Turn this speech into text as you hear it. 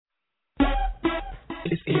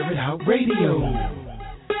It's Air It Out Radio.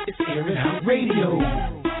 It's Air It Out Radio.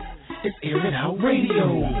 It's Air It Out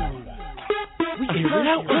Radio. We air it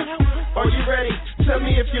out. Are you ready? Tell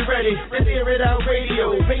me if you're ready. Let's Air It Out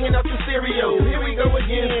Radio. Bringing up the stereo. Here we go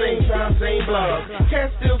again. Same time, same blog.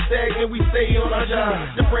 Can't still stagnant. We stay on our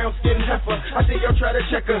job. The brown skin heifer. I think y'all try to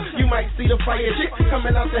check her. You might see the fire chick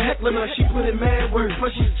coming out the heckling her. She put in mad work,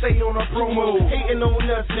 but she stay on her promo. Hating on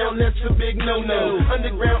us. Now that's a big no-no.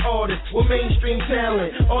 Underground artists with mainstream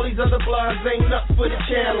talent. All these other blogs ain't up for the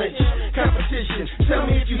challenge. Competition. Tell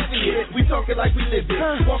me if you see it. We talking like we live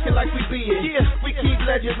it. Walking like we be it. Yeah, we keep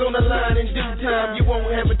legends on the line in due time. You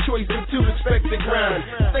won't have a choice but to respect the grind.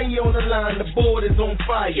 Stay on the line, the board is on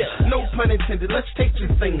fire. No pun intended, let's take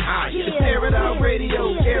this thing higher. It's Air It Out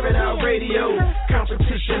Radio, Air It Out Radio.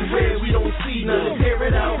 Competition where we don't see none. Air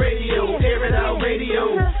It Out Radio, Air It Out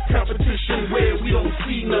Radio. Competition where we don't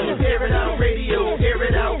see none. Air It Out Radio, Air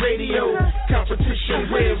It Out Radio.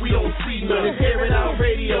 Competition where we don't see none. Air It Out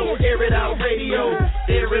Radio, Air It Out Radio.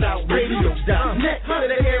 Air It Out Radio.net. To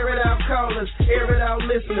the Air It Out callers, Air It Out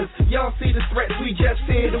listeners. Y'all see the threats, we just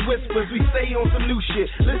hear the whispers. We stay on some new shit,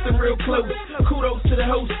 listen real close. Kudos to the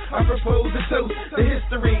host, I propose a toast. The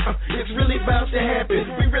history, it's really about to happen.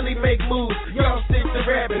 We really make moves, y'all stick to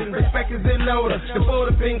rapping. Respect is in order, the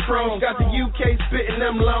border ping chrome. Got the UK spitting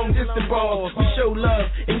them long distance balls. We show love,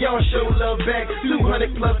 and y'all show love back.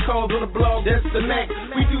 200 plus calls on the blog, that's the max.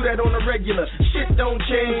 We do that on the regular, shit don't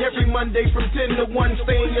change. Every Monday from 10 to 1,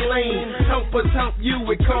 stay in your lane. Help us help you,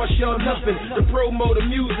 it costs y'all nothing. The promo, the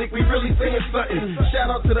music, we really saying something. Shout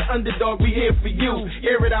out to the underdog, we here for you.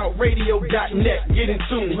 AirItOutRadio.net, get in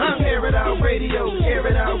tune. Air It Out Radio, Air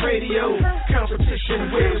It Out Radio.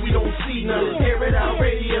 Competition where we don't see none. Air It Out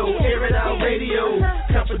Radio, Air It Out Radio.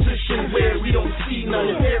 Competition where we don't see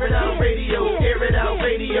none. Air It Out Radio, Air It Out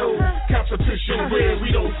Radio. Competition where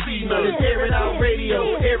we don't see none. Air It Out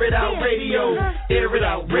Radio, Air It Out Radio.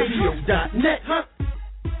 AirItOutRadio.net.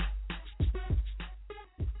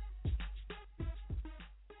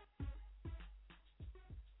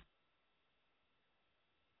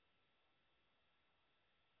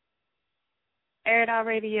 Air It Out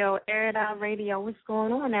Radio, Air It Out Radio. What's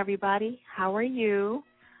going on, everybody? How are you?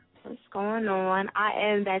 What's going on? I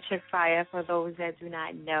am that chick Fire for those that do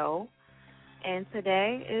not know. And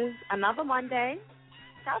today is another Monday.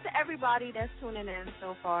 Shout out to everybody that's tuning in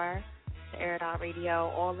so far to Air It Out Radio,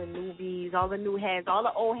 all the newbies, all the new heads, all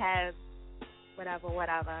the old heads,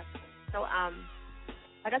 whatever. So,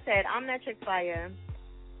 like I said, I'm that chick Fire.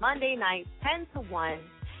 Monday night, 10 to 1,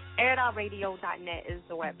 airitoutradio.net is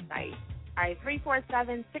the website. All right,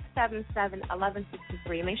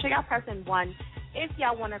 347-677-1163. Make sure y'all pressing 1 if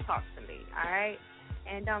y'all want to talk to me, all right?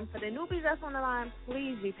 And for the newbies that's on the line,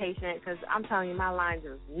 please be patient because I'm telling you, my lines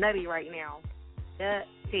is nutty right now.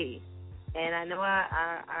 Nutty. And I know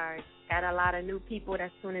I got a lot of new people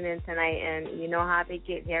that's tuning in tonight, and you know how they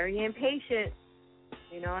get very impatient.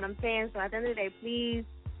 You know what I'm saying? So at the end of the day, please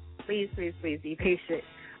be patient.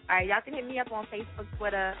 All right, y'all can hit me up on Facebook,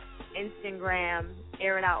 Twitter, Instagram,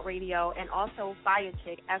 Air It Out Radio, and also Fire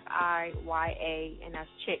Chick, F-I-Y-A, and that's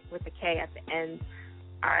Chick with a K at the end.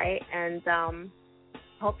 All right, and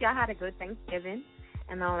hope y'all had a good Thanksgiving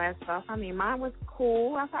and all that stuff. I mean, mine was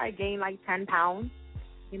cool. I probably gained like 10 pounds,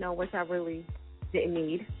 you know, which I really didn't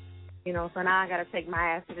need, you know. So now I got to take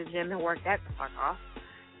my ass to the gym and work that the fuck off,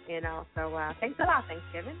 you know. So thanks a lot,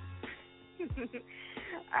 Thanksgiving.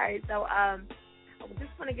 All right, so I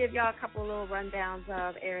just want to give y'all a couple little rundowns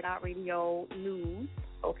of Air It Out Radio news,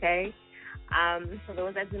 okay? For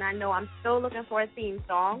those that do not know, I'm still looking for a theme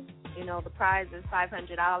song. You know, the prize is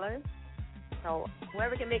 $500. So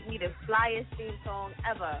whoever can make me the flyest theme song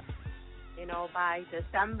ever, you know, by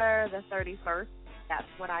December the 31st, that's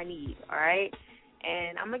what I need, all right?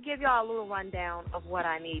 And I'm going to give y'all a little rundown of what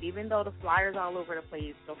I need, even though the flyers all over the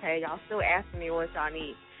place, okay? Y'all still asking me what y'all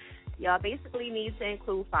need. Y'all basically need to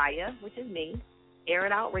include Fire, which is me, Air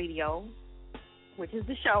It Out Radio, which is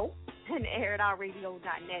the show, and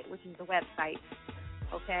airitoutradio.net, which is the website,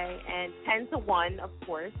 okay? And 10 to 1, of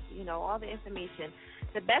course, you know, all the information.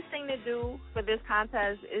 The best thing to do for this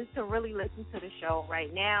contest is to really listen to the show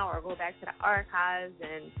right now or go back to the archives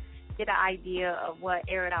and get an idea of what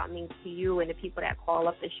Air It Out means to you and the people that call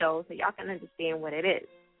up the show so y'all can understand what it is.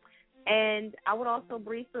 And I would also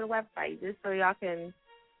brief through the website just so y'all can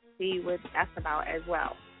see what that's about as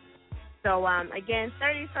well. So, again,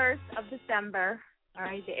 31st of December, all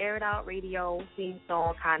right, the Air It Out Radio theme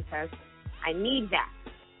song contest. I need that,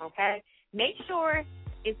 okay? Make sure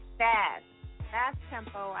it's fast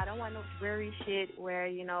tempo. I don't want no dreary shit where,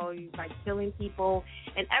 you know, you like killing people,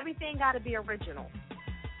 and everything got to be original,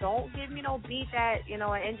 Don't give me no beat that,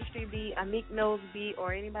 an industry beat, a Meek Mill's beat,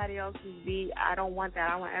 or anybody else's beat. I don't want that.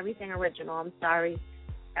 I want everything original. I'm sorry.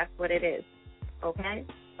 That's what it is. Okay?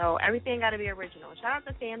 So everything got to be original. Shout out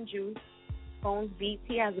to Sam Juice, Bones Beats.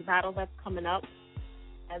 He has a battle that's coming up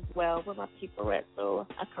as well with my people at, so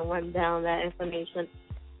I can run down that information.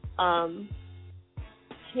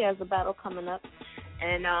 He has a battle coming up.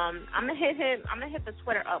 And I'm gonna hit the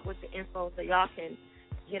Twitter up with the info so y'all can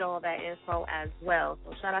get all that info as well.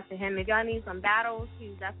 So shout out to him. If y'all need some battles,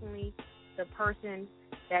 he's definitely the person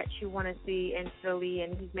that you want to see in Philly,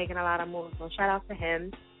 and he's making a lot of moves. So shout out to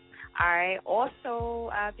him. All right. Also,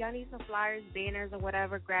 if y'all need some flyers, banners, or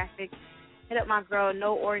whatever, graphics, hit up my girl,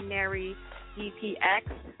 No Ordinary DPX.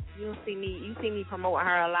 You see me promoting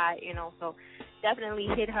her a lot, So definitely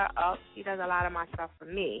hit her up. She does a lot of my stuff for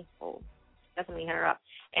me. So definitely hit her up.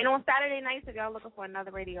 And on Saturday nights, if y'all looking for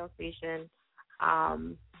another radio station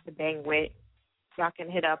to bang with, y'all can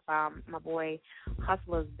hit up my boy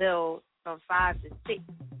Hustler's Bill from 5 to 6.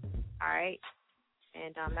 All right,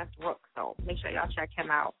 and that's Rook. So make sure y'all check him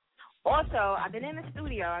out. Also, I've been in the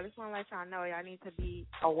studio. I just want to let y'all know y'all need to be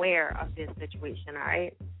aware of this situation. All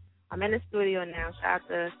right, I'm in the studio now. Shout out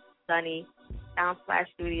to Sunny Downsplash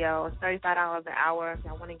Studio. It's $35 an hour if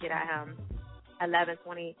y'all want to get at him.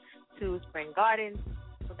 1122 Spring Gardens.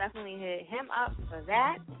 So definitely hit him up for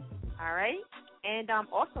that. All right. And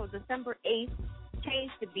also December 8th,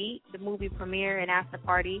 Change the Beat, the movie premiere and after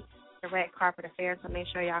party, the Red Carpet Affair. So make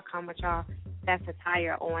sure y'all come with y'all best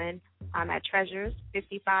attire on. I'm at Treasures,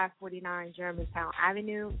 5549 Germantown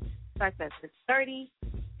Avenue. Starts at 6:30.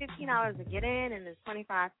 $15 to get in, and it's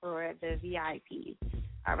 $25 for the VIP.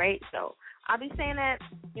 All right. So I'll be saying that,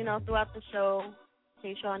 throughout the show,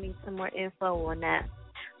 in case y'all need some more info on that.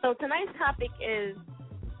 So tonight's topic is,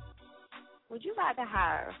 would you rather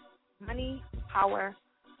have money, power,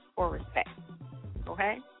 or respect?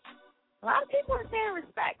 Okay? A lot of people are saying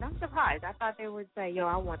respect. I'm surprised. I thought they would say,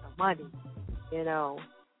 I want the money, So,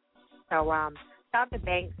 shout out to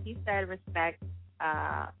Banks. He said respect.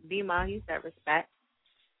 Bima, he said respect.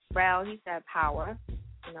 Rel, he said power.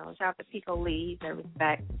 Shout out to Pico Lee. He said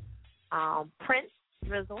respect. Prince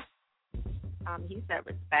Drizzle, he said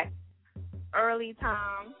respect. Early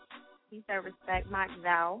Tom, he said respect. Mike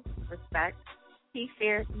Val, respect. He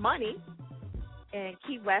Fears Money, and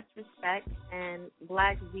Key West, respect. And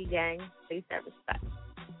Black Z Gang, they said respect.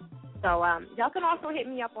 So y'all can also hit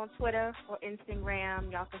me up on Twitter or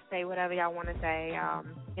Instagram. Y'all can say whatever y'all want to say.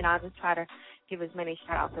 I'll just try to give as many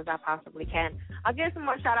shout-outs as I possibly can. I'll give some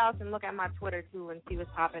more shout-outs and look at my Twitter, too, and see what's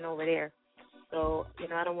popping over there. So,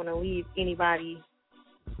 I don't want to leave anybody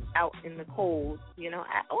out in the cold,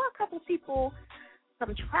 I owe a couple people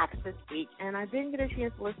some tracks this week, and I didn't get a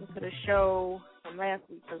chance to listen to the show from last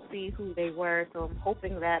week to see who they were, so I'm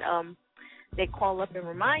hoping that they call up and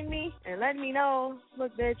remind me and let me know,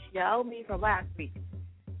 look, bitch, you owe me from last week.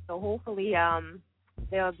 So hopefully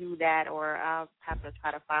they'll do that, or I'll have to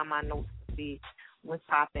try to find my notes to see what's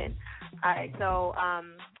popping. All right, so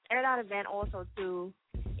aired out event also to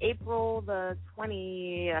April the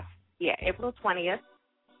 20th. Yeah, April 20th.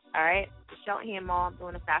 All right, Cheltenham Mall. I'm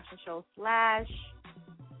doing a fashion show slash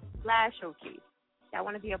showcase. I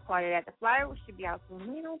want to be a part of that. The flyer should be out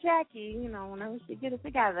soon. Jackie, whenever she get it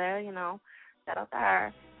together, shout out to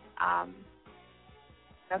her.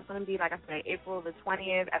 That's going to be, like I said, April the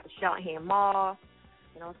 20th at the Cheltenham Mall.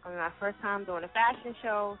 It's going to be my first time doing a fashion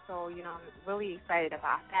show, so, I'm really excited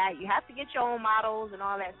about that. You have to get your own models and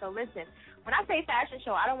all that. So, listen, when I say fashion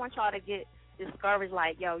show, I don't want y'all to get discouraged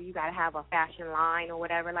like, you got to have a fashion line or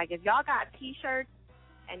whatever. Like, if y'all got T-shirts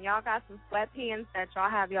and y'all got some sweatpants that y'all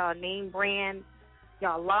have y'all name brand,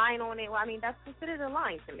 y'all line on it, that's considered a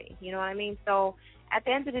line to me. You know what I mean? So, at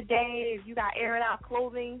the end of the day, if you got air-it-out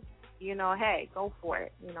clothing, hey, go for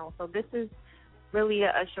it. So this is really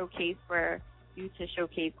a showcase for you to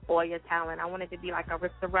showcase all your talent. I want it to be like a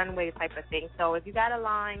Rip the Runway type of thing. So if you got a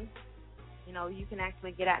line, you can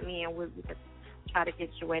actually get at me, and we can try to get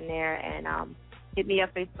you in there. And hit me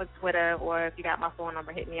up Facebook, Twitter, or if you got my phone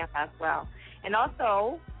number, hit me up as well. And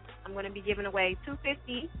also, I'm going to be giving away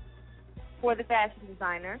 $250 for the fashion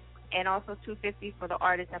designer, and also $250 for the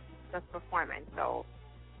artist that's performing. So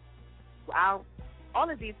all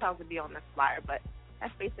the details will be on the flyer, but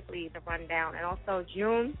that's basically the rundown. And also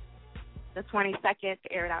June the 22nd,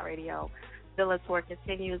 the Air It Out Radio Villa Tour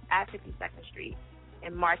continues at 52nd Street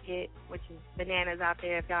in Market, which is bananas out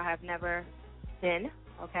there if y'all have never been.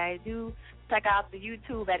 Okay, do check out the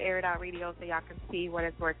YouTube at Air It Out Radio so y'all can see what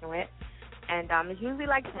it's working with. And it's usually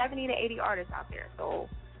like 70 to 80 artists out there, so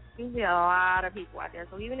usually a lot of people out there.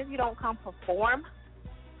 So even if you don't come perform,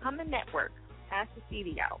 come and network. pass the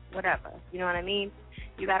CD out, whatever. You know what I mean?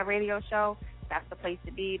 You got a radio show, that's the place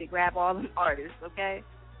to be to grab all them artists, okay?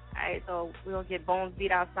 All right, so we'll get Bones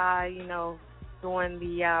Beat outside, you know, doing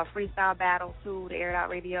the freestyle battle too, the Air It Out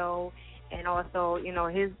Radio, and also, you know,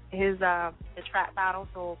 his the trap battle.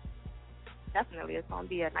 So definitely it's gonna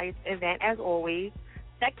be a nice event as always.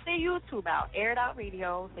 Check the YouTube out, Air It Out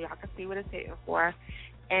Radio, so y'all can see what it's hitting for.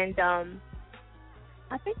 And I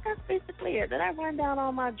think that's basically it. Did I run down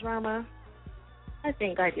all my drama? I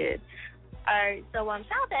think I did. All right, so shout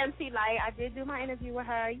out to MC Light. I did do my interview with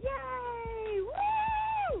her. Yay!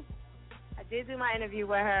 Woo! I did do my interview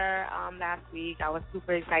with her last week. I was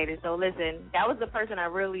super excited. So listen, that was the person I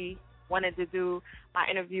really wanted to do my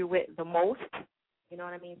interview with the most. You know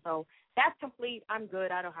what I mean? So that's complete. I'm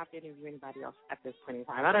good. I don't have to interview anybody else at this point in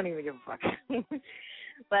time. I don't even give a fuck.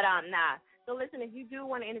 But nah. So listen, if you do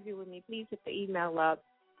want to interview with me, please hit the email up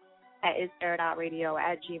at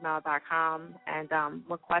itsairitoutradio@gmail.com and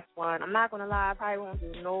request one. I'm not going to lie, I probably won't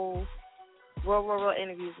do no real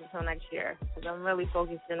interviews until next year because I'm really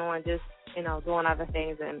focusing on just, you know, doing other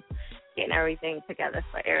things and getting everything together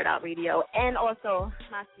for Air It Out Radio and also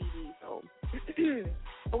my CD. So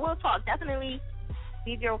but we'll talk. Definitely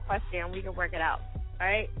leave your request there and we can work it out. All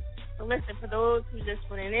right? So listen, for those who just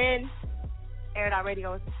tuning in, Air It Out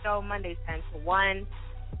Radio is the show, Mondays 10 to 1.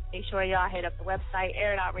 Make sure y'all hit up the website,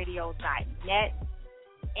 airitoutradio.net.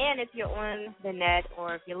 And if you're on the net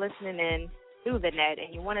or if you're listening in through the net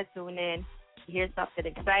and you want to tune in, you hear something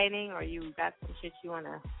exciting or you got some shit you want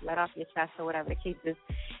to let off your chest or whatever the case is,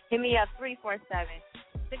 hit me up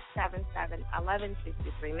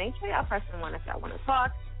 347-677-1163. Make sure y'all press 1 if y'all want to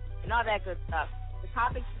talk and all that good stuff. The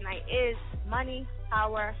topic tonight is money,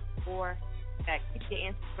 power, or respect. Keep your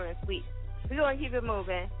answers short and sweet. We're going to keep it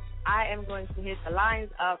moving. I am going to hit the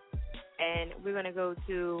lines up, and we're going to go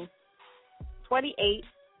to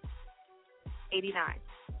 2889.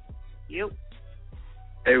 You.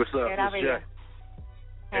 Hey, what's up? It's Jay.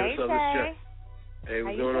 Hey, what's up? It's Jay. Hey,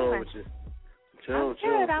 what's going on with you?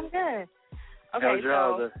 I'm good. Okay, How's your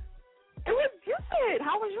holiday? It was good.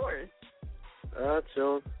 How was yours?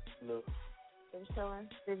 Chilling. No. It was chilling.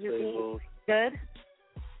 Did you Same eat? old. Good?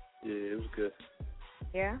 Yeah, it was good.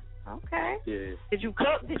 Yeah? Okay. Yeah. Did you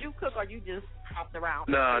cook? Or you just hopped around?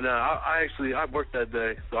 No. I worked that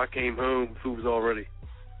day, so I came home. Food was all ready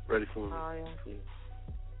for me. Oh yeah.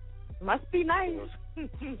 Must be nice. Yeah.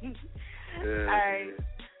 All right. Yeah.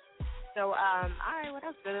 So, all right. Well,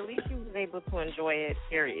 that's good. At least you was able to enjoy it.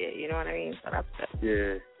 Period. You know what I mean? So that's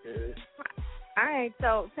good. Yeah. All right.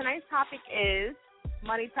 So tonight's topic is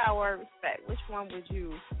money, power, respect. Which one would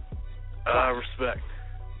you? Respect.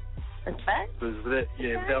 Respect? Because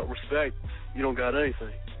without respect, you don't got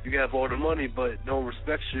anything. You can have all the money, but no one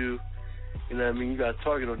respects you. You know what I mean? You got a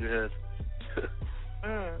target on your head.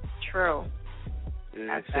 True.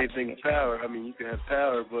 Yeah, same thing with power. I mean, you can have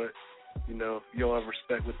power, but, you know, you don't have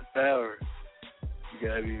respect with the power. You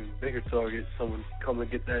got to have an even bigger target, someone come and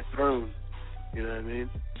get that throne. You know what I mean?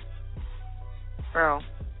 True.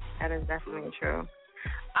 That is definitely true.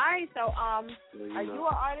 All right, so are you an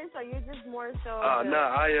artist or you just more so?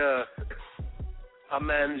 I'm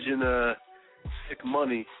managing Sick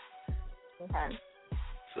Money. Okay.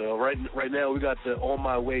 So right now we got the On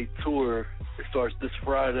My Way tour. It starts this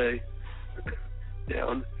Friday.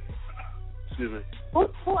 Down. Excuse me. Who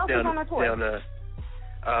else is on the tour?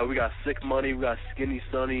 We got Sick Money. We got Skinny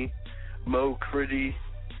Sonny, Mo Critty,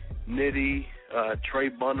 Nitty, Trey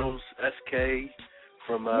Bundles, SK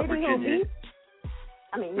from Virginia.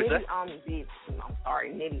 I mean, Nitty, I'm sorry,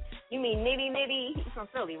 Nitty. You mean Nitty? He's from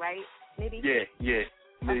Philly, right? Nitty? Yeah.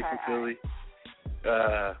 Nitty from Philly.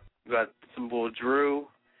 Right. We got some boy Drew.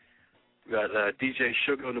 We got DJ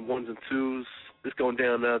Sugar on the 1s and 2s. It's going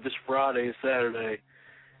down this Friday and Saturday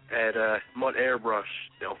at Mud Airbrush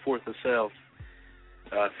down 4th and South.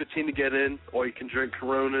 15 to get in, or you can drink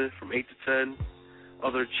Corona from 8 to 10.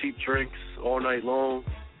 Other cheap drinks all night long.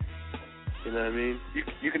 You know what I mean?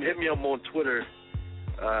 You can hit me up on Twitter.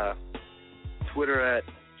 Twitter at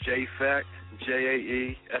JFACT,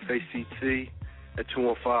 JAEFACT at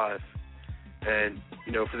 215. And,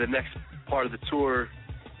 you know, for the next part of the tour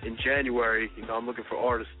in January, you know, I'm looking for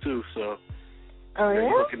artists too, so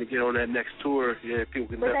you're looking to get on that next tour, people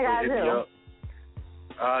can definitely hit me up.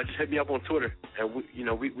 Just hit me up on Twitter, and we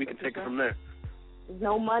can take it from there.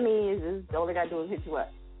 No money, is all they got to do is hit you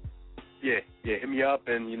up. Yeah, hit me up,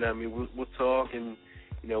 and, you know what I mean, we'll talk, and,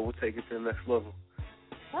 you know, we'll take it to the next level.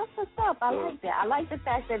 That's what's up. I like that. I like the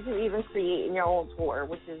fact that you're even creating your own tour,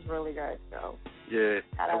 which is really good. So yeah,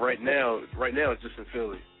 and right now it's just in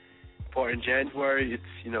Philly. Part in January, it's,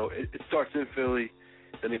 you know, it starts in Philly,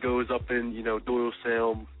 then it goes up in, you know,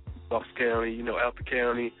 Doylestown, Bucks County, out the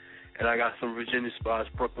county, and I got some Virginia spots,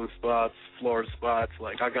 Brooklyn spots, Florida spots.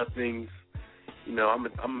 Like, I got things, I'm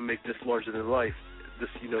gonna make this larger than life. This,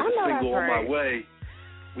 this single On My Way,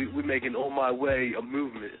 we're making On My Way a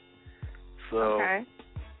movement. So, okay.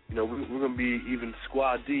 We're gonna be even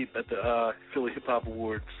squad deep at the Philly Hip Hop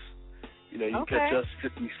Awards. You can catch us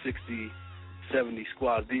 50, 60, 70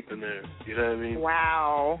 squad deep in there. You know what I mean?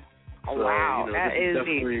 Wow. So, wow, that is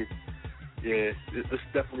definitely, yeah, it's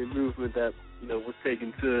definitely a movement that, we're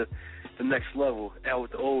taking to the next level, out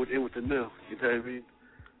with the old, in with the new. You know what I mean?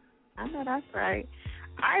 I know that's right.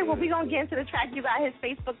 All right, well, we're going to get into the track. You got his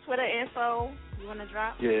Facebook, Twitter info. You want to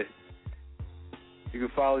drop? Yeah. You can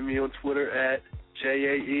follow me on Twitter at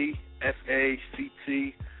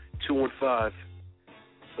JAEFACT215.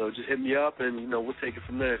 So just hit me up, and, we'll take it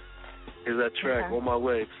from there. Here's that track, On My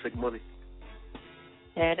Way, Sick Money.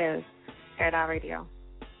 There it is. Air It Out Radio.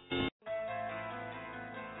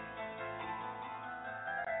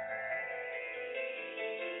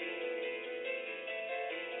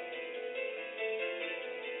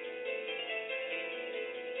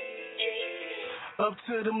 Up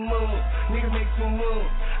to the moon, nigga make some room.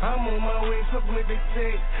 I'm on my way, fuck what they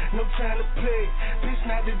say. No time to play, bitch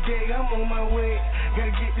not today. I'm on my way,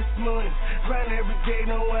 gotta get this money. Grind every day,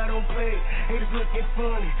 no I don't play. Haters looking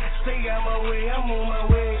funny, stay out my way. I'm on my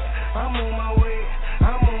way, I'm on my way.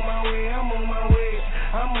 I'm on my way, I'm on my way.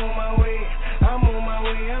 I'm on my way, I'm on my way. I'm on my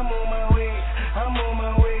way, I'm on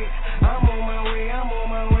my way. I'm on my way, I'm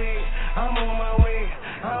on my way. I'm on my way,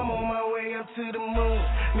 I'm on my way up to the moon.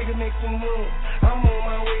 Nigga make some room. I'm on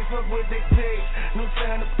my way, fuck what they say. No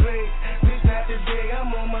time to play, bitch not today.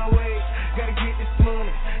 I'm on my way, gotta get this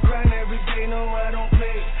money. Grind every day, no I don't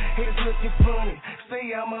play. Haters looking funny,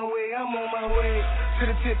 stay out my way. I'm on my way to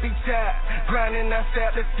the tippy top. Grinding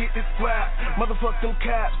non-stop, let's get this guap. Motherfuck them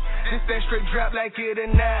cops, this that straight drop like it or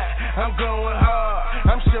not. I'm going hard,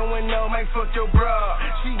 I'm showing off, might fuck your bra.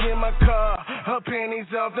 She in my car, her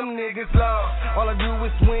panties off, them niggas lost. All I do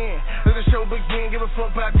is win, let the show begin, give a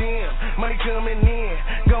fuck about them. Money coming in,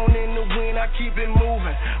 going in the wind, I keep it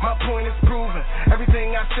moving. My point is proven,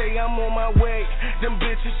 everything I say I'm on my way. Them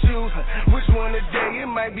bitches choosing, which one today?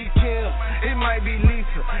 It might be Kim, it might be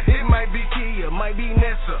Lisa, it might be Kia, might be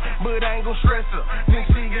Nessa, but I ain't gon' stress her. Think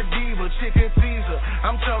she a diva, chicken Caesar,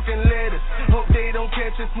 I'm talking lettuce. Hope they don't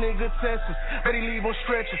catch us, nigga test us. Bet he leave on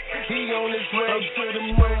stretchers, he on his way. Up to the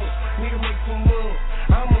moon, nigga make some moon.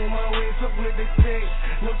 I'm on my way, fuck what they say.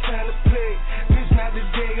 No time to play, bitch not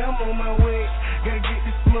today. I'm on my way, gotta get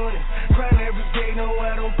this money. Grind every day, no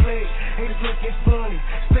I don't play. Haters looking funny,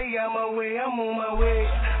 stay out my way. I'm on my way,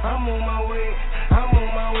 I'm on my way. I'm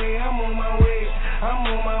on my way, I'm on my way. I'm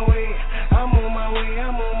on my way, I'm on my way. I'm on my way,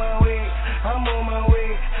 I'm on my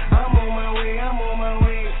way. I'm on my way, I'm on my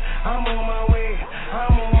way. I'm on my way,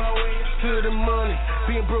 I'm on my way to the money.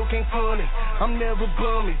 Being broke ain't funny, I'm never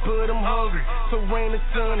bummy, but I'm hungry, so rain or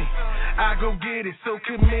sunny. I go get it, so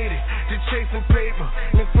committed to chasing paper.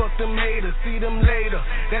 And fuck them haters, see them later.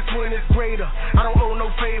 That's when it's greater. I don't owe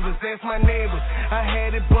no favors, that's my neighbors. I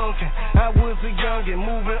had it bunking, I was a youngin',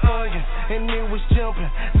 moving onions, and it was jumping.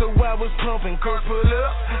 So I was pumping, Kurt pull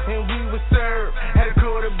up, and we was served. Had a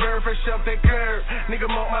quarter bird, fresh up that curb. Nigga,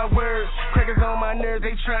 mark my words, crackers on my nerves,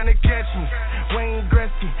 they tryna catch me. Wayne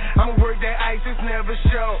Gretzky, I'ma work that ice, it's never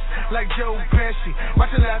show. Like Joe Pesci,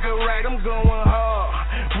 watch it like a right, I'm going hard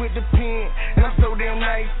with the pen, and I'm so damn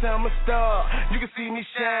nice, I'm a star. You can see me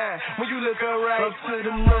shine when you look alright. Up to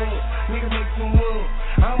the moon, nigga make some room.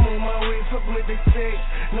 I'm on my way, fuck what they say.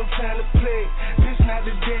 No time to play, bitch not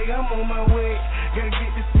today. I'm on my way, gotta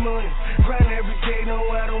get this money. Grind every day, no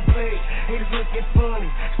I don't play. Haters looking funny,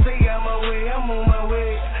 stay out my way. I'm on my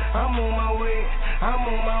way, I'm on my way. I'm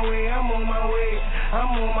on my way, I'm on my way.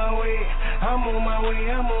 I'm on my way, I'm on my way.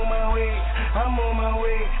 I'm on my way, I'm on my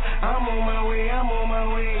way. I'm on my way, I'm on my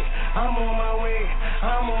way. I'm on my way,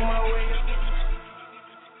 I'm on my way.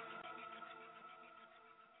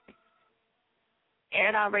 Air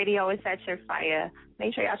It Out Radio is at your fire.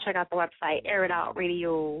 Make sure y'all check out the website,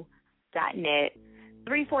 airitoutradio.net.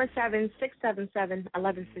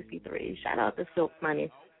 347-677-1163. Shout out to Silk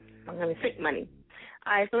Money. I'm going to Sick Money.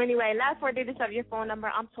 All right, so anyway, last 4 digits of your phone number.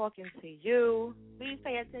 I'm talking to you. Please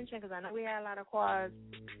pay attention because I know we had a lot of calls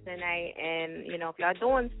tonight. And, if y'all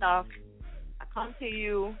doing stuff, I come to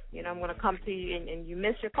you, I'm going to come to you, and you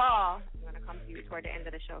miss your call, I'm going to come to you toward the end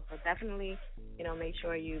of the show. So definitely, make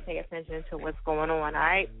sure you pay attention to what's going on, all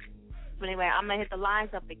right? So anyway, I'm going to hit the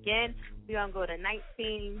lines up again. We're going to go to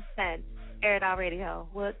 1910, Air It Out Radio.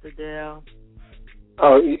 What the deal?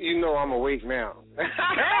 Oh, I'm awake now. You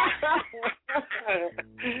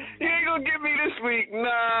ain't going to get me this week.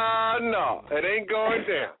 No, it ain't going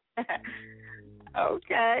down.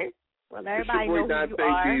 Okay. Well, everybody it's your boy knows Dante who you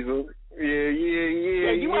are. Diesel.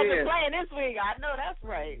 Yeah, you wasn't playing this week. I know that's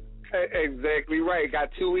right. Exactly right.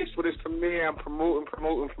 Got 2 weeks for this premiere. I'm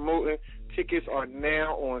promoting. Tickets are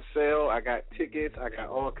now on sale. I got tickets. I got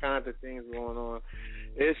all kinds of things going on.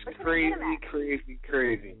 It's crazy.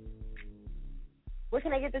 Where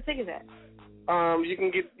can I get the tickets at? You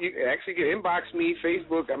can actually inbox me,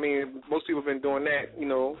 Facebook. I mean, most people have been doing that.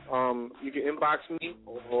 You can inbox me,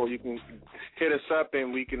 or you can hit us up,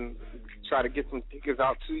 and we can try to get some tickets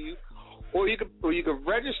out to you. Or you can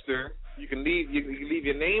register. You can leave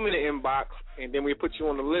your name in the inbox, and then we put you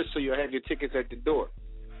on the list so you'll have your tickets at the door.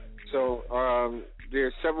 So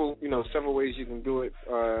there's several ways you can do it.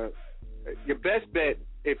 Your best bet,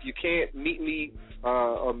 if you can't meet me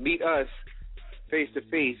or meet us face to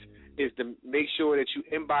face, is to make sure that you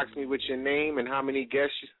inbox me with your name and how many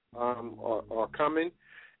guests are coming,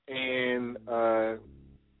 and I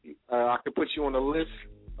can put you on the list.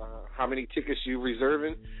 How many tickets you're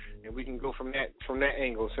reserving, and we can go from that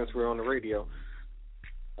angle since we're on the radio.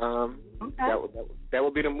 Okay. That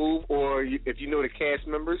would be the move. Or if you know the cast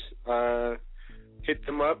members, hit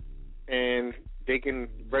them up, and they can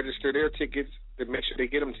register their tickets to make sure they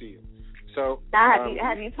get them to you. So now,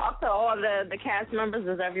 have you talked to all the cast members?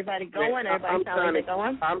 Is everybody going? Everybody sounds like they're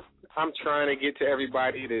going? I'm trying to get to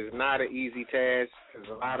everybody. It is not an easy task because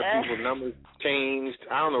a lot of people's numbers changed.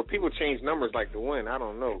 I don't know. People change numbers like the wind. I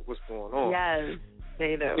don't know what's going on. Yes,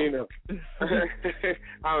 they do. I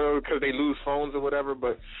don't know because they lose phones or whatever,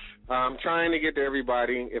 but I'm trying to get to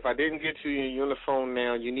everybody. If I didn't get to you and you're on the phone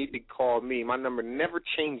now, you need to call me. My number never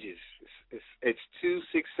changes. It's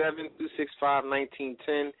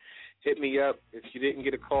 267-265-1910. Hit me up if you didn't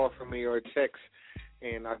get a call from me or a text,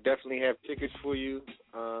 and I definitely have tickets for you.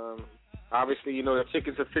 Obviously, the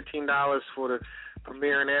tickets are $15 for the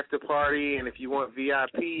premiere and after party, and if you want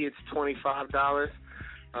VIP, it's $25.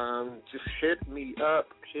 Just hit me up.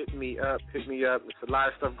 There's a lot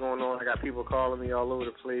of stuff going on. I got people calling me all over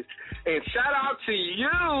the place. And shout out to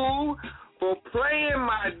you for playing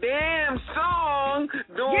my damn song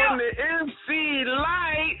during the MC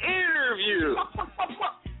Light interview.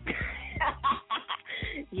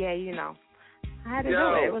 Yeah, I had to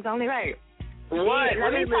do it. It was only right. What?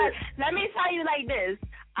 Let me tell you like this.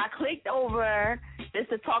 I clicked over just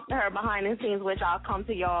to talk to her behind the scenes, which I'll come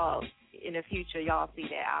to y'all in the future. Y'all see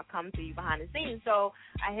that. I'll come to you behind the scenes. So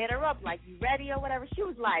I hit her up like, you ready or whatever? She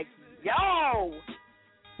was like, yo,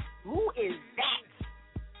 who is that?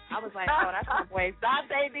 I was like, oh, that's my boy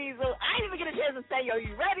Dante Diesel. I didn't even get a chance to say, yo,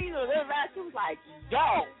 you ready? Or this, that. She was like,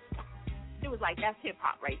 yo. She was like, that's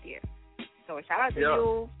hip-hop right there. So shout out to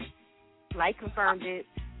you. Light confirmed it.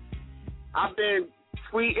 I've been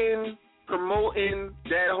tweeting, promoting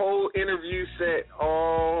that whole interview set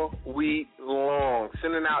all week long,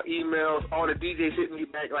 sending out emails. All the DJs hitting me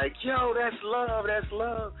back like, yo, that's love.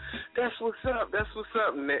 That's what's up,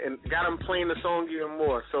 and got them playing the song even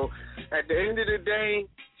more. So at the end of the day,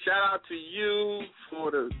 shout out to you for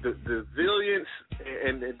the resilience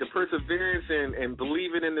and the perseverance and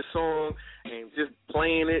believing in the song and just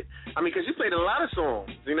playing it. I mean, because you played a lot of songs,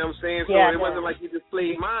 you know what I'm saying? So it wasn't like you just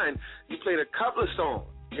played mine. You played a couple of songs,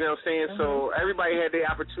 you know what I'm saying? Mm-hmm. So everybody had the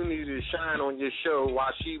opportunity to shine on your show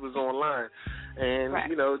while she was online. And,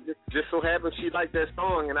 just so happened she liked that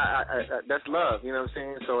song, and I that's love, you know what I'm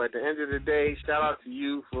saying? So at the end of the day, shout out to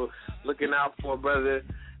you for looking out for a brother.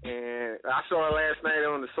 And I saw her last night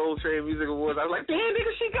on the Soul Train Music Awards. I was like, damn, nigga,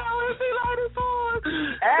 she going. She like this song.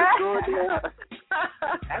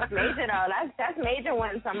 That's major, though. That's major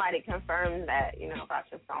when somebody confirms that, about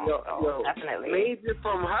your song. So definitely. Major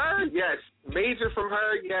from her? Yes. Major from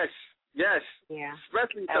her? Yes. Yes. Yeah.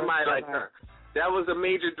 Especially somebody like her. That was a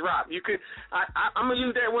major drop. You could, I'm gonna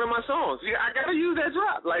use that in one of my songs. I gotta use that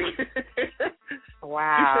drop. Like,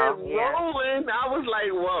 wow. You said rolling. I was like,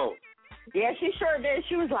 whoa. Yeah, she sure did.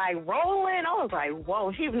 She was like rolling. I was like,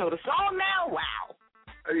 whoa, she even know the song now? Wow.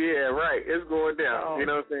 Yeah, right. It's going down. You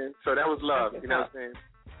know what I'm saying? So that was love. You know what I'm saying?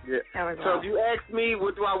 Yeah. So if you ask me,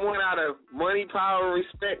 what do I want out of money, power, and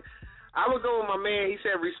respect, I would go with my man. He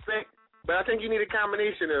said respect, but I think you need a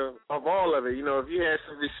combination of all of it. If you had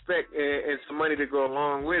some respect and some money to go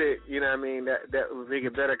along with it, you know what I mean, that would make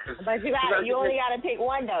it better. But you only got to pick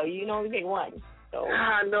one, though. You only pick one. So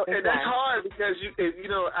I know, and that's hard because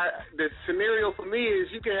the scenario for me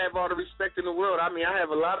is you can have all the respect in the world. I mean, I have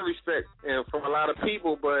a lot of respect from a lot of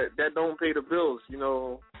people, but that don't pay the bills.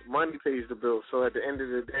 Money pays the bills. So at the end of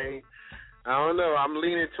the day, I don't know. I'm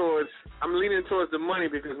leaning towards the money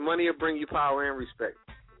because money will bring you power and respect.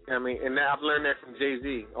 I mean, and I've learned that from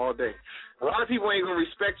Jay-Z all day. A lot of people ain't going to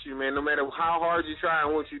respect you, man, no matter how hard you try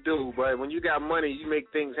and what you do. But when you got money, you make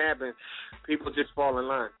things happen, people just fall in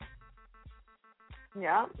line.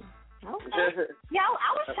 Yeah. Okay. Yeah, I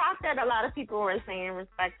was shocked that a lot of people were saying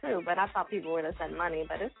respect, too, but I thought people would have said money.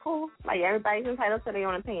 But it's cool. Like, everybody's entitled to their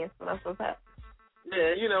own opinion, so that's what's up.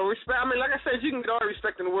 Yeah, you know, respect. I mean, like I said, you can get all the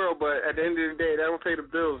respect in the world, but at the end of the day, that don't pay the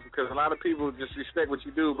bills because a lot of people just respect what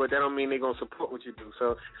you do, but that don't mean they're going to support what you do.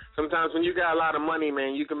 So sometimes when you got a lot of money,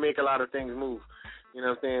 man, you can make a lot of things move. You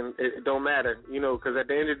know what I'm saying? It don't matter, you know, because at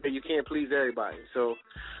the end of the day, you can't please everybody. So,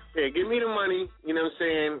 yeah, give me the money, you know what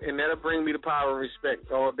I'm saying, and that'll bring me the power and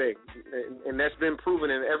respect all day. And that's been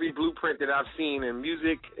proven in every blueprint that I've seen in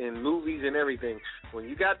music and movies and everything. When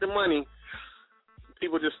you got the money,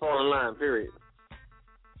 people just fall in line, period.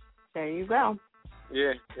 There you go.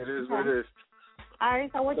 Yeah, it is what it is. All right,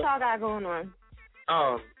 so what y'all got going on?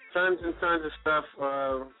 Oh, tons and tons of stuff.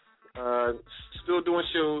 Still doing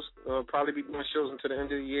shows. Probably be doing shows until the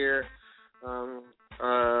end of the year.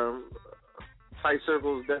 Tight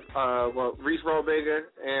Circles, Reese Robega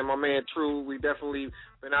and my man True, we definitely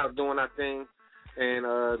been out doing our thing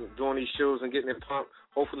and doing these shows and getting it pumped.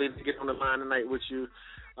 Hopefully to get on the line tonight with you.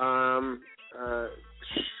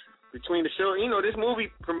 Between the show, you know, this movie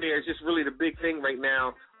premiere is just really the big thing right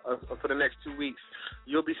now for the next 2 weeks.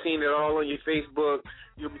 You'll be seeing it all on your Facebook.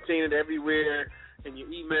 You'll be seeing it everywhere in your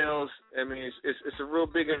emails. I mean, it's a real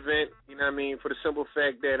big event, you know what I mean, for the simple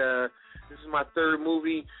fact that this is my third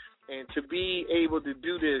movie, and to be able to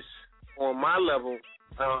do this on my level,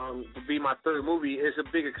 to be my third movie, is a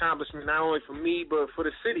big accomplishment, not only for me, but for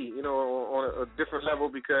the city, you know, on a different level,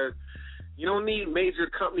 because you don't need major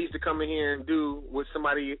companies to come in here and do what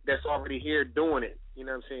somebody that's already here doing it, you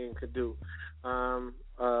know what I'm saying, could do.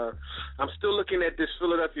 I'm still looking at this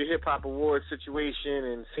Philadelphia Hip Hop Awards situation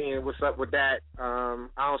and seeing what's up with that. I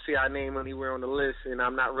don't see our name anywhere on the list, and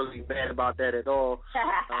I'm not really mad about that at all.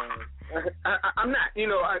 I'm not,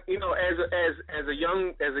 as a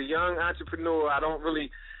young entrepreneur, I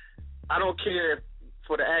don't care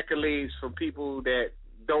for the accolades from people that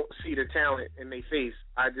don't see the talent in their face.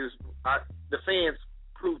 The fans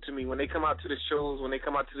prove to me when they come out to the shows, when they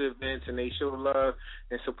come out to the events, and they show love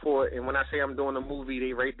and support. And when I say I'm doing a movie,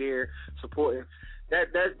 they right there supporting.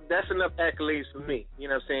 That's enough accolades for me. You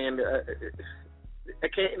know what I'm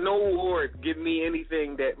saying? No award give me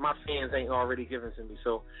anything that my fans ain't already given to me.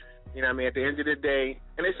 So, you know what I mean? At the end of the day,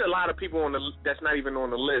 and there's a lot of people that's not even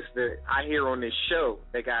on the list that I hear on this show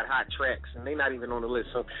that got hot tracks, and they're not even on the list.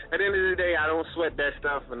 So at the end of the day, I don't sweat that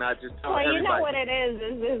stuff, and I just tell everybody. Well, you know what it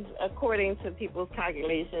is according to people's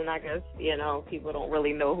calculation, I guess, you know, people don't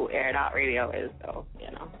really know who Air It Out Radio is, so,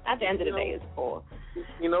 you know, at the end of the day, it's cool.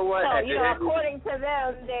 You know what? So, according to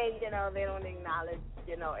them, they don't acknowledge,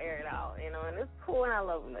 Air It Out, and it's cool, and I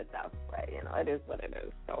love them to death, but, it is what it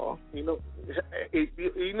is, so. You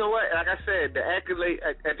know what? Like I said, the accolade,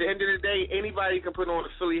 at the end of the day, anybody can put on the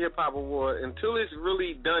Philly Hip Hop Award until it's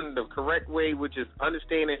really done the correct way, which is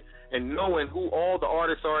understanding and knowing who all the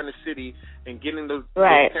artists are in the city and getting those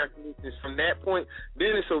characteristics from that point.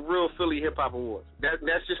 Then it's a real Philly Hip Hop Award.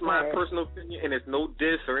 That's just my personal opinion, and it's no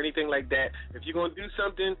diss or anything like that. If you're gonna do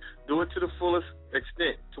something, do it to the fullest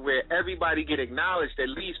extent, to where everybody get acknowledged at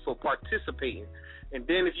least for participating. And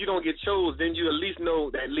then if you don't get chose, then you at least know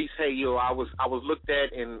that at least, hey, I was looked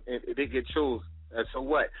at and it did get chose. So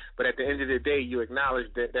what? But at the end of the day, you acknowledge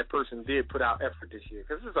that that person did put out effort this year.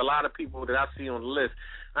 Because there's a lot of people that I see on the list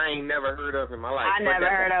I ain't never heard of in my life. I never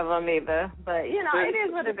heard of them either. But, it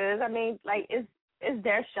is what it is. I mean, like, it's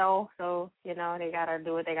their show, so, they got to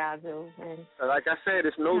do what they got to do. And, like I said,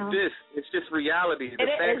 it's no diss. It's just reality.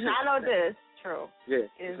 It's not no diss. True. Yeah.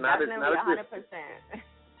 It's definitely 100%.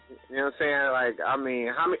 You know what I'm saying? Like, I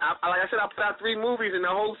mean, like I said, I put out 3 movies and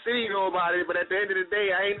the whole city know about it, but at the end of the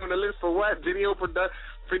day, I ain't on the list for what? Video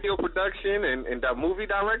production and the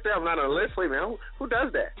movie director? I'm not on the list? Wait a minute, who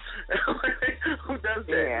does that? Who does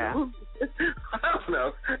that? Yeah. I don't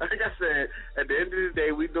know. Like I said, at the end of the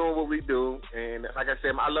day, we doing what we do, and like I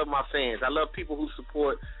said, I love my fans. I love people who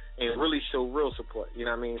support and really show real support. You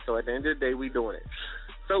know what I mean? So at the end of the day, we doing it.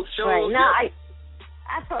 So shows. Right.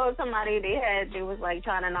 I told somebody they was like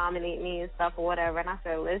trying to nominate me and stuff or whatever, and I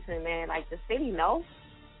said, listen, man, like the city know.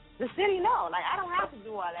 Like I don't have to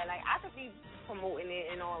do all that. Like I could be promoting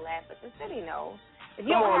it and all that, but the city know. If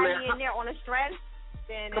you don't have me in there on a strength,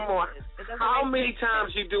 then come on. How many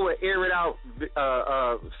times you do an Air It Out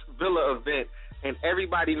Villa event and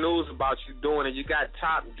everybody knows about you doing it? You got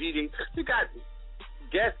top DJs, you got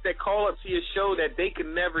guests that call up to your show that they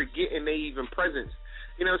could never get in their even presence.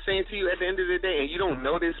 You know what I'm saying to you at the end of the day, and you don't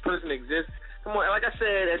know this person exists. Come on, like I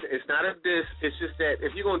said, it's not a diss. It's just that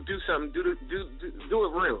if you're gonna do something, do it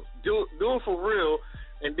real. Do it for real,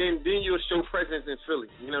 and then you'll show presence in Philly.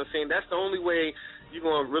 You know what I'm saying? That's the only way you're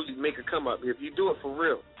gonna really make a come up. If you do it for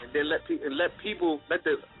real, and then let the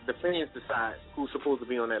fans decide who's supposed to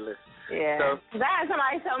be on that list. Yeah. Because I had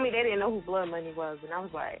somebody tell me they didn't know who Blood Money was, and I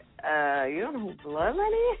was like, you don't know who Blood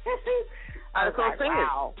Money is? I was like,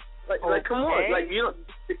 wow. Like, come on. Like, you know,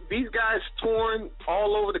 these guys touring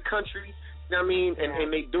all over the country, you know what I mean?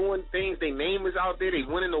 And they doing things. Their name is out there. They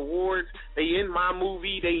winning awards. They in my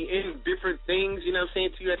movie. They in different things, you know what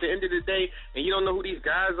I'm saying, to you at the end of the day. And you don't know who these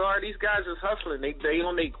guys are. These guys is hustling. They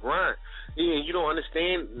on their grind. And you don't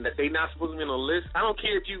understand that they not supposed to be on the list. I don't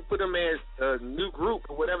care if you put them as a new group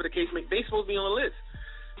or whatever the case may be. They supposed to be on the list.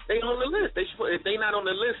 They on the list. If they not on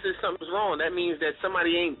the list, then something's wrong. That means that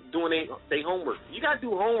somebody ain't doing their homework. You got to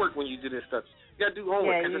do homework when you do this stuff. You got to do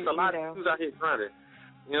homework because there's a lot of dudes out here grinding.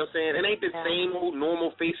 You know what I'm saying? It ain't the same old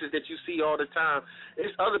normal faces that you see all the time.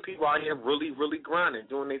 It's other people out here really, really grinding,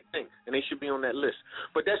 doing their thing, and they should be on that list.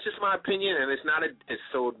 But that's just my opinion, and it's not a diss.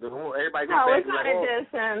 So everybody gets back it's not a diss,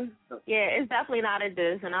 and it's definitely not a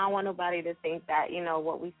diss, and I don't want nobody to think that, you know,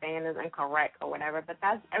 what we're saying is incorrect or whatever. But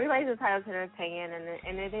that's everybody's entitled to their opinion,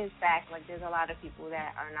 and it is fact. Like, there's a lot of people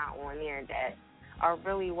that are not on there that are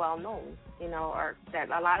really well known, you know, or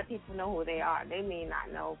that a lot of people know who they are. They may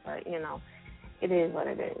not know, but you know. It is what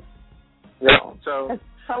it is. Yeah. So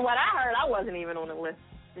what I heard, I wasn't even on the list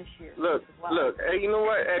this year. Look. Hey, you know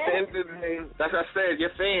what? At the end of the day, like I said, your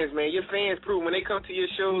fans prove when they come to your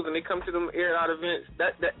shows and they come to them air out events.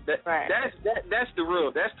 That's the real.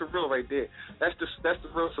 That's the real right there. That's the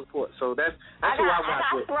real support. So that's who I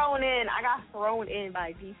watch with. I got thrown in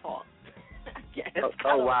by default.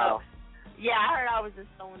 Oh wow. Yeah, I heard I was just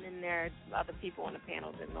thrown in there. Other people on the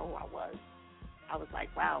panel didn't know who I was. I was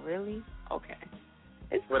like, wow, really? Okay.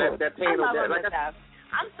 It's cool. That panel,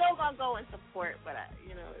 I'm still going to go and support, but,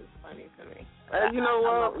 you know, it's funny to me. I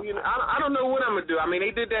don't know what I'm going to do. I mean,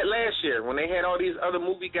 they did that last year when they had all these other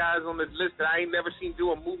movie guys on the list that I ain't never seen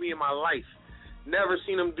do a movie in my life. Never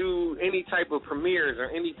seen them do any type of premieres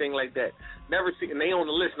or anything like that. Never seen, and they on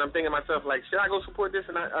the list, and I'm thinking to myself, like, should I go support this?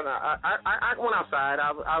 And I went outside.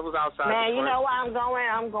 I was outside. Man, you know where I'm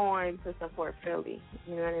going? I'm going to support Philly.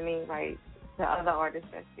 You know what I mean? Like, the other artists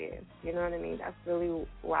that's there. You know what I mean? That's really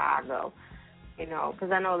where I go. You know,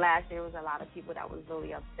 because I know last year was a lot of people that was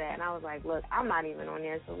really upset, and I was like, look, I'm not even on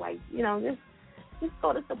there, so, like, you know, just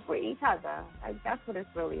go to support each other. Like, that's what it's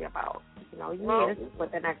really about. You know, you need to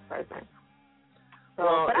support the next person.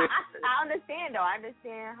 So, but I understand, though. I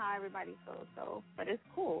understand how everybody feels, so, but it's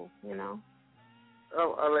cool, you know.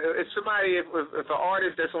 If somebody, if an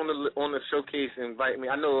artist that's on the showcase invite me,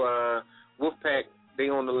 I know Wolfpack, they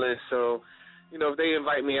on the list, so, you know, if they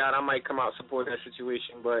invite me out, I might come out and support that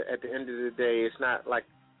situation. But at the end of the day, it's not like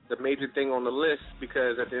the major thing on the list,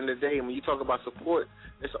 because at the end of the day, when you talk about support,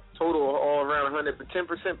 it's a total all around 110%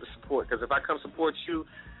 for support. Because if I come support you,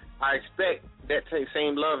 I expect that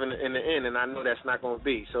same love in the end, and I know that's not going to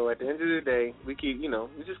be. So at the end of the day, we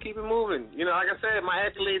just keep it moving. You know, like I said, my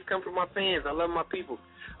accolades come from my fans. I love my people.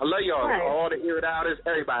 I love y'all, right. All the ear outers,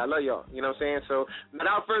 everybody. I love y'all. You know what I'm saying? So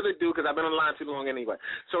without further ado, because I've been on the line too long anyway.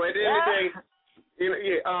 So at the end of the day,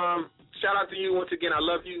 shout out to you once again. I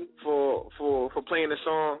love you for playing the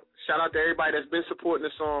song. Shout out to everybody that's been supporting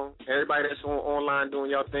the song, everybody that's online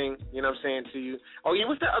doing y'all thing. You know what I'm saying to you. Oh, yeah,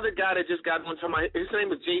 what's that other guy that just got one time? His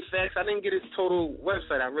name was Jay Fax. I didn't get his total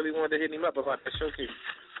website. I really wanted to hit him up about that showcase.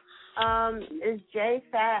 It's Jay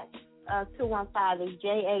Fax 215. It's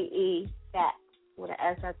JAE Fax with an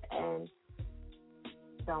S at the end.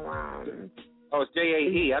 So oh, it's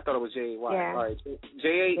JAE. I thought it was JAY. Yeah. All right,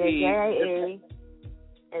 JAE. JAE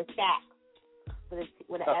and Fax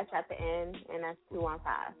with an S at the end, and that's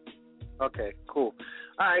 215. Okay, cool.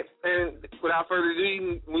 All right, and without further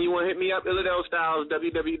ado, when you want to hit me up, Illadel Styles,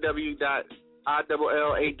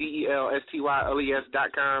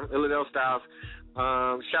 www.ILLADELSTYLES.com, Illadel Styles.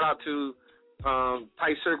 Shout out to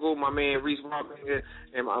Tight Circle, my man Reese Robinger,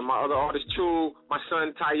 and my other artist, Chul, my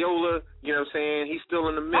son Tyola, you know what I'm saying? He's still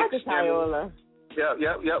in the mix. Tyola.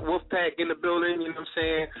 Yep. Wolfpack in the building, you know what I'm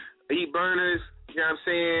saying? E-Burners, you know what I'm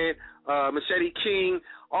saying? Machete King,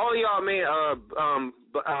 all y'all, man,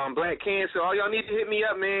 Black Cancer, all y'all need to hit me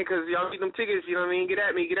up, man, because y'all need them tickets, you know what I mean? Get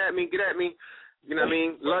at me. You know what I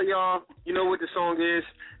mean? Love y'all. You know what the song is.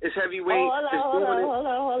 It's Heavyweight. Hold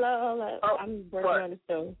on. Oh, I'm working on the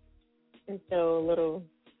stove. It's still a little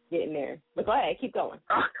getting there. But go ahead, keep going.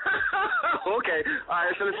 Okay. All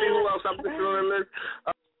right, so let's see who else I'm putting on the list.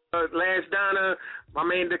 Lance Donna, my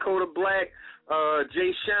man Dakota Black,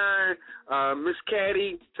 Jay Shine, Miss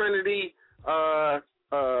Caddy, Trinity,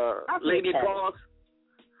 Lady Boss.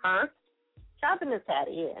 Huh? Shout out to Miss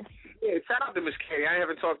Patty, yeah. Yeah, shout out to Miss Katie. I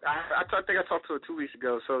haven't talked. I think I talked to her 2 weeks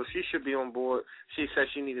ago, so she should be on board. She said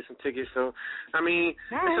she needed some tickets. So, I mean,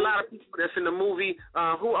 there's a lot of people that's in the movie.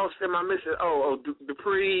 Who else am I missing?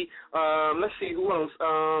 Dupree. Let's see, who else?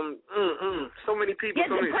 So many people. Yeah,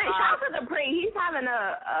 so many. Shout out to Dupree. He's having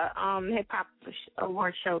a hip hop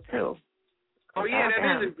award show too. Oh yeah,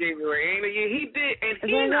 that is in January, ain't it? Yeah, he did, and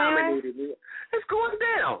he nominated me. It's going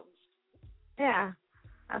down. Yeah,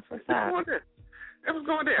 that's what's up. It was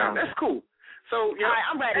going down. That's cool. So, yeah. All right,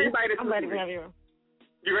 I'm ready. I'm ready for you.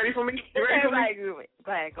 You ready for me? You ready for me?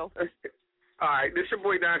 Go ahead, go. All right, this your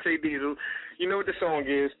boy Dante Diesel. You know what the song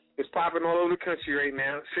is. It's popping all over the country right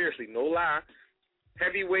now. Seriously, no lie.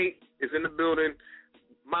 Heavyweight is in the building.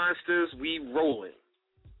 Monsters, we rolling.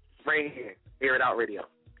 Right here. Air It Out Radio.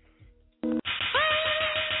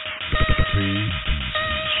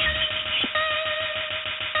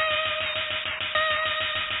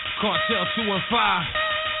 Cartel 215.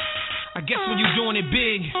 I guess when you're doing it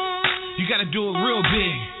big, you gotta do it real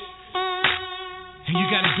big. And you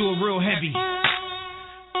gotta do it real heavy.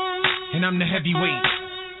 And I'm the heavyweight.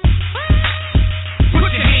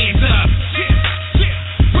 Put your hands up.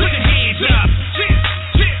 Put your hands up.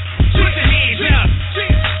 Put your hands up.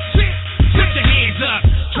 Put your hands up.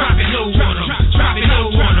 Drop it low on them. Drop it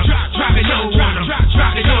low on them. Drop it low on them.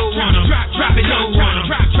 Drop it low on them. Drop it low on them.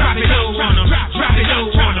 Drop it low on them. Drop it low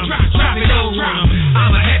on them. Drop it low on them.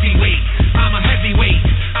 I'm a heavyweight. I'm a heavyweight.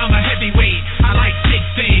 I'm a heavyweight. I like big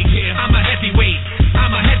things. I'm a heavyweight.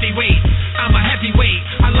 I'm a heavyweight. I'm a heavyweight.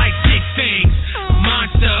 I like big things.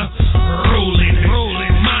 Monster rolling,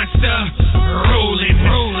 rolling. Monster rolling,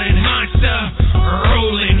 rolling. Monster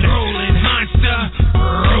rolling, rolling. Monster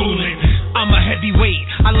rolling. I'm a heavyweight.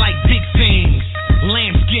 I like big things.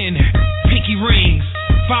 Lambskin, pinky rings.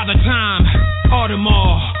 Father Time,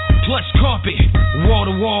 Audemars. Plush carpet, wall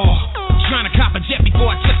to wall. Trying to cop a jet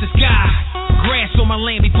before I touch the sky. Grass on my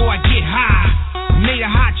land before I get high. Made a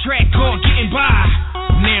hot track called Getting By.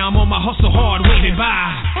 Now I'm on my hustle hard, waving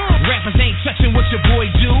by. Rappers ain't touching what your boy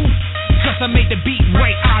do, cause I made the beat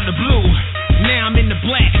right out of the blue. Now I'm in the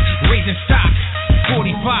black, raising stock.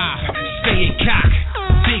 45, staying cock.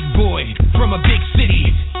 Big boy, from a big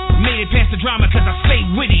city. Made it past the drama cause I stay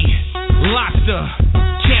witty. Lobster,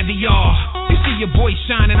 caviar. You see your boy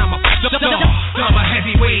shining, I'm a star. I'm a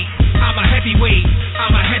heavyweight. I'm a heavyweight.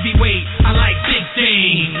 I'm a heavyweight. I like big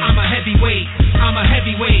things. I'm a heavyweight. I'm a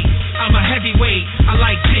heavyweight. I'm a heavyweight. I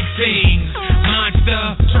like big things. Monster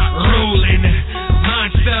rolling.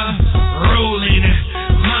 Monster rolling.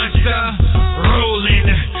 Monster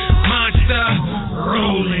rolling. Monster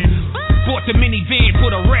rolling. Bought the minivan,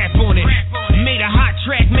 put a rap on it. Made a hot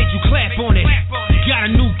track, made you clap on it. Got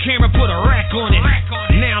a new camera, put a rack on it.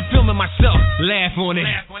 Now I'm filming myself, laugh on it.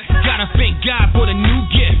 Gotta thank God for the new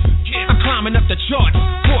gift. I'm climbing up the charts,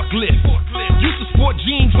 forklift. Used to sport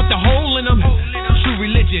jeans with the hole in them. True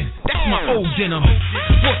religion, that's my old denim.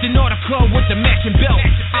 Bought the Nautica with the matching belt.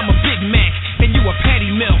 I'm a Big Mac, and you a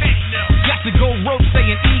Patty Milk. Got to go rope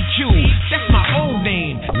saying EQ, that's my old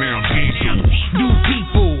name. New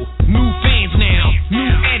people, new fans now.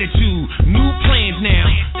 New attitude, new plans now.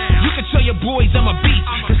 You can tell your boys I'm a beast,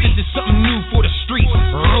 cause this is something new for the streets.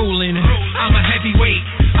 Rolling, I'm a heavyweight.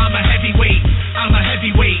 I'm a heavyweight. I'm a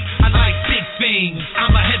heavyweight. I like big things.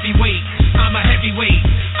 I'm a heavyweight. I'm a heavyweight.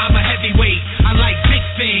 I'm a heavyweight. I like big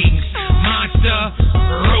things. Monster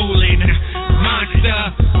rolling.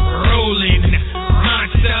 Monster rolling.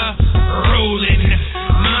 Monster rolling.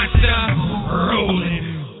 Monster rolling.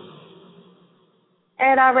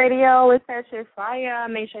 Air It Out Radio, it's that shit fire.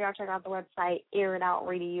 Make sure y'all check out the website,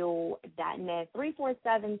 airitoutradio.net,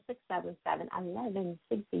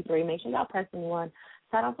 347-677-1163. Make sure y'all pressing 1.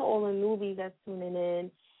 Shout out to all the newbies that's tuning in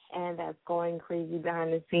and that's going crazy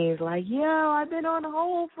behind the scenes like, yo, I've been on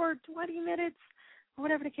hold for 20 minutes, or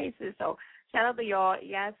whatever the case is. So shout out to y'all.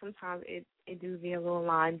 Yeah, sometimes it do be a little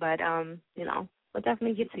line, but, you know, we'll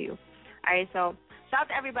definitely get to you. All right, so shout out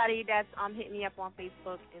to everybody that's hitting me up on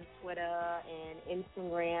Facebook and Twitter and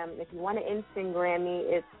Instagram. If you want to Instagram me,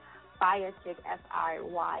 it's FireChick,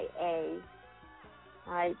 FIYA.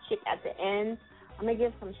 All right, chick at the end. I'm going to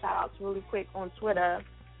give some shout-outs really quick on Twitter,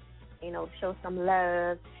 you know, show some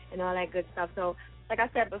love and all that good stuff. So, like I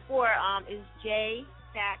said before, it's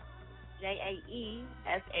JAESACT,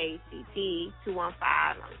 JAESACT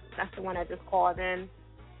 215. That's the one that just called in,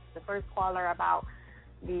 the first caller about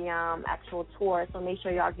the actual tour. So make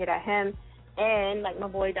sure y'all get at him. And like my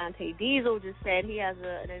boy Dante Diesel just said, he has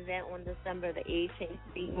an event on December the 8th, Chase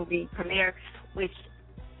Beat movie premiere, which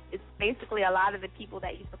is basically a lot of the people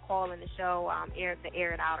that used to call in the show, Air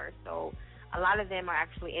It Outers. So a lot of them are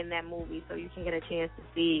actually in that movie, so you can get a chance to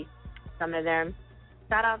see some of them.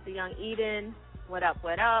 Shout out to Young Eden. What up,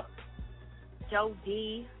 what up? Joe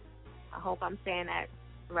D. I hope I'm saying that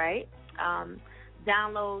right.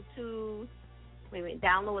 Download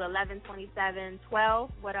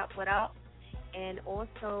 112712. What up, what up? And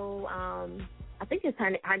also, I think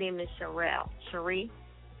her name is Sherelle. Cherie.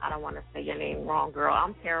 I don't want to say your name wrong, girl.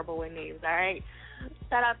 I'm terrible with names, all right?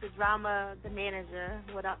 Shout out to Drama, the manager.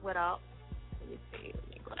 What up, what up? Let me see. Let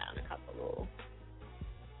me go down a couple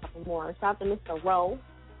more. Shout out to Mr. Rowe.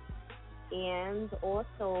 And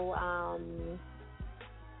also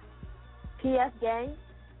PS Gang.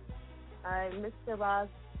 Mr.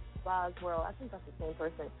 Roswell. I think that's the same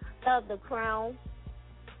person. Shout out to Crown.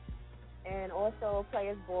 And also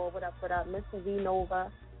Players Ball. What up, what up? Mr. V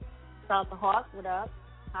Nova. Shout out to Hawk. What up?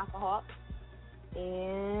 Hawk.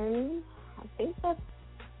 And I think that's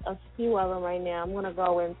a few of them right now. I'm going to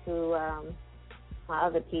go into my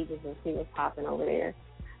other pages and see what's popping over there.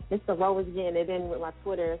 Mr. Rowe is getting it in with my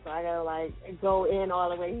Twitter, so I got to, go in all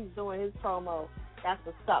the way. He's doing his promo. That's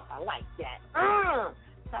what's up. I like that.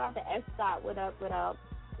 Shout out to S. Scott. What up, what up?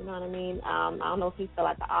 You know what I mean? I don't know if he's still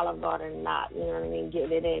at the Olive Garden or not. You know what I mean?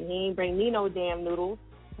 Getting it in. He ain't bring me no damn noodles.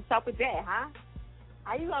 What's up with that, huh?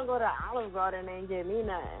 How you going to go to the Olive Garden and ain't get me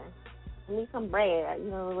nothing? I need some bread. You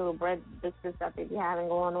know, the little bread biscuits that they be having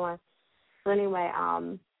going on. So anyway,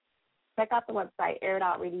 check out the website,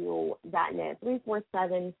 airitoutradio.net,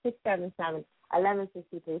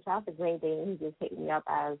 347-677-1163. Shout out to Green Day. He just hit me up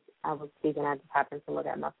as I was speaking. I just happened to look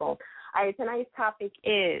at my phone. All right, tonight's topic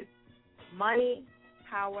is money,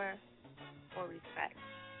 power, or respect.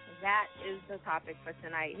 That is the topic for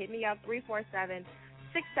tonight. Hit me up,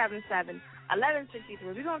 347-677-1163.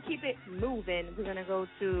 We're going to keep it moving. We're going to go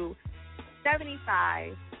to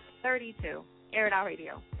 7532, Air It Out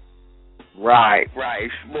Radio. Right.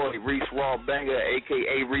 It's your boy, Reese Raw Banger,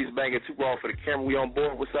 a.k.a. Reese Banger, too raw for the camera. We on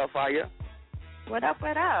board. What's up, Fire? What up?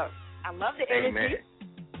 I love the energy. Man.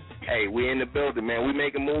 Hey, we in the building, man. We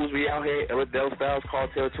making moves. We out here. Elladell Styles,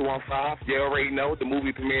 Cartel 215. You already know the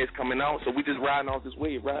movie premiere is coming out, so we just riding off this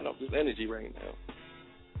wave, riding off this energy right now.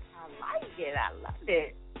 I like it. I love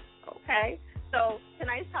it. Okay. So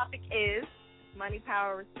tonight's topic is money,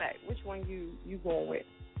 power, respect. Which one you going with?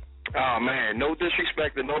 Oh, man, no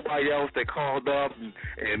disrespect to nobody else that called up and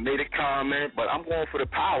made a comment, but I'm going for the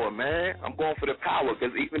power, man. I'm going for the power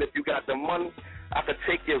because even if you got the money, I could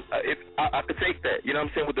take I could take that, you know what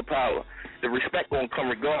I'm saying, with the power. The respect going to come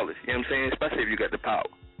regardless, you know what I'm saying, especially if you got the power.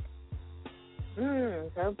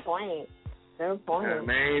 Good point. Yeah,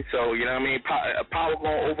 man, so, you know what I mean, power going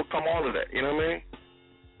to overcome all of that, you know what I mean?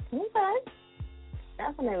 Okay,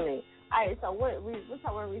 definitely. All right, so what's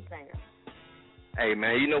our Reese Banger? Hey,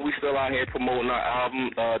 man, you know we still out here promoting our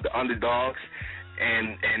album, The Underdogs,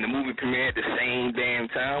 and the movie premiere at the same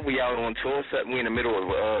damn time. We out on tour. We in the middle of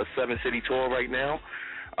a 7-city tour right now.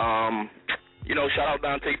 You know, shout out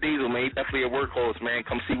Dante Diesel, man. He's definitely a workhorse, man.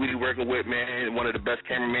 Come see what he's working with, man. One of the best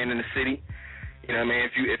cameramen in the city. You know what I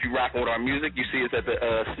mean? If you rocking with our music, you see us at the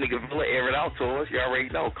Sneaker Villa Air It Out tours. You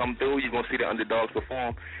already know. Come through. You're going to see the Underdogs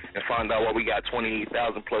perform and find out why we got 20,000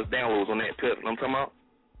 plus downloads on that tip. You know what I'm talking about?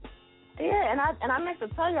 Yeah, and I meant to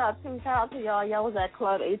tell y'all, too, shout out to y'all. Y'all was at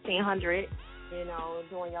Club 1800, you know,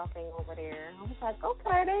 doing y'all thing over there. I was like,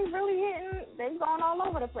 okay, they going all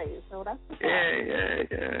over the place. So that's what's up.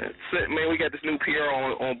 Yeah. Man, we got this new PR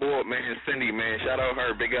on board, man. Cindy, man. Shout out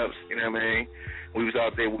her. Big ups. You know what I mean? We was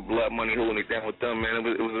out there with Blood Money holding it down with them, man.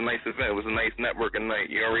 It was a nice event. It was a nice networking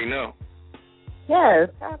night. You already know.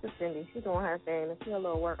 Yes. Shout out to Cindy. She's doing her thing. She's a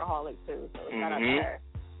little workaholic, too. So shout out to her.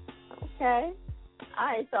 Okay. All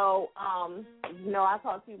right, so, you know, I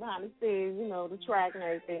talked to you behind the scenes, you know, the track and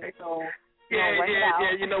everything, so... Yeah,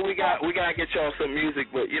 you know, we got to get y'all some music,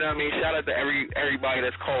 but, you know what I mean, shout out to everybody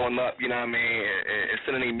that's calling up, you know what I mean, and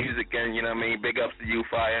sending their music in, you know what I mean, big ups to you,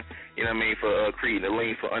 Fire, you know what I mean, for creating a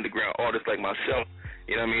lane for underground artists like myself,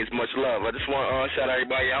 you know what I mean, it's much love. I just want to shout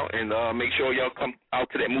everybody out and make sure y'all come out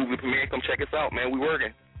to that movie premiere, come check us out, man, we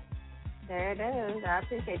working. There it is, I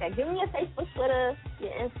appreciate that. Give me your Facebook, Twitter,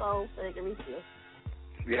 your info so they can reach you.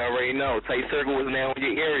 You already know. Tight Circle is now in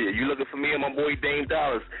your area. You looking for me and my boy Dame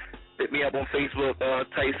Dollars. Hit me up on Facebook,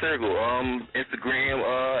 Tight Circle.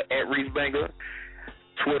 Instagram, at Reese Banger.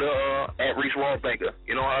 Twitter, at Reese Raw Banger.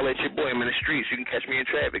 You know, I'll let your boy. I'm in the streets. You can catch me in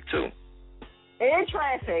traffic, too. In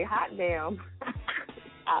traffic? Hot damn.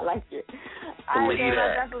 I like it.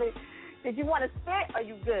 Definitely. Did you want to spit? Are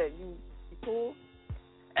you good? You cool?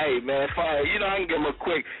 Hey, man, Fire. You know, I can give him a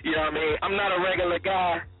quick, you know what I mean? I'm not a regular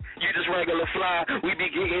guy. You just regular fly. We be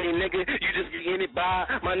getting it, nigga. You just getting it by.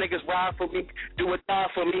 My niggas ride for me. Do it die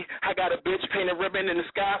for me. I got a bitch paint a ribbon in the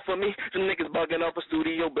sky for me. Some niggas bugging off a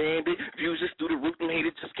studio bandit. Views just through the roof and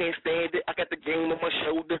haters just can't stand it. I got the game on my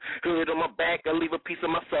shoulder, hood on my back. I leave a piece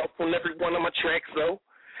of myself on every one of my tracks, so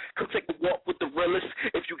come take a walk with the realest.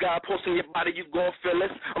 If you got a pulse in your body, you gon' feel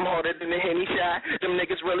us. I'm harder than a Henny shot. Them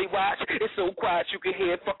niggas really watch. It's so quiet you can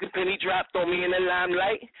hear a fucking penny drop. Throw me in the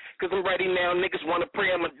limelight, cause I'm ready now. Niggas wanna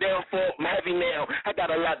pray I'm a downfall. I'm heavy now. I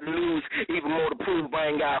got a lot to lose, even more to prove.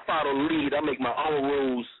 I ain't gotta follow the lead. I make my own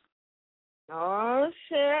rules. Oh,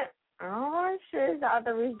 shit. The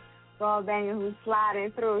other ball banger who's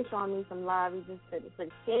sliding through, showing me some love. He just said it's a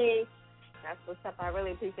kid. That's what's up. I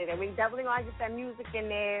really appreciate it. We definitely want to get that music in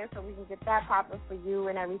there so we can get that popping for you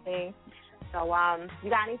and everything. So, you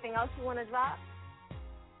got anything else you want to drop?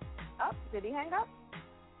 Oh, did he hang up?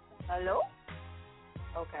 Hello?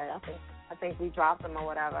 Okay, I think we dropped him or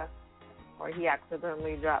whatever. Or he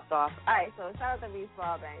accidentally dropped off. All right, so shout out to Reese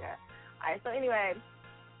Ballbanger. All right, so anyway,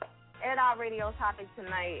 Air It Out Radio topic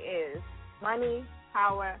tonight is money,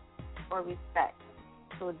 power, or respect.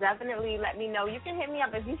 So definitely let me know. You can hit me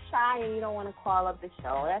up if you're shy and you don't want to call up the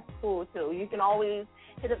show. That's cool, too. You can always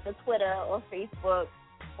hit up the Twitter or Facebook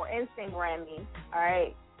or Instagram me, all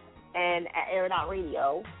right, and at Air It Out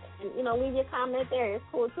Radio. And, leave your comment there. It's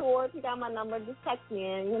cool, too. Or if you got my number, just text me,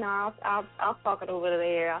 and, I'll talk it over the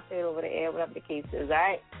air. I'll say it over the air, whatever the case is, all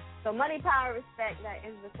right? So money, power, respect, that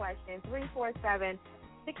is the question.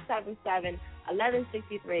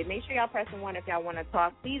 347-677-1163. Make sure y'all pressing 1 if y'all want to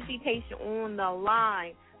talk. Please be patient on the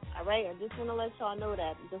line. All right? I just want to let y'all know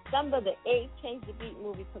that. December the 8th, Change the Beat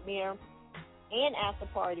movie premiere and after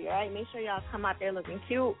party. All right? Make sure y'all come out there looking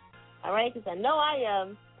cute. All right? Because I know I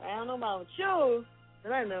am. I don't know about you,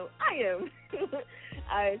 but I know I am.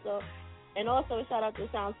 All right? So, and also shout out to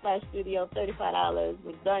Sound Splash Studio, $35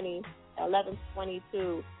 with Dunny,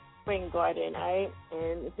 1122 Spring Garden. All right?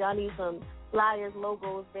 And if y'all need some flyers,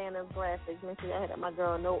 logos, banners, graphics, make sure y'all hit up my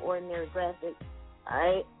girl, No Ordinary Graphics. All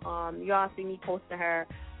right? Y'all see me posting her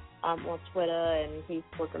on Twitter and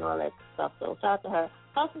Facebook and all that stuff. So shout out to her.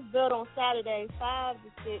 House is built on Saturday, 5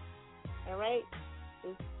 to 6. All right?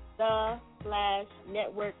 It's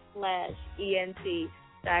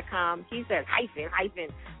the/network/ENT.com. He says hyphen.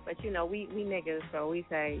 But, we niggas, so we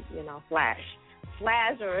say, flash.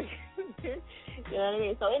 Flash or, you know what I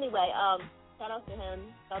mean? So anyway, shout out to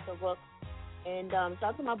him. Shout out to Brooke. And shout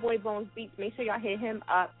out to my boy Bones Beats. Make sure y'all hit him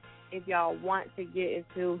up if y'all want to get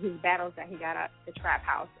into his battles that he got at the Trap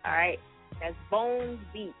House. All right? That's Bones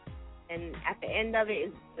Beats. And at the end of it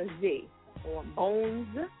is a Z. Or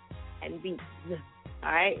Bones and Beats.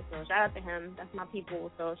 All right? So shout out to him. That's my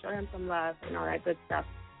people. So show him some love and all that good stuff.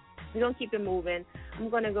 We're going to keep it moving. I'm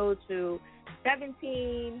going to go to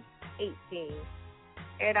 1718.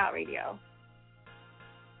 Air It Out Radio.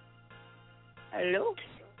 Hello?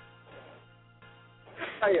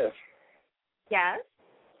 Hiya. Yes?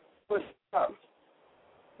 What's up?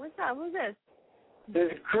 What's up? Who's this?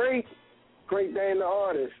 This is Great Dane the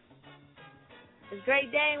artist. It's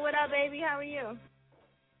Great Dane. What up, baby? How are you?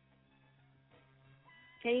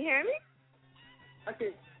 Can you hear me?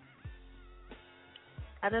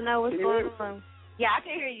 I don't know what's going on. Yeah, I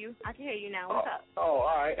can hear you. I can hear you now. What's up? Oh,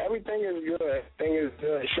 all right. Everything is good. Everything is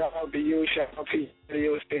good. Shout out to you. Shout out to you.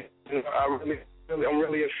 I'm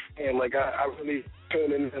really a fan. Like, I really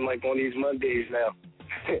tune in like on these Mondays now.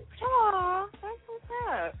 Aw, that's what's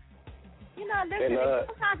up. Listen,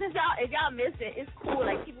 sometimes if y'all miss it, it's cool.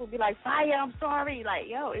 Like, people be like, Fire, I'm sorry. Like,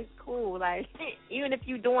 yo, it's cool. Like, even if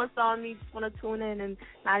you doing something, you just want to tune in and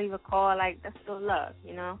not even call, like, that's still love,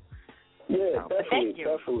 Yeah, so,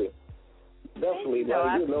 definitely. Definitely.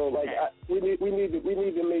 We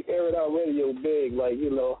need to make Air It Out Radio big.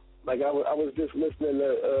 Like, I was just listening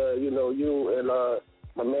to, you and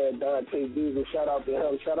my man Dante Diesel. Shout out to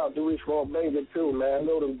him. Shout out to Reese Ballbanger too, man. I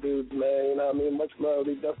know them dudes, man. You know what I mean? Much love.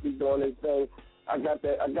 They definitely doing their thing. I got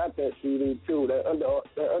that CD too. That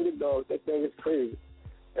Underdogs. That thing is crazy.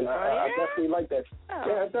 And I definitely like that. Oh.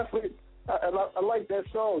 Yeah, I definitely. I like that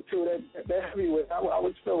song too. That heavyweight. I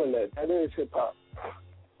was feeling that. That is hip hop.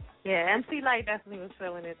 Yeah, MC Light definitely was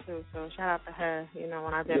feeling it too. So shout out to her.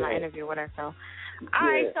 When I did my interview with her. So, all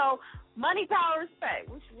right. So money, power, respect.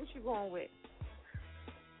 What you going with?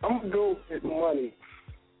 I'm gonna go with money.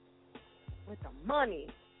 With the money?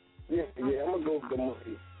 Yeah, I'm gonna go with the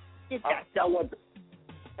money. Get that dough.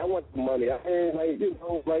 I want the money. I mean, like my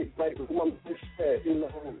man said, like, when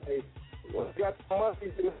you got the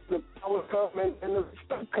money, the power comes and the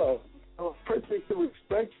respect comes. Perfect to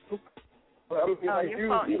respect you. But I mean, your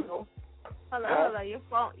phone. Hold on. Your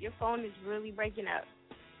phone is really breaking up.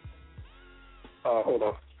 Hold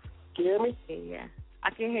on. Can you hear me? Yeah, I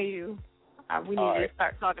can hear you. We need to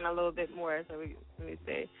start talking a little bit more. So let me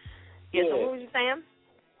see. Yeah. So what was you saying?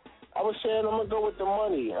 I was saying I'm gonna go with the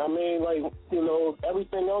money. I mean, like, you know,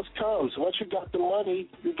 everything else comes. Once you got the money,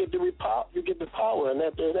 you get the power, and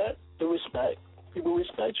after that, the respect. People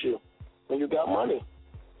respect you when you got money.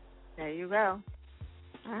 There you go.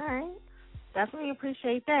 All right. Definitely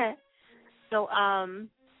appreciate that. So,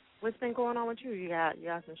 what's been going on with you? You got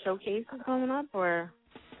some showcases coming up or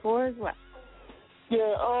tours? What?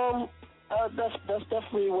 Yeah, that's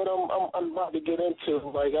definitely what I'm about to get into.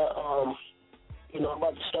 Like, you know, I'm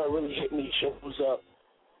about to start really hitting these shows up.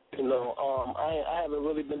 You know, I haven't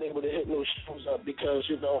really been able to hit those shows up because,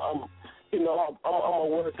 you know, I'm a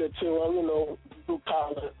worker too. I'm, you know, blue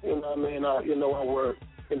collar. You know what I mean? I work.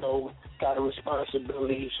 You know, got a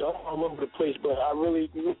responsibility, so I'm all over the place. But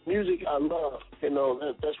music I love. You know,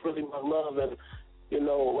 that's really my love and, you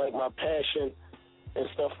know, like my passion and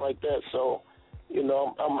stuff like that. So, you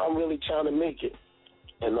know, I'm really trying to make it.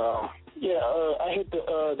 And I hit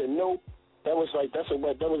the note. That was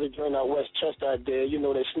a joint out Westchester I did. You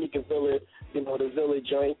know, that Sneaker Village. You know, the Village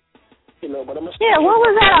joint. You know, but I'm gonna. Yeah, what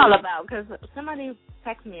was that all about? Because somebody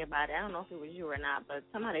texted me about it. I don't know if it was you or not, but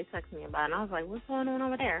somebody texted me about it, and I was like, "What's going on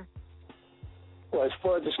over there?" Well, as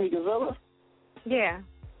far as the Sneaker Villa? Yeah.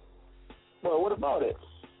 Well, what about it?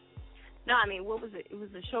 No, I mean, what was it? It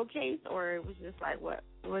was a showcase, or it was just like what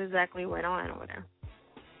exactly went on over there?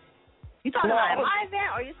 You talking about my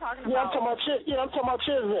event, or you talking about? I'm talking about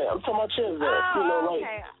Chiz event. I'm talking about Chiz event. Oh, you know, like,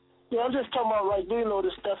 okay. Yeah, I'm just talking about, like, you know,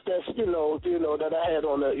 the stuff that's, you know, that I had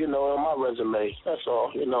on the, you know, on my resume. That's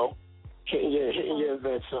all, you know. Hitting your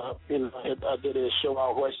events up. You know, I did a show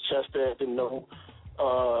out Westchester, you know.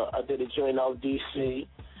 I did a joint out D.C.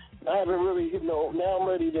 I haven't really, you know, now I'm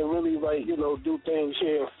ready to really, like, you know, do things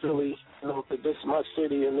here in Philly. You know, 'cause this is my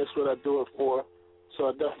city and this is what I do it for. So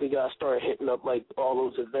I definitely got to start hitting up, like, all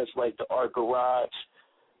those events like the Art Garage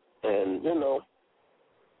and, you know,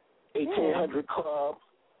 1800 Club.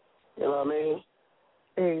 You know what I mean?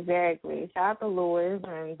 Exactly. Shout out to Lewis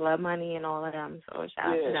and Blood Money and all of them. So shout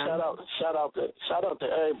out to them. shout out to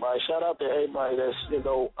everybody. Shout out to everybody that's, you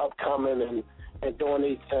know, upcoming and doing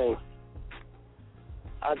their thing.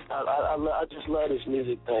 I just love this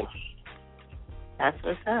music thing. That's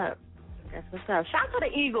what's up. Shout out to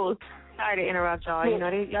the Eagles. Sorry to interrupt y'all. You know,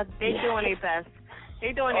 they doing their best.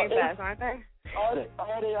 They doing their best, aren't they? I mean,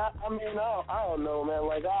 I don't know, man.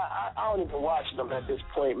 Like, I don't even watch them at this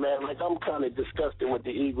point, man. Like, I'm kind of disgusted with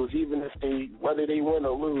the Eagles, even if whether they win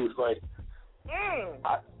or lose. Like,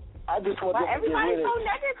 I just want them to get rid of it. Everybody's so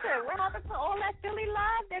negative. What happened to all that Philly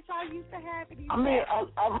love that y'all used to have? I mean,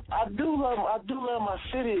 I do love my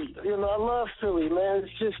city. You know, I love Philly, man.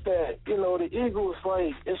 It's just that, you know, the Eagles,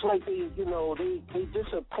 like, it's like they, you know, they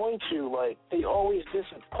disappoint you. Like, they always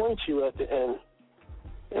disappoint you at the end.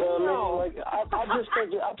 You know what I mean? Like,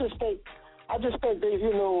 I just think they,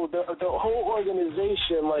 you know, the whole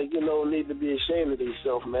organization, like, you know, need to be ashamed of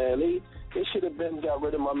themselves, man. They should have got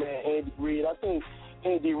rid of my man Andy Reid. I think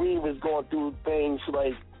Andy Reid was going through things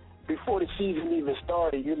like before the season even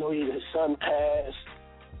started. You know, his son passed.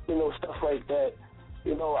 You know, stuff like that.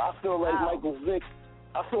 You know, I feel like Michael Vick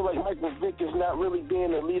is not really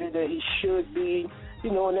being the leader that he should be.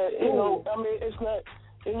 You know, and that, you know, I mean, it's not.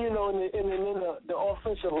 And, you know, in the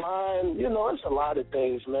offensive line, you know, it's a lot of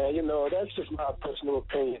things, man. You know, that's just my personal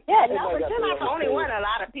opinion. Yeah, no, but you're not the only one. A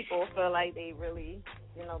lot of people feel like they really,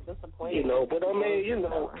 you know, disappointed. You know, but I mean, you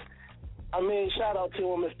know, shout out to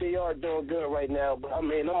them if they are doing good right now. But, I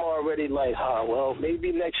mean, I'm already like, well,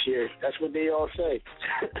 maybe next year. That's what they all say.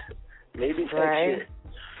 Maybe next year.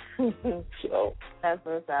 So that's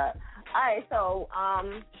what's up. All right, so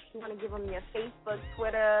you want to give them your Facebook,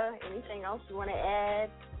 Twitter, anything else you want to add?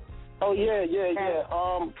 Oh, yeah.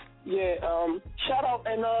 Shout out,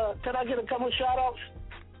 and can I get a couple of shout outs?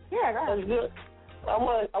 Yeah, go ahead. That's good. I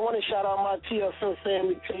want to shout out my TFL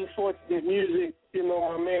family, Team Fortunate Music, you know,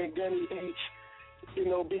 my man Gunny H. You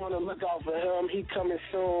know, be on the lookout for him. He coming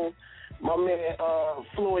soon. My man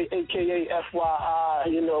Floyd, a.k.a.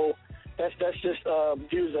 FYI, you know, that's just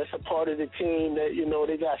views that's a part of the team that, you know,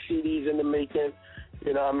 they got CDs in the making,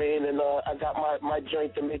 you know what I mean? And I got my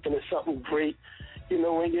joint to making it something great, you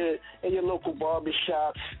know, in your local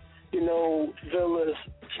barbershops, you know, villas,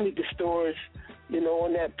 sneaker stores, you know,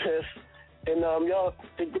 on that piff. And y'all,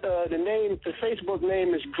 the Facebook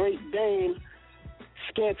name is Great Dane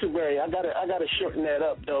Scanterbury. I gotta shorten that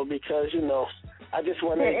up though, because, you know, I just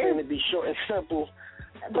want everything to be short and simple.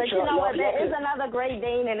 But you know what? There is another Great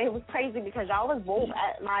Dane, and it was crazy because y'all was both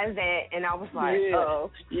at my event, and I was like,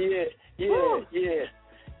 Yeah.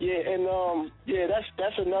 Yeah, and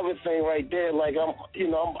that's another thing right there. Like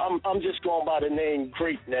I'm just going by the name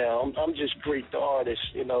Great now. I'm just Great the artist,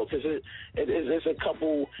 because there's a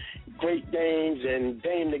couple Great Dames and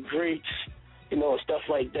Dame the Greats, and stuff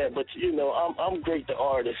like that. But I'm Great the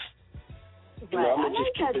artist. Right. I'm gonna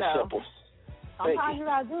just keep it simple. Sometimes you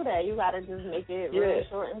gotta do that. You gotta just make it really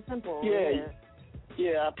short and simple.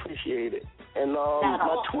 Yeah, I appreciate it. And now,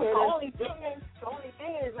 my Twitter. The only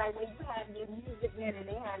thing is, like, when you have your music in and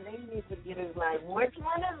they have their music in, it's like, which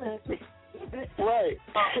one is it? Right.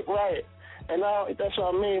 And that's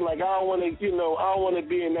what I mean. Like, I don't want to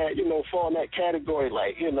be in that, fall in that category.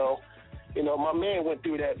 Like, my man went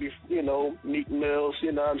through that before, Meek Mills.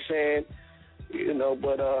 You know what I'm saying?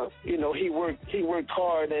 But he worked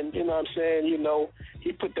hard, and you know what I'm saying.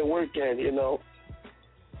 He put the work in.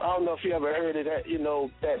 I don't know if you ever heard of that,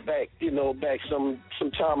 that back some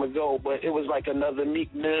time ago, but it was like another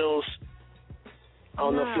Meek Mills. I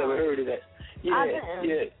don't know if you ever heard of that.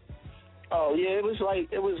 Yeah. Oh yeah, it was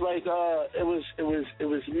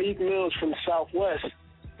Meek Mills from Southwest,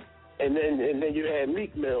 and then you had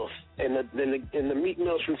Meek Mills, and the Meek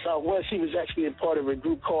Mills from Southwest, he was actually a part of a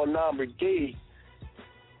group called Non Brigade,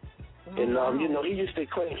 and he used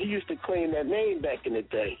to claim that name back in the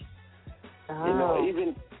day.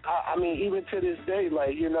 Even to this day,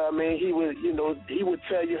 like, he would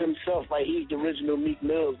tell you himself, like, he's the original Meek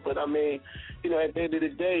Mills. But, at the end of the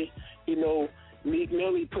day, Meek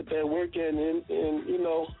Mill, he put that work in, and he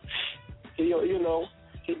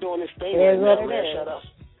doing his thing right now, man. Shout out.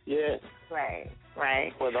 Yeah. Right.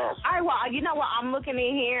 But, all right, well, you know what? I'm looking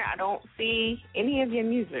in here. I don't see any of your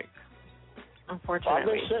music,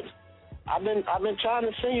 unfortunately. I've been trying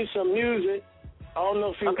to send you some music. I don't know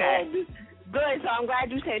if you Good, so I'm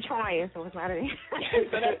glad you said trying, so it's not an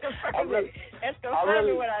so that's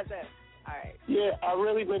confirming what I said. All right. Yeah, I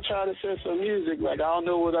really been trying to send some music. Like, I don't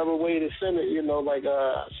know what other way to send it.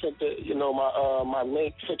 I sent my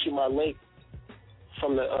link. Sent you my link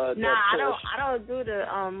from the. I don't do the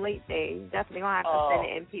link thing. Definitely gonna have to send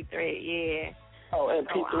it MP3. Yeah. Oh,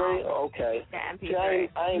 MP3. Okay. Yeah, MP3. See,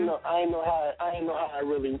 I ain't know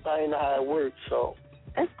how it works. So.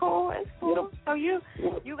 It's cool. So you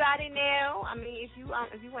got it now. I mean, if you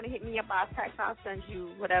want to hit me up by text, I'll send you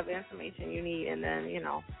whatever information you need, and then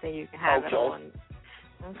then you can have it on.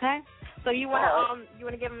 Okay. So you want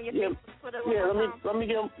to give them your Facebook, Twitter? Let me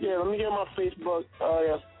give my Facebook.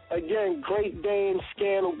 Again, Great Dame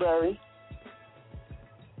Scandalberry.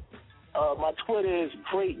 My Twitter is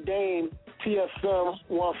Great Dame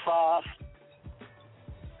TSM15.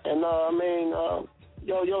 And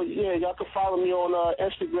y'all can follow me on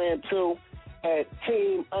Instagram too at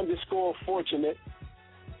team_fortunate.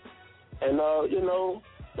 And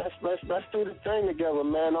let's do the thing together,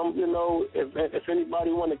 man. If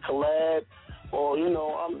anybody want to collab, or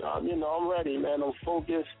I'm ready, man. I'm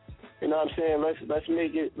focused. You know what I'm saying? Let's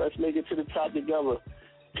make it to the top together.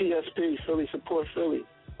 PSP, Philly support Philly.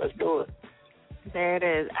 Let's do it. There it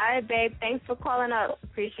is. All right, babe. Thanks for calling up.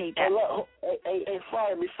 Appreciate that. Hey,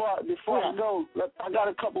 Fire, before I go, I got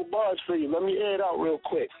a couple bars for you. Let me air it out real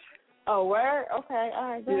quick. Oh, word? Okay. All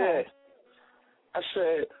right, go ahead. I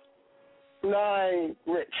said, I ain't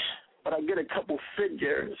rich, but I get a couple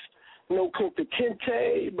figures. No Kunta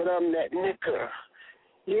Kinte, but I'm that nigga.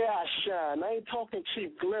 Yeah, I shine. I ain't talking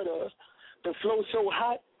cheap glitter. The flow so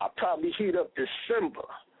hot, I probably heat up December.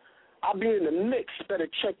 I be in the mix, better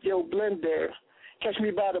check your blender. Catch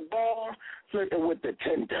me by the bar, flirting with the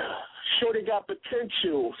tender. Shorty got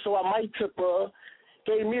potential, so I might tip her.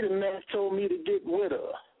 Gave me the math, told me to get with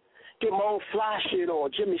her. Get my own fly shit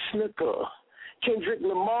on, Jimmy Snicker. Kendrick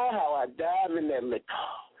Lamar, how I dive in that liquor.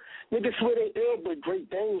 Niggas swear they ill, but Great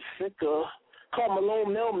Dane sicker. Karl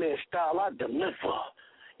Malone mailman style, I deliver.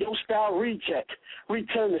 Your style recheck,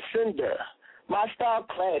 return the sender. My style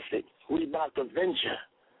classic, Reebok Avenger.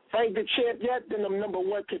 If I ain't the champ yet, then I'm number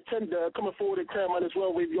one contender. Coming forward to crown, might as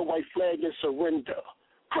well wave your white flag and surrender.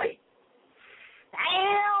 Great.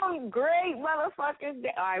 Damn, great motherfuckers.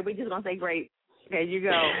 All right, we just going to say great. There you go.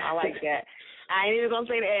 I like that. I ain't even going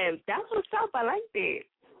to say the M's. That's what's up. I like that.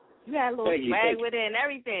 You had a little swag with it and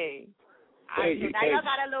everything. Now y'all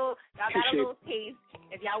got a little taste.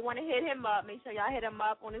 If y'all want to hit him up, make sure y'all hit him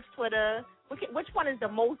up on his Twitter. Which one is the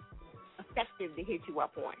most effective to hit you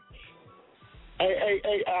up on? Hey,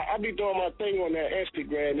 I be doing my thing on that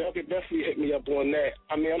Instagram. Y'all can definitely hit me up on that.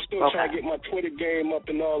 I mean, I'm still trying to get my Twitter game up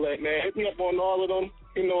and all that, man. Hit me up on all of them.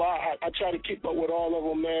 I try to keep up with all of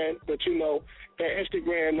them, man. But, that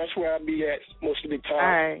Instagram, that's where I be at most of the time. All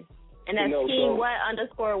right. And that's team what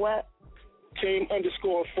underscore what?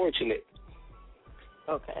 Team_fortunate.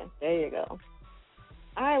 Okay, there you go.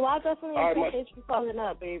 All right, well, I definitely appreciate you calling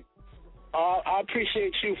up, babe. I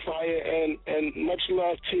appreciate you, Fire, and much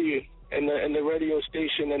love to you and the radio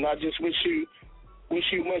station, and I just wish you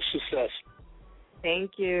much success.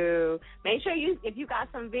 Thank you. Make sure if you got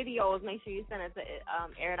some videos, make sure you send it to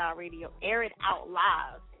Air It Out Radio, Air It Out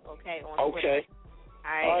Live, okay, on Twitter. Okay.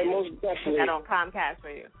 All right, most definitely. Put that on Comcast for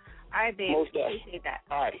you. All right, babe. Most definitely. Appreciate that.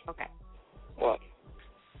 All right. Okay. What?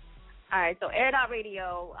 All right, so Air It Out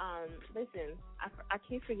Radio, listen, I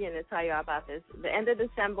keep forgetting to tell you about this. The end of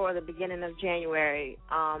December or the beginning of January,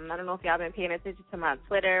 I don't know if y'all been paying attention to my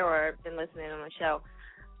Twitter or been listening on the show,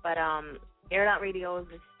 but Air It Out Radio is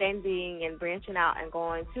extending and branching out and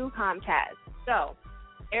going to Comcast. So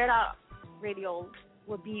Air It Out Radio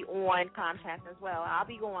will be on Comcast as well. I'll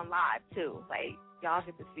be going live, too. Like, y'all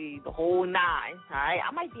get to see the whole 9, all right?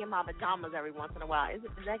 I might be in my pajamas every once in a while. Is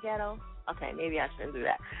that ghetto? Okay, maybe I shouldn't do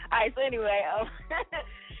that. All right, so anyway,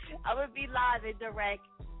 I'm going to be live and direct,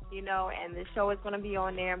 and the show is going to be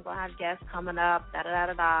on there. I'm going to have guests coming up,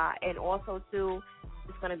 da-da-da-da-da. And also, too,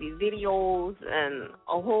 it's going to be videos and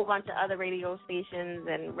a whole bunch of other radio stations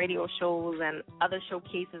and radio shows and other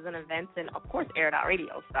showcases and events and, of course, Air It Out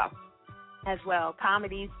Radio stuff as well.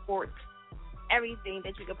 Comedy, sports, everything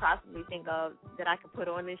that you could possibly think of that I could put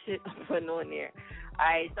on this shit, I'm putting on there. All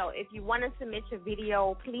right, so if you want to submit your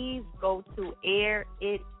video, please go to Air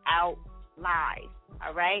It Out Live,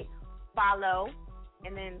 all right? Follow,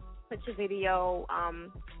 and then put your video,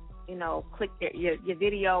 click your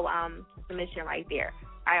video submission right there.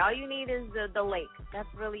 All right, all you need is the link. That's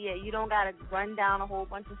really it. You don't got to run down a whole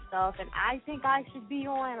bunch of stuff, and I think I should be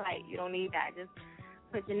on. Like, you don't need that. Just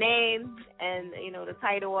put your name and, the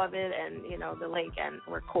title of it and, the link, and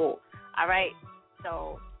we're cool. All right?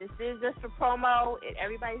 So this is just for promo.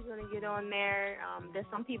 Everybody's going to get on there. There's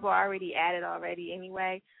some people already added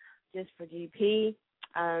anyway, just for GP,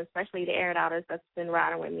 especially the Air It Outers that's been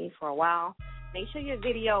riding with me for a while. Make sure your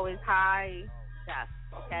video is high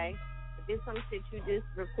def, okay? If it's some shit you just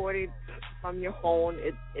recorded from your phone,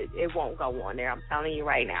 it won't go on there. I'm telling you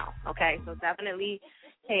right now, okay? So definitely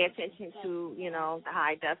pay attention to, the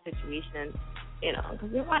high def situation, because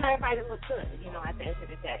we want everybody to look good, at the end of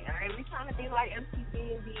the day, all right? We're trying to be like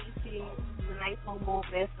MTV and BET. It's a nice home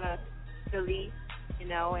movement for Philly,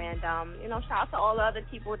 and, shout out to all the other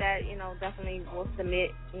people that, definitely will submit.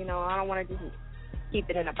 I don't want to just keep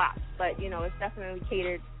it in a box, but, it's definitely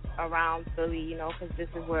catered around Philly, because this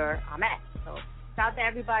is where I'm at. So shout out to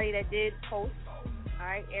everybody that did post, all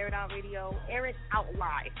right? Air It Out Radio, Air It Out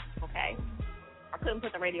Live, okay? I couldn't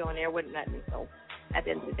put the radio on there, wouldn't let me, so at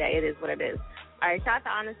the end of the day, it is what it is. All right, shout out to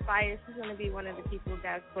Honest Fire. She's going to be one of the people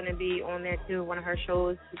that's going to be on there, too, one of her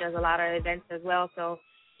shows. She does a lot of events as well, so,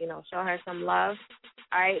 show her some love.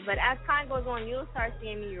 All right, but as time goes on, you'll start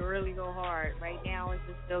seeing me really go hard. Right now, it's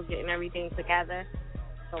just still getting everything together.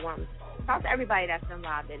 So, shout out to everybody that's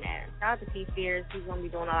involved in there. Shout out to P. Fears. He's going to be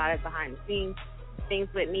doing a lot of behind-the-scenes things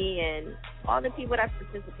with me and all the people that's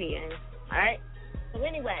participating. All right? So,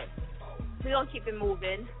 anyway, we're going to keep it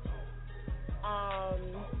moving.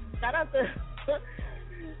 Shout out to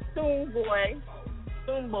Soon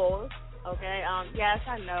Bulls. Okay. Yes,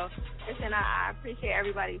 I know. Listen, I appreciate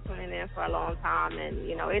everybody tuning in for a long time, and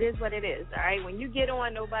it is what it is. All right. When you get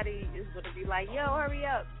on, nobody is going to be like, "Yo, hurry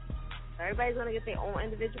up." So everybody's going to get their own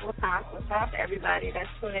individual time. So shout out to everybody that's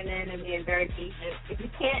tuning in and being very patient. If you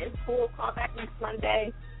can't, it's cool. Call back next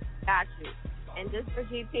Monday. Got you. And just for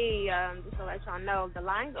GP, just to let y'all know, the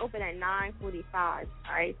lines open at 9:45.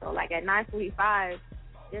 All right. So like at 9:45.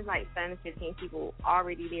 There's like 7 to 15 people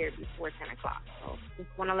already there before 10 o'clock. So just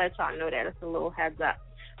want to let y'all know that. It's a little heads up.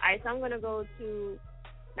 All right, so I'm going to go to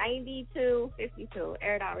 9252,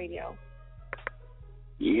 Air It Out Radio.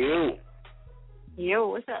 Yo,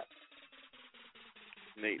 what's up?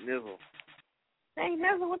 Nate Nizzle. Nate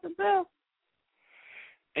Nizzle, what's the deal?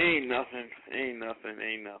 Ain't nothing.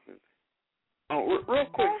 Oh, real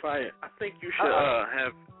quick, Fire. I think you should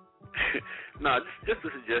have... No, just a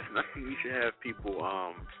suggestion. I think you should have people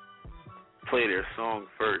play their song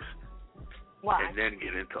first. Why? And then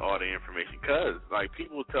get into all the information. Because,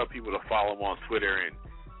 people will tell people to follow them on Twitter, and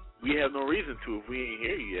we have no reason to if we ain't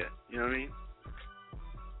hear you yet. You know what I mean?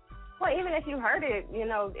 Well, even if you heard it,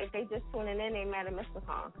 if they just tuning in, they might have missed the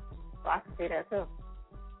song. So I can say that, too.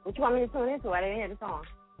 What you want me to tune into? I didn't hear the song.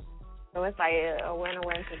 So it's like a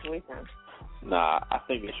win-win situation. Nah, I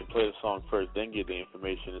think they should play the song first, then get the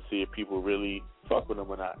information and see if people really fuck with them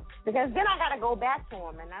or not. Because then I got to go back to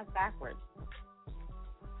them, and that's backwards.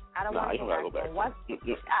 I don't want to go back. You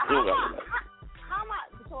don't got to go back. How am I?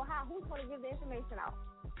 So who's going to give the information out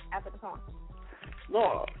after the song?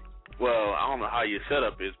 No. Well, I don't know how your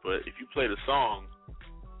setup is, but if you play the song,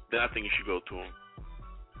 then I think you should go to them.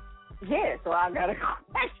 Yeah, so I gotta go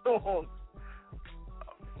back to him.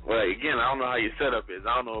 Well, again, I don't know how your setup is.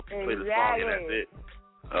 I don't know if you play the song and that's it.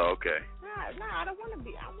 Oh, okay. Nah, I don't want to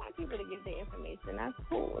be. I want people to get their information. That's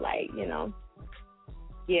cool. Like, you know.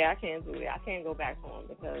 Yeah, I can't do it. I can't go back home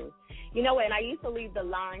because, you know what, and I used to leave the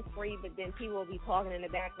line free, but then people will be talking in the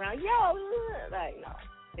background. Yo, like, no.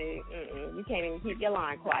 See, you can't even keep your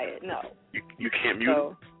line quiet. No. You can't mute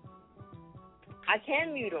them? I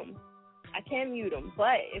can mute them.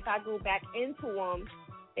 But if I go back into them,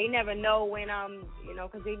 they never know when I'm, you know,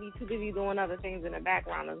 because they be too busy doing other things in the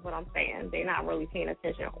background is what I'm saying. They're not really paying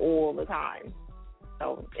attention all the time.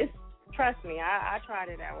 So, trust me, I tried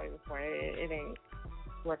it that way before. It ain't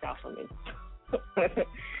work out for me.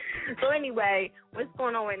 So anyway, what's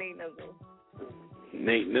going on with Nate Nizzle?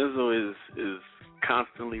 Nate Nizzle is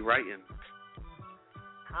constantly writing.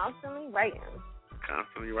 Constantly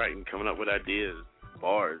writing, coming up with ideas,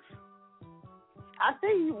 bars. I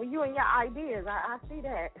see you and your ideas. I see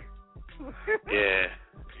that. Yeah,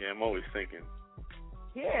 I'm always thinking.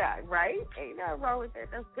 Yeah, right? Ain't nothing wrong with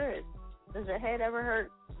that. That's good. Does your head ever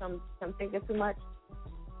hurt from thinking too much?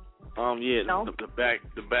 Yeah, no? the back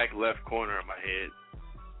left corner of my head.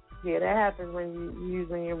 Yeah, that happens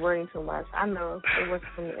when you're worrying too much. I know.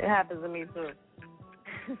 It happens to me too.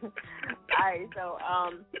 All right, so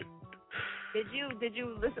did you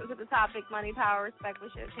listen to the topic money, power, respect?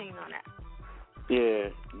 What's your opinion on that? Yeah,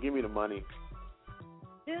 give me the money.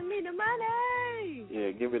 Give me the money.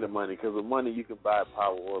 Yeah, give me the money, because with money you can buy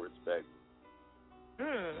power or respect.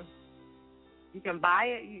 You can buy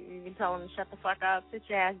it. You can tell them to shut the fuck up, sit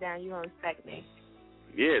your ass down. You don't respect me.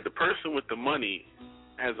 Yeah, the person with the money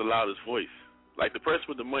has the loudest voice. Like, the person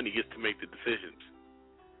with the money gets to make the decisions.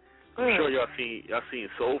 I'm sure y'all seen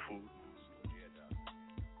Soul Food.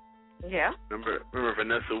 Yeah. Remember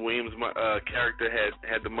Vanessa Williams' character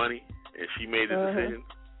had the money and she made the decision.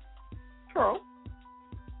 True.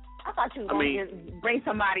 I thought you was going to bring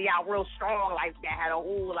somebody out real strong like that, had a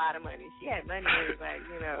whole lot of money. She had money, it was like,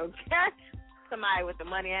 you know, somebody with the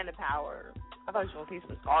money and the power. I thought you were going to see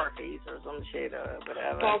some Scarface or some shit or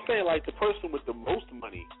whatever. No, I'm saying, like, the person with the most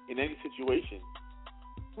money in any situation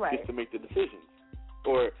gets to make the decisions.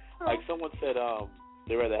 Or, like someone said,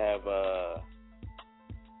 they'd rather have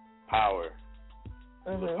power.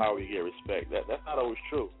 With power you get respect. That's not always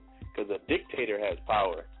true. Because a dictator has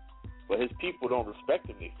power, but his people don't respect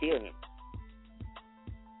him. They fear him.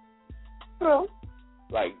 True.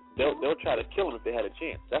 Like, they'll try to kill him if they had a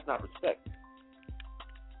chance. That's not respect.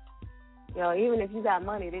 You know, even if you got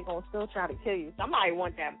money, they're going to still try to kill you. Somebody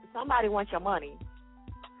wants your money.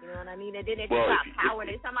 You know what I mean? And then if you got power,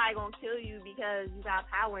 then somebody going to kill you because you got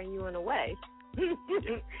power and you in the way.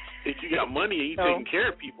 If you got money and you taking care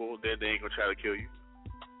of people, then they ain't going to try to kill you.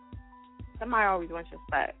 Somebody always wants your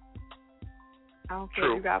spot. I don't care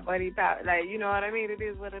if you got money, power. Like, you know what I mean? It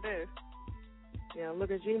is what it is. You know, look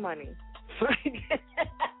at you money. He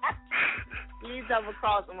double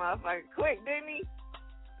crossed the motherfucker quick, didn't he?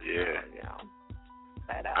 Yeah. You know,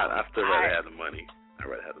 but, I still rather have the money. I'd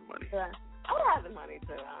rather have the money. Yeah. I would have the money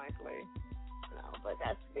too, honestly. No, but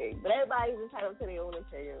that's big. But everybody's entitled to their own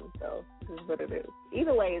opinion, so this is what it is.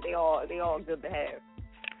 Either way, they all good to have.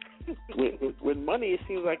 With money, it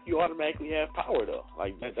seems like you automatically have power, though.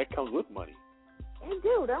 Like, that comes with money. It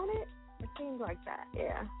do, don't it? It seems like that,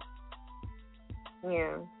 yeah.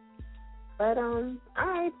 Yeah. But, all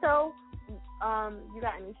right, so, you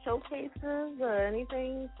got any showcases or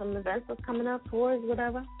anything? Some events that's coming up, tours,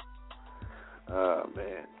 whatever?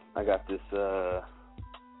 Man, I got this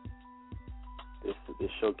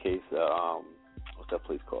showcase, what's that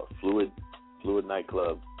place called? Fluid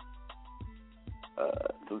Nightclub.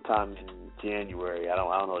 Sometime in January. I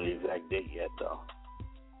don't know the exact date yet, though.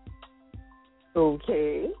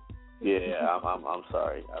 Okay. Yeah, I'm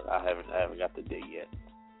sorry. I haven't got the date yet.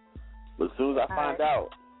 But as soon as I find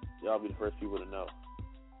out, y'all be the first people to know.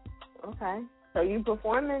 Okay. So you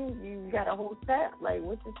performing? You got a whole set? Like,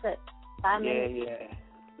 what's your set? 5 minutes? Yeah.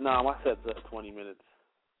 No, my set's 20 minutes.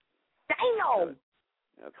 Damn!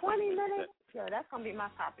 20 minutes? Yo, that's going to be my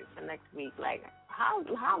topic for next week. Like,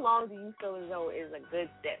 how long do you feel as though is a good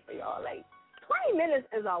set for y'all? Like, 20 minutes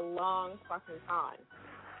is a long fucking time.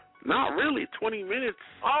 Not really. 20 minutes.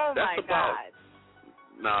 Oh, my God.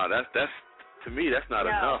 No, that's to me, that's not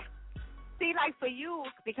enough. See, like, for you,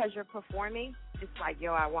 because you're performing, it's like,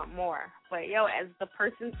 yo, I want more. But, yo, as the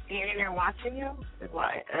person standing there watching you, it's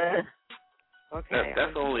like, okay.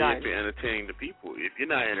 That's only if you're entertaining the people. If you're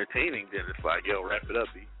not entertaining, then it's like, yo, wrap it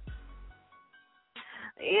up, B.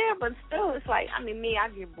 Yeah, but still, it's like, I mean, I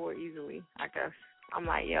get bored easily, I guess. I'm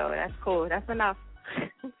like, yo, that's cool. That's enough.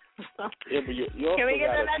 Yeah, but you also can we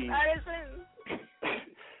get got the next artist?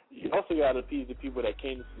 you also got to appease the people that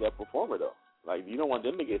came to see that performer, though. Like, you don't want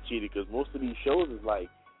them to get cheated because most of these shows is like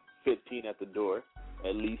 15 at the door,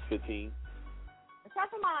 at least 15.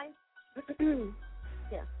 Except for mine.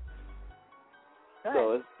 Yeah.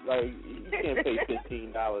 So it's like you can't pay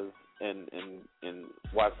 $15 and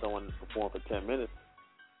watch someone perform for 10 minutes.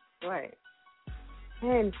 Right.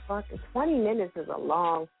 20 minutes is a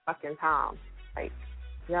long fucking time. Like,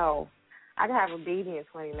 yo, I could have a baby in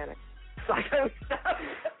 20 minutes. Like,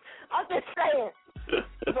 I'm just saying.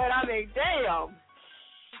 But I mean, damn.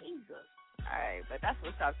 Jesus. All right, but that's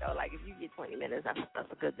what's up, though. Like, if you get 20 minutes,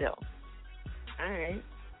 that's a good deal. All right.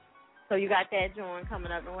 So you got that joint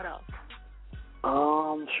coming up, and what else?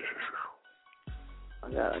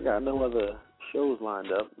 I got no other shows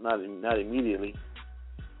lined up. Not immediately.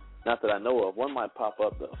 Not that I know of. One might pop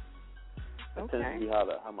up though. That tends to be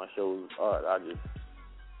how my shows are. All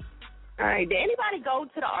right. Did anybody go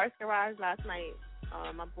to the Arts Garage last night?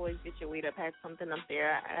 My boys Get Your Weed Up had something up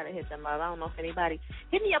there. I gotta hit them up. I don't know if anybody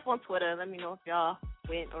hit me up on Twitter. Let me know if y'all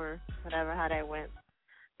went or whatever, how that went.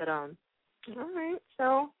 But all right.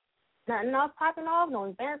 So nothing else popping off. No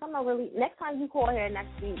events. I'm not really. Next time you call here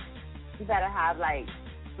next week, you better have like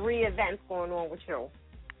 3 events going on with you.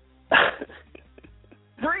 3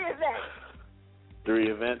 events.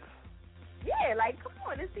 3 events? Yeah, like, come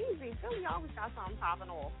on, it's easy. Philly always got something popping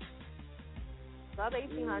off. Sub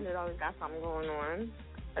 1800 always got something going on.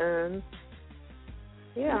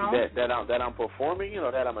 Yeah. That I'm performing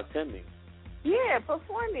or that I'm attending? Yeah,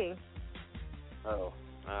 performing. Oh.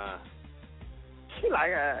 She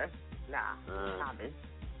like, nah, bitch.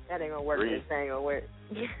 That ain't gonna work. This ain't gonna work.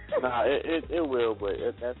 Nah, it will, but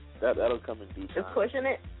that'll come in due time. It's pushing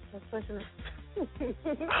it.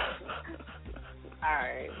 All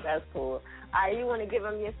right, that's cool. All right, you want to give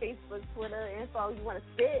them your Facebook, Twitter info? You want to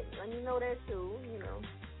spit? Let me know that too. You know.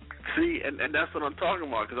 See, and that's what I'm talking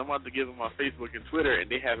about because I'm about to give them my Facebook and Twitter,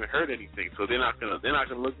 and they haven't heard anything, so they're not gonna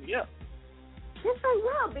look me up. Yes, they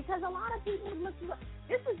will, because a lot of people look you up.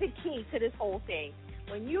 This is the key to this whole thing.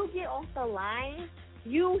 When you get off the line,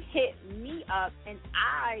 you hit me up and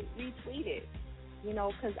I retweet it. You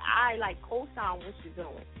know, because I like co-sign what you're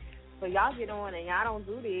doing. So y'all get on and y'all don't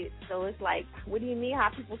do this. So it's like, what do you mean how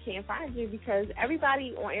people can't find you? Because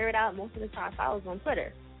everybody on Air It Out most of the time follows on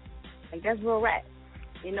Twitter. Like, that's real rap.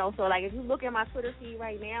 You know, so like if you look at my Twitter feed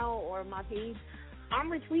right now or my page, I'm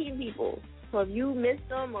retweeting people. So if you missed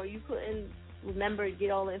them or you couldn't remember to get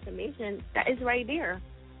all the information, that is right there.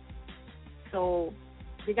 So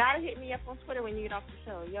you got to hit me up on Twitter when you get off the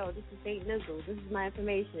show. Yo, this is Nate Nizzle. This is my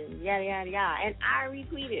information. Yada, yada, yada. And I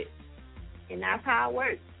retweet it. And that's how it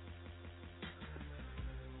works.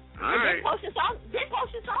 All right. Just post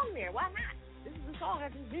your song there. Why not? This is the song I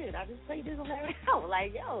just did. I just played this on Air It Out.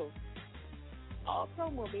 Like, yo, all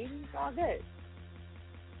promo, baby. It's all good.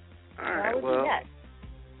 All right, well,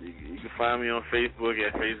 you can find me on Facebook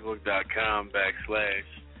at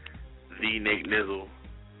facebook.com/TheNateNizzle.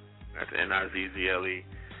 That's NIZZLE.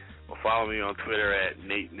 Or follow me on Twitter at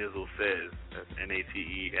Nate Nizzle Says. That's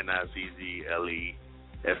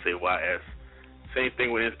NATENIZZLESAYS. Same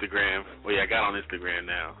thing with Instagram. Well, yeah, I got on Instagram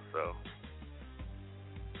now, so.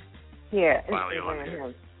 Yeah, finally on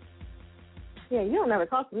there. Yeah, you don't never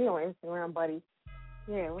talk to me on Instagram, buddy.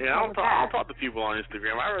 Yeah, I don't talk to people on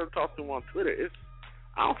Instagram. I rather talk to them on Twitter.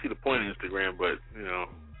 I don't see the point in Instagram, but, you know.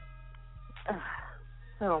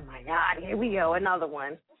 Oh, my God. Here we go. Another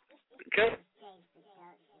one. Okay.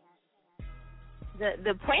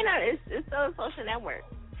 The pointer is still a social network.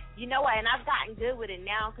 You know what? And I've gotten good with it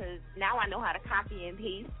now because now I know how to copy and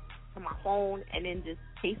paste from my phone and then just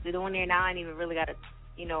paste it on there. Now I ain't even really got to,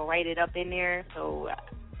 write it up in there. So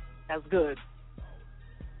that's good.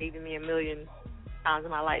 Saving me a million times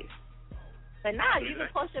in my life. But now you can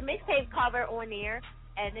post your mixtape cover on there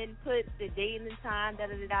and then put the date and the time,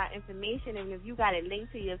 information. And if you got it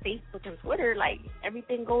linked to your Facebook and Twitter, like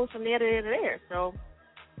everything goes from there to there. So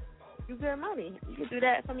you get money. You can do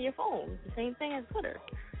that from your phone. The same thing as Twitter.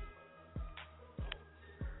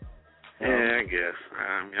 Yeah, I guess. I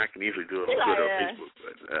mean, I can easily do it on Twitter or Facebook,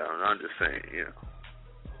 but I'm just saying,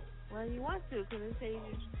 Well, you want to because it saves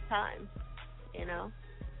you time,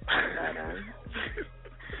 But,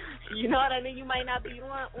 you know what I mean? You might not be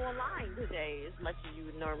online today as much as you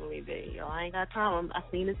would normally be. I ain't got time. I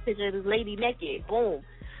seen this picture of this lady naked. Boom.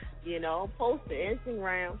 Post it,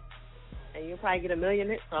 Instagram, and you'll probably get 1 million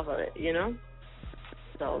hits off of it,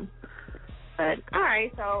 So, but, all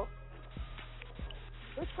right, so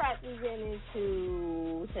what track we getting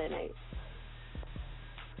into tonight?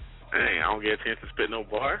 Hey, I don't get a chance to spit no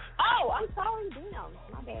bars. Oh, I'm sorry, damn.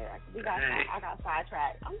 My bad. I got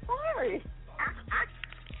sidetracked. I'm sorry.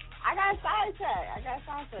 I got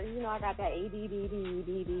sidetracked. You know, I got that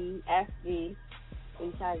ADD, FG,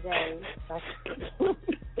 HIJ.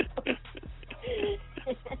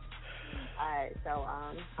 Alright, so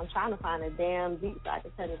I'm trying to find a damn beat so I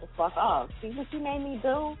can tell you the fuck off. See what you made me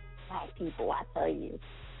do? Black people, I tell you.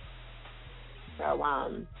 So,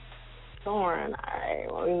 Thorn,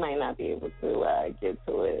 alright, well, we might not be able to get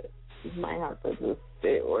to it. We might have to just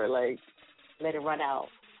sit or, like, let it run out.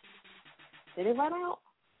 Did it run out?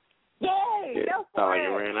 Yay! Yeah, Go sound for like it. it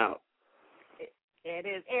ran out. It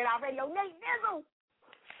is. Air Out Radio, Nate Nizzle.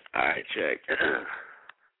 All right, check.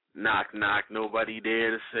 Knock, knock, nobody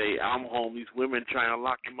there to say I'm home. These women trying to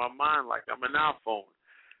lock in my mind like I'm an iPhone.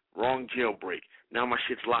 Wrong jailbreak. Now my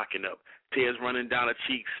shit's locking up. Tears running down her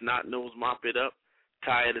cheeks, snot nose mop it up.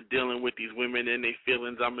 Tired of dealing with these women and their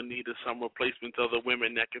feelings. I'm in need of some replacements, other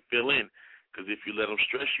women that can fill in. Because if you let them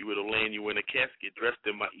stress you, it'll land you in a casket. Dressed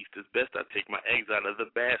in my Easter's best, I take my eggs out of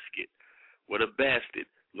the basket. What a bastard.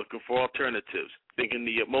 Looking for alternatives. Thinking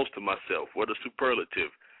the most of myself. What a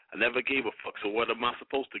superlative. I never gave a fuck, so what am I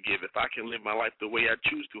supposed to give? If I can live my life the way I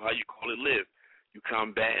choose to, how you call it live? You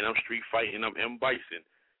combating, I'm street fighting, I'm M. Bison.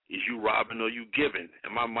 Is you robbing or you giving?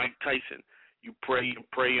 Am I Mike Tyson? You pray and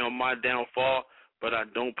pray on my downfall, but I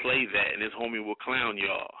don't play that, and this homie will clown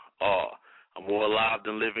y'all. I'm more alive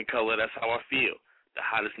than living color, that's how I feel. The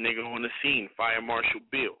hottest nigga on the scene, Fire Marshal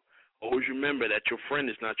Bill. Always remember that your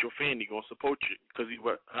friend is not your fan. He gonna support you, because he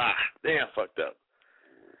was, damn, fucked up.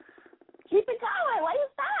 Keep it going. Why you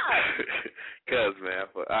stop? Cuz, man.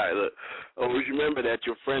 All right, look. Always remember that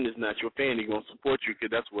your friend is not your fan. He going to support you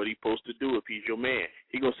because that's what he's supposed to do if he's your man.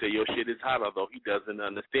 He going to say your shit is hot, although he doesn't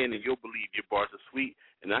understand it. You'll believe your bars are sweet,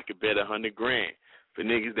 and I could bet $100,000. For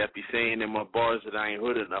niggas that be saying in my bars that I ain't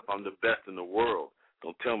hood enough, I'm the best in the world.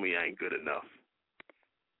 Don't tell me I ain't good enough.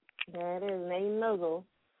 There it is, Nate Nizzle.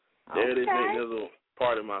 There it is, Nate Nizzle.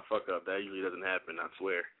 Pardon my fuck up. That usually doesn't happen, I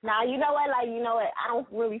swear. Now, you know what? I don't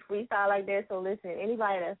really freestyle like that. So listen,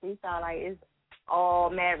 anybody that freestyle like is all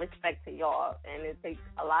mad respect to y'all, and it takes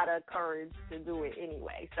a lot of courage to do it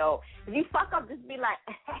anyway. So if you fuck up, just be like,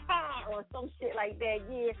 or some shit like that,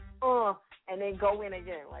 and then go in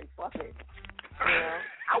again. Like, fuck it. You know?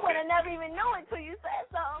 I would have never even knew it till you said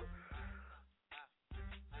something.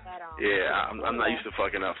 But, yeah, I'm not used to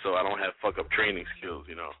fucking up, so I don't have fuck up training skills,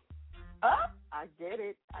 you know. I get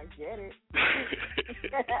it.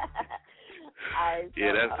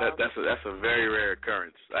 Yeah, that's a very rare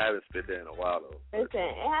occurrence. I haven't spit that in a while though. Listen,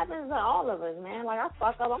 it happens to all of us, man. Like I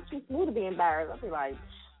fuck up, I'm too smooth to be embarrassed. I'll be like,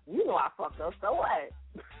 you know I fucked up, so what?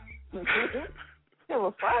 Give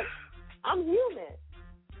a fuck. I'm human.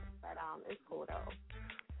 But it's cool though.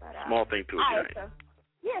 But, small thing to it,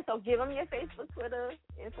 yeah, so give them your Facebook, Twitter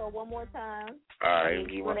info one more time. All right,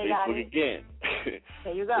 give my Facebook again.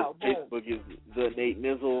 There you go. Facebook is The Nate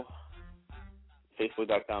Nizzle.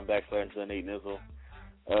 Facebook.com/The Nate Nizzle.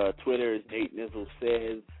 Twitter is Nate Nizzle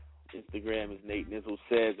Says. Instagram is Nate Nizzle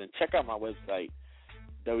Says. And check out my website,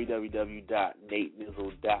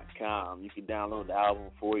 www.natenizzle.com. You can download the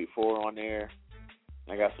album 484 on there.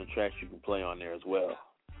 I got some tracks you can play on there as well.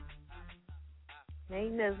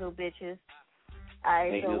 Nate Nizzle, bitches. All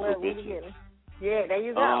right, Nate so Nizzle, what are you getting? Yeah, there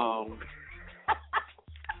you go.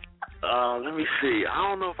 Let me see. I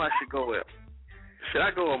don't know if I should go with. Should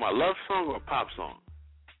I go with my love song or pop song?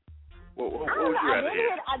 What would you rather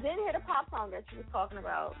hear? I did hear the pop song that you was talking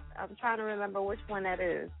about. I'm trying to remember which one that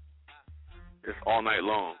is. It's All Night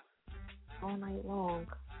Long. All Night Long.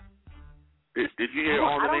 Did you hear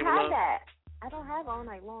All the Name of Love? I don't have that. I don't have All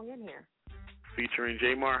Night Long in here. Featuring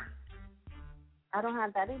Jamar? I don't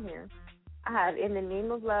have that in here. I have In the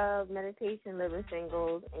Name of Love, Meditation, Living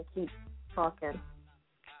Singles, and Keep Talking.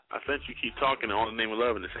 I sent you Keep Talking and All the Name of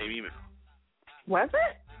Love in the same email. Was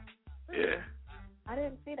it? Yeah. I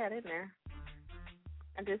didn't see that in there.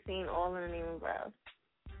 I just seen All in the Name of Love.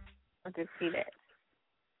 I just see that.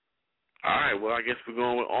 All right, well, I guess we're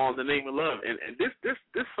going with All in the Name of Love. And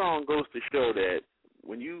this song goes to show that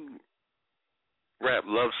when you rap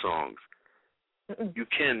love songs, you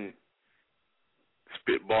can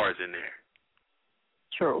spit bars in there.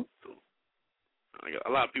 True. So,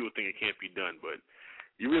 a lot of people think it can't be done, but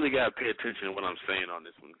you really got to pay attention to what I'm saying on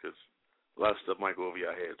this one because a lot of stuff might go over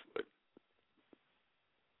your heads. But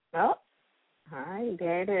all right,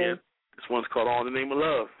 there it is. Yeah, this one's called All in the Name of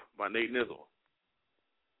Love by Nate Nizzle.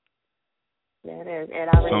 There it is.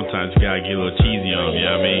 Sometimes you got to get a little cheesy on me, you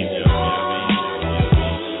know what I mean?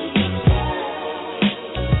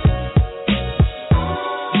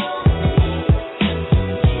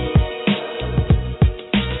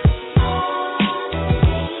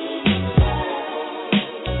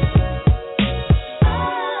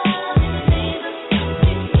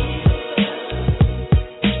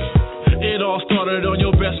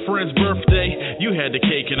 had the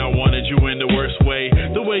cake and I wanted you in the worst way.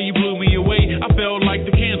 The way you blew me away, I felt like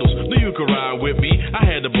the candles. Knew you could ride with me, I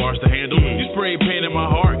had the bars to handle. You spray paint in my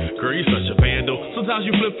heart, girl, you such a vandal. Sometimes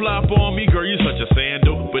you flip-flop on me, girl, you such a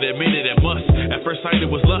sandal. But admit it, it must, at first sight it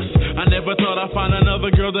was lust. I never thought I'd find another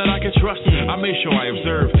girl that I could trust. I made sure I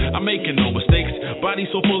observed, I'm making no mistakes. Body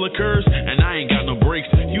so full of curves, and I ain't got no breaks.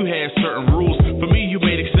 You had certain rules, for me you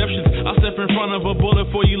made exceptions. I'll step in front of a bullet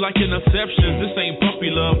for you like an exception. This ain't puppy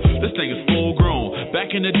love, this thing is full grown.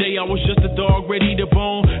 Back in the day I was just a dog ready to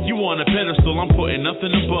bone. You on a pedestal, I'm putting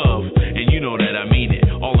nothing above. And you know that I mean it,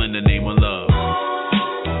 all in the name of love.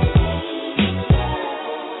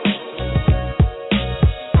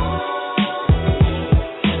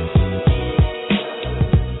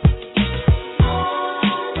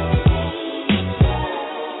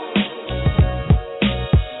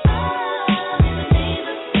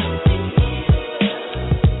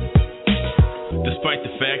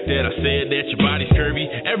 That I said that your body's curvy.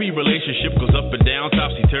 Every relationship goes up and down,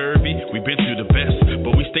 topsy-turvy. We've been through the best,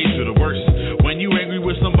 but we stayed through the worst. When you angry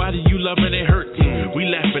with somebody you love and it hurt,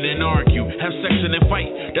 we laugh and then argue, have sex and then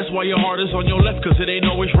fight. That's why your heart is on your left, cause it ain't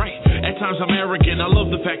always right. At times I'm arrogant, I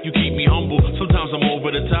love the fact you keep me humble. Sometimes I'm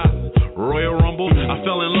over the top, Royal Rumble. I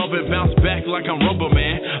fell in love and bounced back like I'm Rubber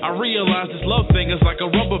Man. I realized this love thing is like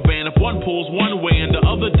a rubber band. If one pulls one way and the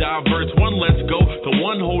other diverts, one lets go, the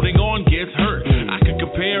one holding on gets hurt. I could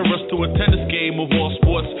compare us to a tennis game of all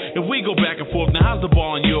sports. If we go back and forth, now how's the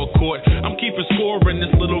ball in your court? I'm keeping score in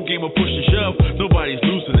this little game of push and shove. Nobody's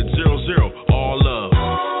losing it, 0-0, all love.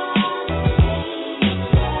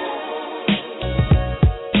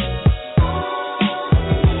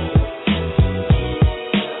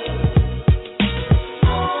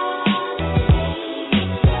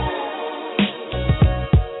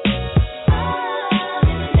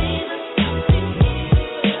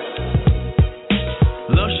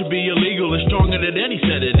 Than any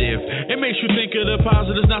sedative. It makes you think of the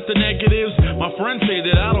positives, not the negatives. My friends say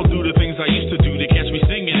that I don't do the things I used to do. They catch me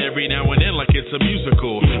singing every now and then like it's a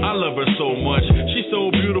musical. I love her so much, she's so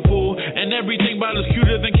beautiful, and everything about us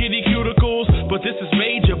cuter than kitty cuticles. But this is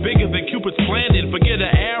major, bigger than Cupid's planning. Forget an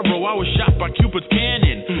arrow, I was shot by Cupid's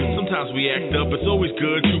cannon. Sometimes we act up, it's always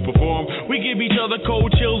good to perform. We give each other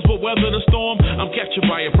cold chills, but weather the storm. I'm captured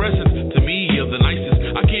by your presence, to me you're the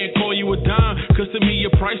nicest. I can't call you a dime, cause to me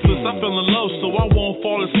you're priceless. I fell in love, so I won't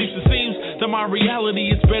fall asleep. It seems that my reality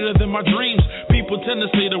is better than my dreams. People tend to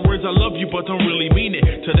say the words I love you, but don't really mean it.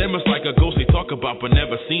 To them it's like a ghost they talk about, but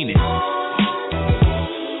never seen it.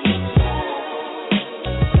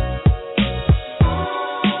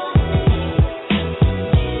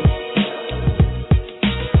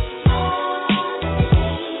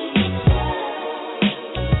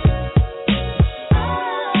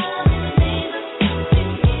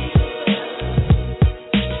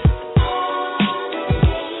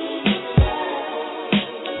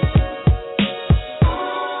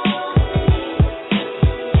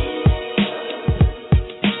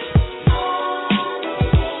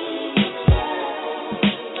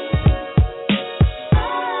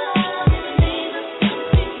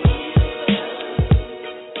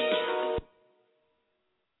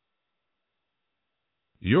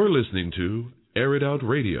 You're listening to Air It Out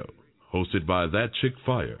Radio, hosted by That Chick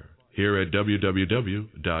Fire, here at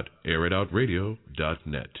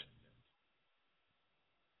www.airitoutradio.net.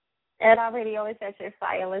 Air It Out Radio is That Chick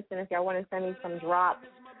Fire. Listen, if y'all want to send me some drops,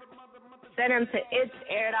 send them to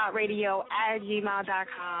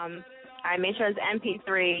itsairitoutradio@gmail.com. All right, make sure it's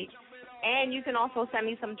MP3. And you can also send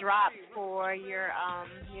me some drops for your,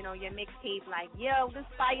 your mixtape. Like, yo, this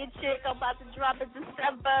fire chick, I'm about to drop in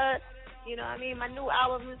December. You know what I mean? My new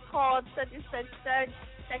album is called such and such.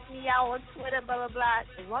 Check me out on Twitter, blah, blah, blah.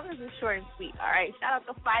 As long as it's short and sweet, all right? Shout out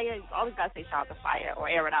to Fire. You always got to say shout out to Fire or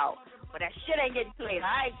Air It Out. But that shit ain't getting played,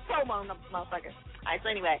 all right? Promo, motherfucker. All right,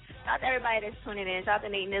 so anyway, shout out to everybody that's tuning in. Shout out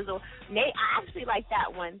to Nate Nizzle. Nate, I actually like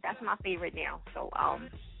that one. That's my favorite now. So,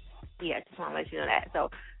 yeah, just want to let you know that.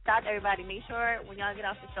 So, shout out to everybody. Make sure when y'all get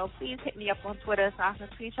off the show, please hit me up on Twitter so I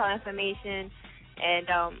can tweet y'all information. And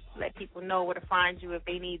let people know where to find you if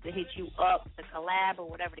they need to hit you up to collab or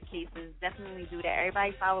whatever the case is. Definitely do that.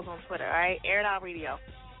 Everybody follows on Twitter, all right? Air It Out Radio.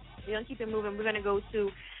 We're going to keep it moving. We're going to go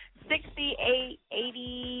to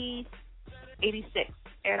 688086.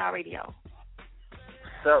 Air It Out Radio.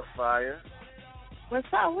 What's up, Fire?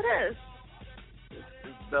 What's up? What is?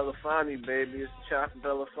 It's Belafonte, baby. It's Chop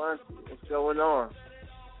Belafonte. What's going on?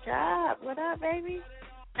 Chop. What up, baby?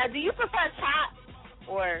 Now, do you prefer Chop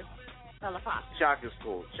or Belafonte? Chalk is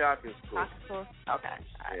cool. Chalk is cool. Okay. All right.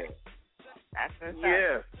 Yeah. That's what's up.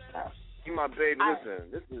 Yeah. You my baby.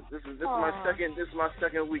 Listen, this is my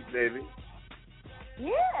second week, baby.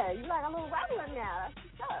 Yeah, you like a little regular now. That's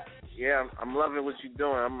what's up. Yeah, I'm loving what you're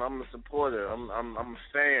doing. I'm a supporter. I'm a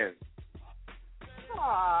fan.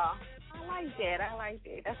 Aw, I like that.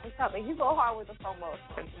 That's what's up. And you go hard with the promo,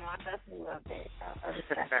 so I definitely love that.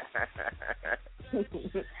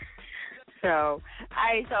 So, all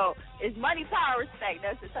right. So, it's money, power, respect.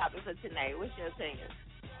 That's the topic for tonight. What's your opinion?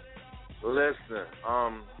 Listen, I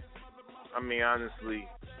mean, honestly,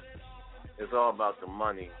 it's all about the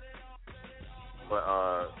money. But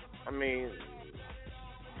I mean,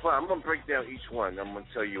 I'm gonna break down each one. I'm gonna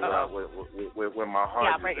tell you where my heart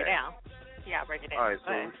is. Yeah, break it down. All right,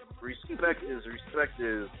 so respect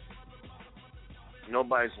is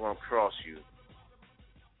nobody's gonna cross you.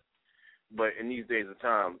 But in these days of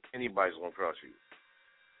time, anybody's gonna cross you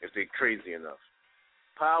if they're crazy enough.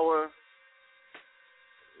 Power,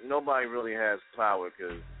 nobody really has power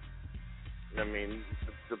because, I mean,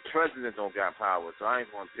 the president don't got power, so I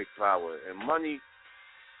ain't gonna pick power. And money,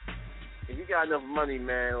 if you got enough money,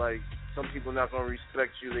 man, like, some people not gonna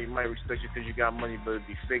respect you. They might respect you because you got money, but it'd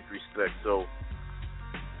be fake respect. So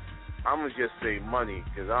I'm gonna just say money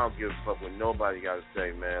because I don't give a fuck what nobody got to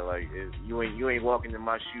say, man. Like, you ain't walking in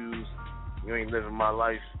my shoes, you ain't living my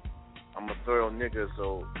life. I'm a thorough nigga,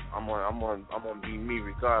 so I'm gonna be me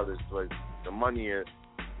regardless. But the money is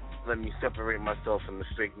let me separate myself from the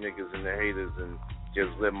fake niggas and the haters and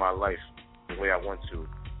just live my life the way I want to.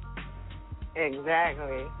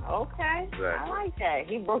 Exactly. Okay. Exactly. I like that.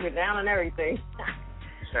 He broke it down and everything.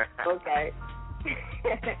 Okay.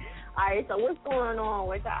 All right. So what's going on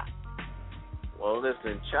with that? Well,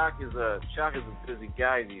 listen, Chalk is a busy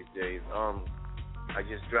guy these days. I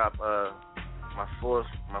just dropped my fourth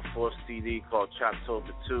CD called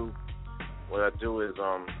Chalktober 2. What I do is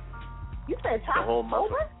You said the whole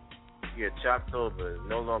month. Chalktober? Yeah, Chalktober.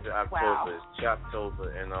 No longer October. Wow. It's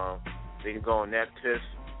Chalktober, and they can go on that Piff.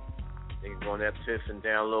 They can go on that Piff and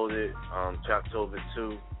download it. Chalktober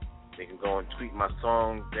 2. They can go and tweet my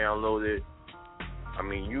song, download it. I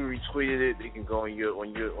mean, you retweeted it. They can go on your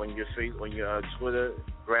Twitter,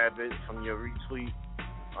 grab it from your retweet.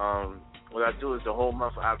 What I do is the whole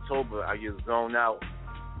month of October, I just zone out.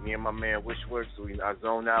 Me and my man Wishworks, I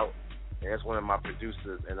zone out, and that's one of my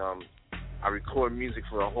producers. And I record music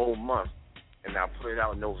for the whole month, and I put it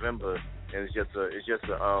out in November. And it's a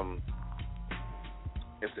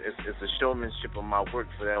showmanship of my work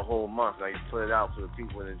for that whole month. I put it out for the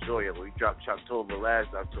people to enjoy it. We dropped Chalktober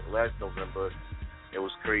last November. It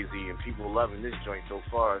was crazy, and people loving this joint so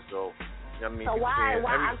far. So, you know what I mean? So why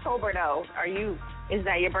October though? Is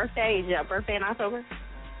that your birthday? Is your birthday in October?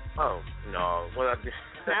 Oh no! What I did?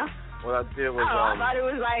 No. What I did was I thought it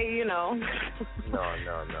was like No.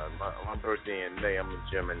 My birthday in May. I'm a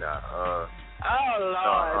Gemini. Oh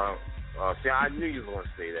Lord. See, I knew you was gonna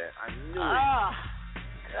say that. I knew it.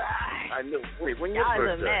 God. I knew. Wait, when your Y'all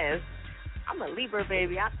birthday? is a mess. I'm a Libra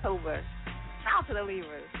baby. October. Shout out to the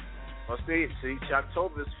Libras. Well, see,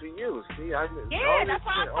 Chalktober is for you. See, that's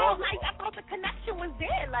why I thought the connection was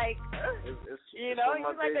there. Like, it's you know,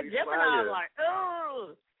 he's like a Gemini. I'm like,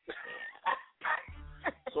 oh.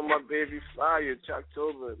 So my baby fire,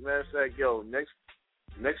 Chalktober. Matter of fact, yo, next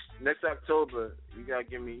October, you gotta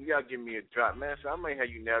give me a drop. Matter of fact, I might have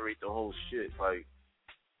you narrate the whole shit. Like,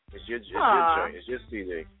 it's your joint, it's your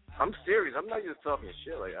CD. I'm serious. I'm not just talking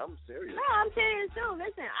shit. Like, I'm serious. No, I'm serious too.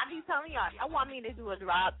 Listen, I be telling y'all, want me to do a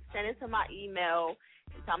drop, send it to my email,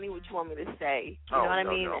 and tell me what you want me to say. You know what I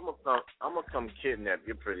mean? No. I'm gonna come kidnap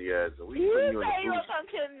your pretty ass. You say you gonna come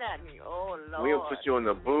kidnap me? Oh Lord. We gonna put you in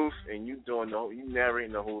the booth and you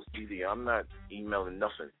narrating the whole CD. I'm not emailing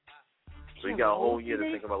nothing. So you got a whole year to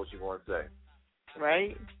think about what you want to say.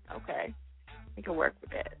 Right? Okay. You can work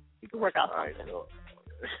with that. You can work out something. All right, so.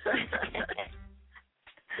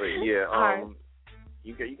 But yeah,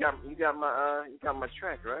 you got my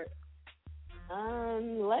track, right?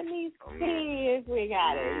 Let me see if we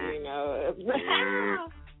got it. You know,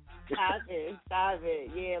 stop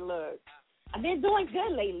it. Yeah, look, I've been doing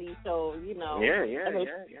good lately, so you know. Yeah. He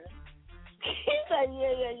said, yeah.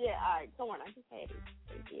 All right, come on, I just had it.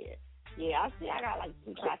 Yeah. I see. I got like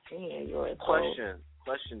 2 tracks in here. Yours. Question.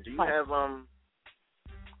 Do you have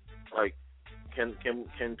like, can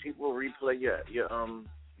people replay your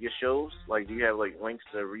shows? Like, do you have like links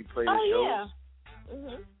to replay the shows? Yeah.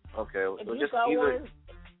 Mhm. Okay. If so you just go either. on,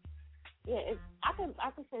 I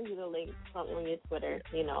can send you the link from on your Twitter.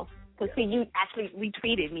 You know, because you actually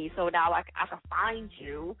retweeted me, so now I can find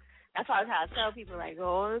you. That's why I try to tell people, like, go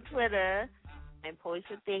on Twitter and post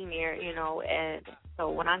your thing there. You know, and so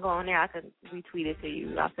when I go on there, I can retweet it to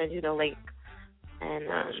you. I'll send you the link, and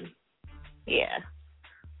yeah.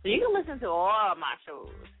 So you can listen to all of my shows.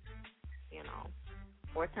 You know.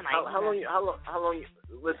 for tonight. How long?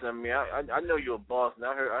 Listen, I mean, I know you're a boss, and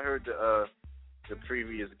I heard the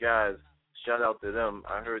previous guys. Shout out to them.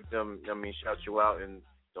 I heard them. I mean, shout you out in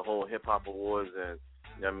the whole hip hop awards, and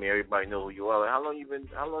I mean, everybody know who you are. Like, how long you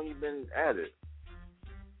been at it?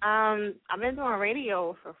 I've been doing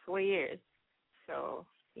radio for 4 years, so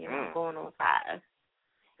I'm going on 5.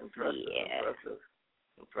 Impressive.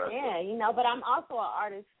 Yeah, but I'm also an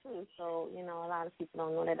artist too, so a lot of people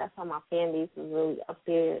don't know that. That's why my fan base is really up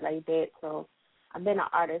there like that. So I've been an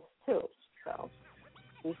artist too. So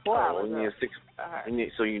before I was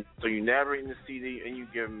so you narrating the CD and you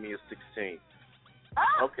giving me a 16.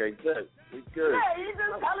 Okay, good. We good. Yeah, you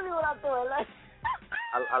just telling me what I'm doing. Like,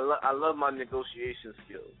 I love my negotiation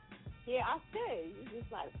skills. Yeah, I say you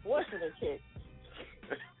just like forcing a chick.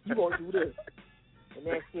 You gonna do this, and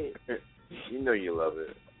that's it. You know you love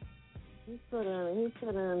it. He put in the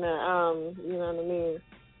you know what I mean,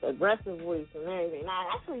 the aggressive voice and everything. Now,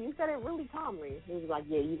 actually, you said it really calmly. He was like,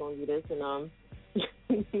 "Yeah, you gonna do this," and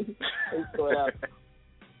he threw it up.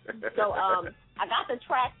 So I got the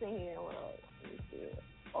tracks in here. Let me see.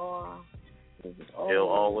 Ill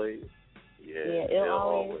Always. Yeah, Ill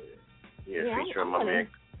Always. Yeah, featuring my man.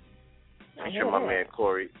 Featuring my man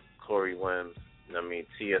Corey Williams. I mean,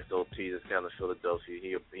 TSOP is down in Philadelphia.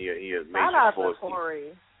 He a major force.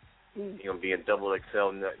 Corey. He's gonna be in Double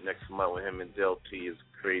XL next month with him and Del P. Is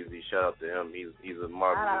crazy. Shout out to him. He's a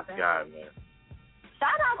marvelous guy, man.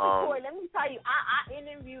 Shout out to Corey. Let me tell you, I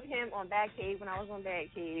interviewed him on Bad Cave when I was on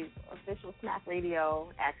Bad Cave, official Smack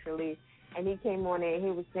Radio actually, and he came on there and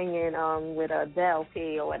he was singing with Del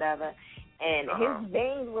P or whatever, and his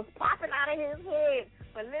veins was popping out of his head.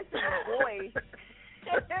 But listen, boy.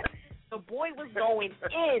 The boy was going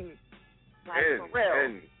in, for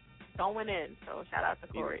real, going in. So shout out to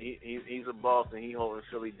Corey. He's a boss, and he holding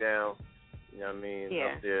Philly down. You know what I mean? Yeah.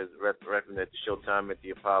 Up there, repping at the Showtime at the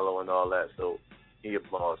Apollo and all that. So he a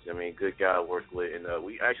boss. I mean, good guy to work with. And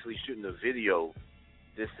we actually shooting a video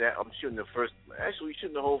this Saturday. I'm shooting the first. Actually, we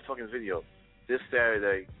shooting the whole fucking video this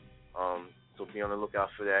Saturday. So be on the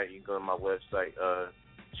lookout for that. You can go to my website,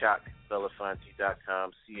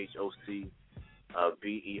 ChocBelafonte.com.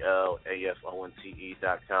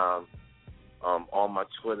 BELAFONTE.com. On my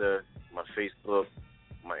Twitter, my Facebook,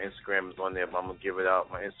 my Instagram is on there, but I'm gonna give it out.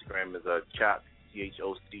 My Instagram is Choc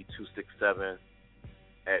CHOC267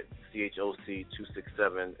 at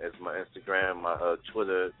CHOC267 as my Instagram. My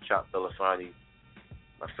Twitter, Choc Belafonte.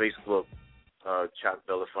 My Facebook, Choc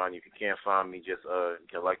Belafonte. If you can't find me, just you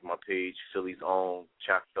can like my page, Philly's own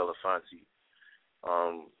Choc Belafonte.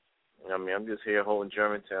 I mean, I'm just here holding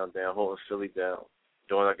Germantown down, holding Philly down,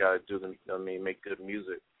 doing what I got to do to, make good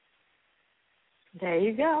music. There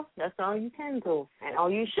you go. That's all you can do, and all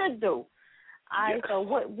you should do. All right, so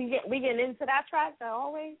what we getting into that track,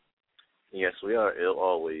 Always? Yes, we are. Ill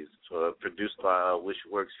Always. Produced by Wish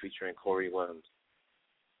Works featuring Corey Williams.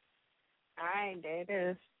 All right, there it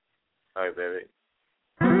is. All right, baby.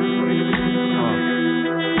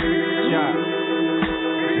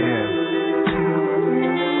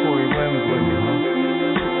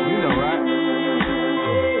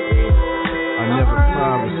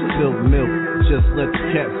 Spilled milk, just let the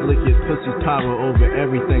cats lick it. Pussy's power over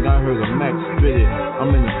everything. I heard a Max spit it.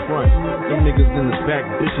 I'm in the front, them niggas in the back,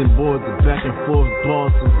 bitching boards, the back and forth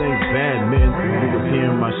bosses ain't badminton. Niggas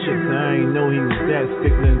hearing my shit, so I ain't know he was that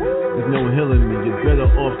sickening. There's no healing me, you're better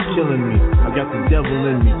off killing me. I got the devil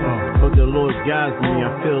in me, but the Lord guides me.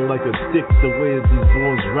 I feel like a stick the way that these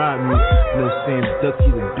boys ride me. No Sam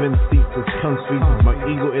Dusty, the Ben seats, this country. My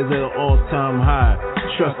ego is at an all-time high.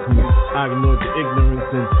 Trust me, I ignored the ignorance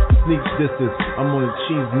and sneak disses. I'm on a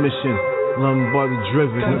cheese mission, Lombardi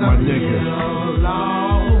driven with my niggas.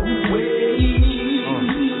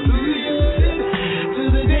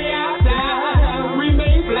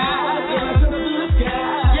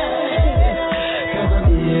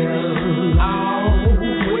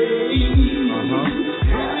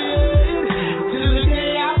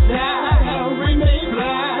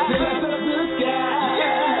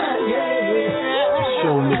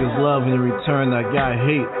 Love and in return I got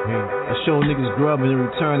hate. I show niggas grub and in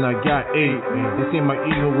return I got 8. They say my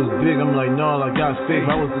ego was big, I'm like, no, I got faith.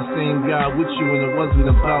 I was the same guy with you when it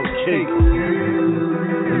wasn't about cake.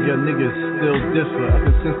 And your niggas still differ. I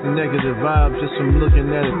can sense the negative vibes just from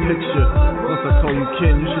looking at a picture. Once I call you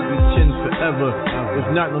kin, you should be kin forever. If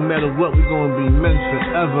not, no matter what, we gonna be men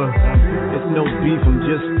forever. It's no beef, I'm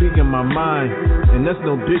just speaking my mind. And that's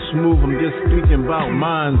no bitch move, I'm just speaking about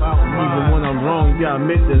mine. Even when I'm wrong, you gotta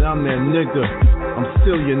admit that I'm that nigga. I'm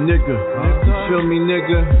still your nigga. You feel me,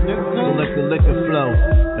 nigga? So let the liquor flow.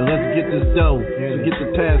 And let's get this dough. Forget the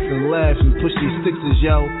past and laugh and push these sixes,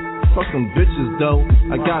 yo. Fuck them bitches though.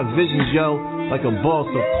 I got visions, yo. Like a boss,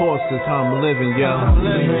 of course, that's how I'm living, yo.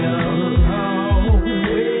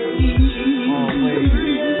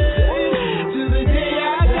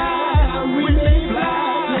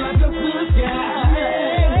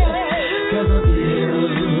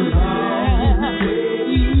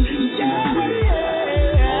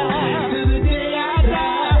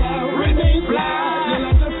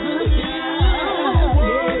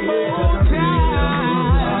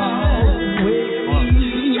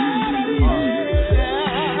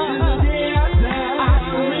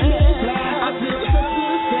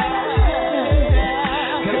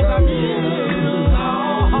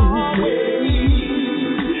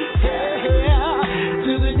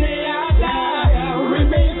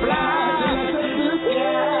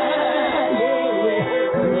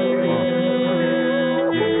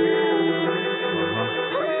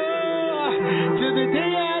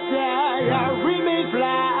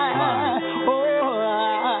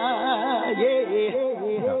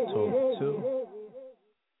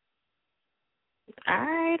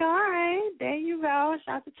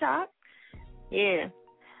 Yeah.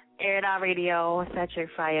 Air It Out Radio, Centric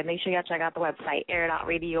Fire. Make sure y'all check out the website,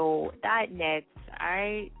 airitoutradio.net.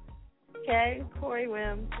 Alright? Okay, Corey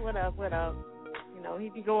Wim, what up? You know, he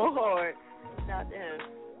be going hard. Shout out to him.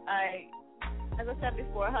 Alright. As I said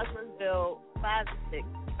before, Hustlersville 5 to 6,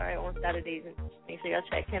 alright, on Saturdays. Make sure y'all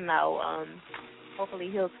check him out. Hopefully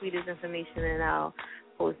he'll tweet his information and I'll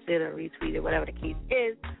post it or retweet it, whatever the case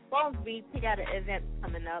is. Bones Beats, he got an event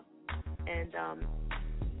coming up. And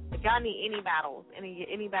if y'all need any battles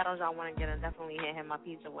y'all want to get, definitely hit him up.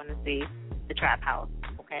 He's the one to see the Trap House,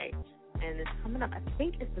 okay? And it's coming up, I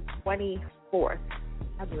think it's the 24th.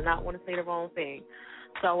 I do not want to say the wrong thing.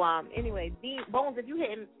 So, anyway, Bones, if you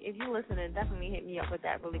listening, definitely hit me up with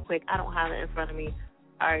that really quick. I don't have it in front of me,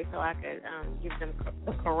 all right, so I could give them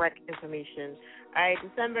the correct information. All right,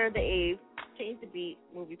 December the 8th, Change the Beat,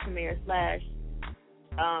 movie premiere /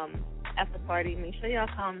 after party. Make sure y'all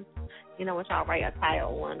come, you know, with y'all right attire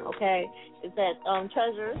on, okay? It's at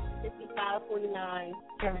Treasure, 5549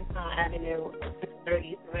 Germantown Avenue, 630.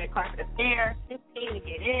 It's the red carpet affair, 15 to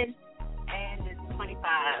get in, and it's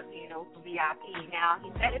 25, you know, for VIP. Now,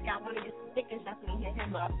 he said if y'all want to get some tickets, definitely hit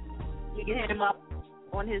him up. You can hit him up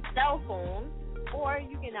on his cell phone, or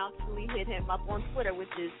you can actually hit him up on Twitter,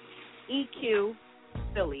 which is EQ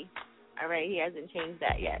Philly. All right, he hasn't changed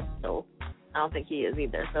that yet, so I don't think he is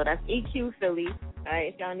either. So that's EQ Philly. All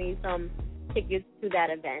right, if y'all need some tickets to that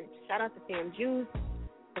event. Shout out to Sam Juice.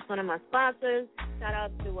 That's one of my sponsors. Shout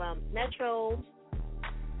out to Metro.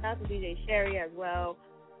 Shout out to DJ Sherry as well.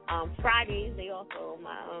 Fridays, they also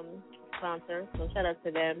my sponsor, so shout out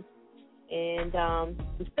to them. And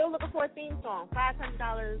we're still looking for a theme song.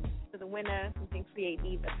 $500 to the winner who can create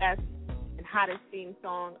the best and hottest theme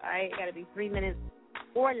song. All right, it got to be 3 minutes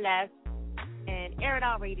or less. And Air It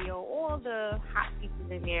Out Radio, all the hot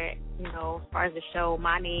pieces in there, you know, as far as the show,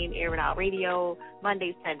 my name, Air It Out Radio,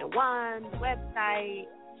 Mondays 10 to 1, the website,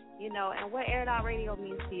 you know, and what Air It Out Radio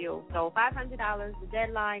means to you. So $500, the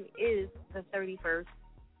deadline is the 31st,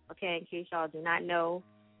 okay, in case y'all do not know.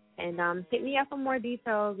 And hit me up for more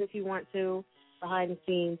details if you want to, behind the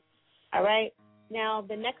scenes. All right? Now,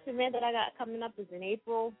 the next event that I got coming up is in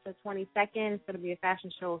April, the 22nd. It's going to be a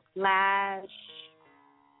fashion show slash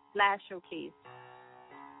showcase.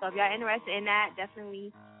 So if y'all interested in that,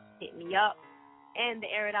 definitely hit me up. And the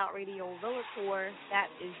Air It Out Radio Villa Tour, that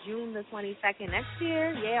is June the 22nd next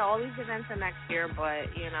year. Yeah, all these events are next year,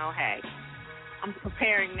 but, you know, hey, I'm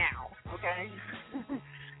preparing now, okay?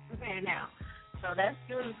 Preparing now. So that's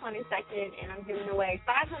June the 22nd, and I'm giving away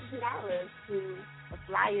 $500 to the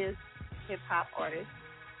flyest hip-hop artist,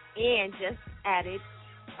 and just added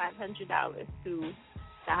 $500 to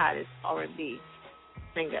the hottest R&B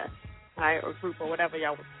singer, right, or group, or whatever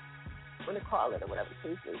y'all want to call it, or whatever the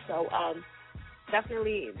case is. So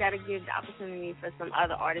definitely that'll give the opportunity for some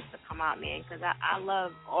other artists to come out, man, because I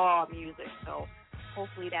love all music. So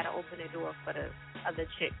hopefully that'll open the door for the other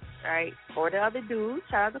chicks, right, or the other dudes.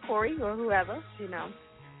 Shout out to Corey or whoever, you know,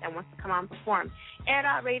 that wants to come out and perform. Air It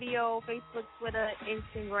Out Radio, Facebook, Twitter,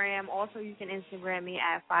 Instagram. Also, you can Instagram me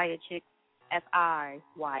at FiyaChick,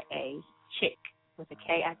 FIYA Chick, with a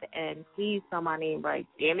K at the end. Please spell my name right,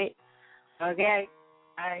 damn it. Okay.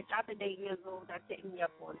 All right, drop the date Nizzle. That's hitting me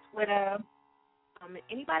up on Twitter.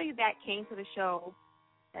 Anybody that came to the show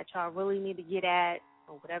that y'all really need to get at,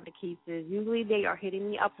 or whatever the case is, usually they are hitting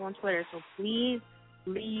me up on Twitter. So please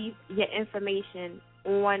leave your information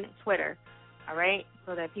on Twitter, all right,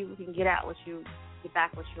 so that people can get back with you,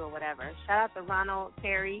 or whatever. Shout out to Ronald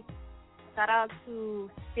Terry. Shout out to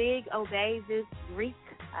Sig Obey, this Greek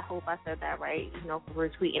I hope I said that right, for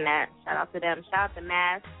retweeting that. Shout out to them. Shout out to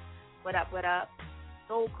Mass. What up, what up?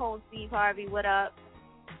 Soul Cold Steve Harvey, what up?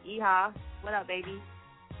 Yeehaw, what up, baby?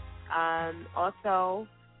 Also,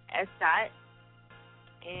 S. Dot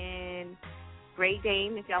and Great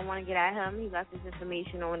Dame, if y'all want to get at him, he got this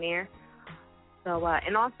information on there. So,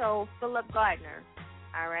 and also Philip Gardner,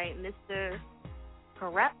 all right, Mr.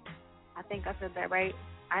 Correct. I think I said that right.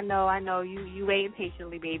 I know. You waiting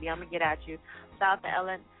patiently, baby. I'm gonna get at you. Shout out to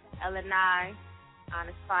Ellen Nye,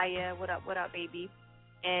 Honest Fire. What up, baby?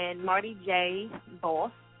 And Marty J.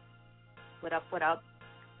 Boss. What up?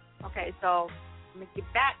 Okay, so I'm gonna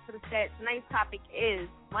get back to the set. Tonight's topic is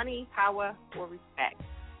money, power, or respect.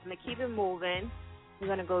 I'm gonna keep it moving. We're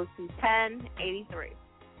gonna go to 1083.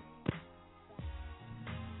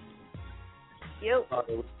 Yo.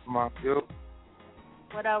 Yo.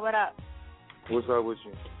 What up? What's up with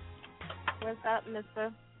you? What's up,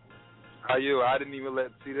 mister? How you? I didn't even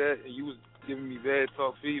see that, and you was giving me bad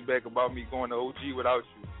talk feedback about me going to OG without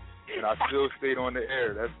you, and I still stayed on the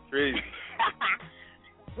air. That's crazy.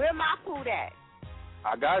 Where my food at?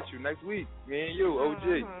 I got you next week. Me and you, OG.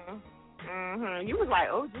 You was like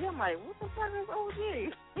OG. I'm like, what the fuck is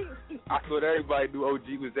OG? I thought everybody knew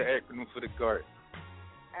OG was the acronym for the cart.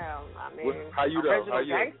 I mean, how you though? How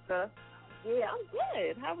you? Gangster. Yeah, I'm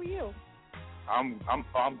good. How are you? I'm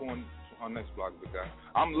going on next block with the guy.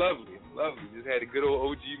 I'm lovely. Just had a good old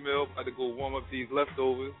OG meal. About to go warm up these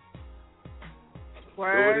leftovers.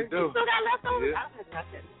 Word. You still got leftovers? Yeah. I had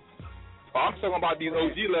nothing. Oh, I'm talking about these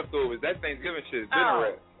OG leftovers. That Thanksgiving shit. Dinner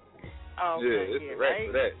wrap. Oh, yeah, it's a wrap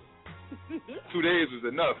for that. 2 days was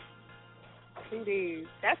enough. 2 days.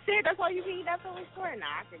 That's it. That's all you can eat leftovers for?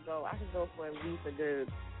 Nah, I could go for at least a good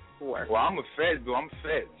 4. Well, I'm fat,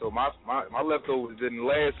 so my leftovers didn't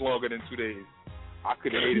last longer than 2 days. I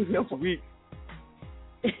could have ate it for 2 weeks.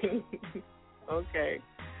 Okay.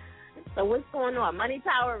 So what's going on? Money,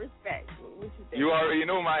 power, respect. What you think? You already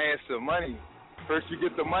know my answer. Money. First you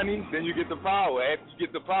get the money, then you get the power. After you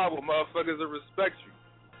get the power, motherfuckers will respect you.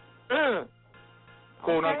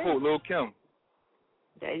 Quote unquote, Lil' Kim.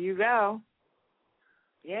 There you go.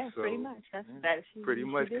 Yeah, so, pretty much. That's pretty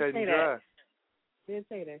much cut and dry. She did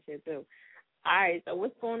say that shit too. All right, so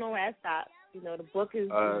what's going on at Stop? The book is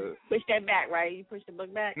push that back, right? You push the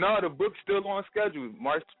book back? No, the book's still on schedule.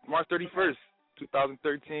 March 31st,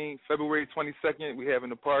 2013, February 22nd, we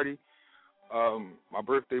having a party. My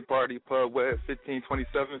birthday party, Pub Web,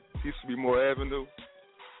 1527, used to be Moore Avenue.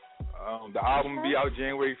 The album will be out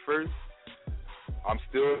January 1st. I'm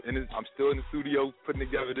still in the studio putting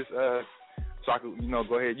together this. So I could,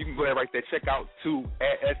 go ahead. You can go ahead and write that check out to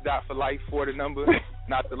 @S. for life for the number,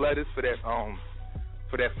 not the letters for that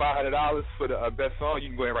 $500 for the best song. You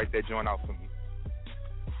can go ahead and write that joint out for me.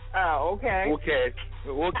 Oh, okay. Or cash.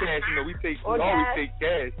 We always take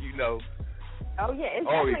cash. Oh yeah, it's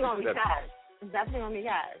definitely gonna be cash. It's definitely gonna be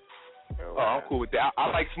cash. So, I'm cool with that. I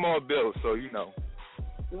like small bills, so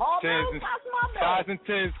Small bills, not small bills. 5s and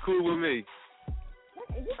 10s, cool with me.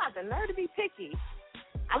 You got the nerve to be picky.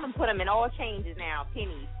 I'm gonna put them in all changes now,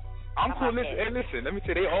 pennies. I'm cool. Listen. Let me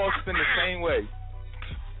tell you, they all spend the same way.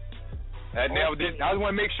 And now, I just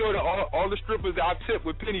want to make sure that all the strippers that I tip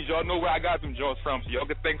with pennies, y'all know where I got them joints from, so y'all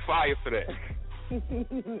can thank Fire for that.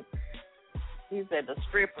 You said the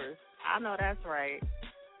strippers. I know that's right.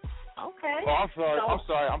 Okay. Oh, I'm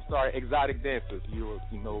sorry. Exotic dancers. You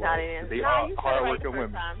know, they are hard-working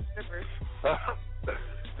women. Strippers.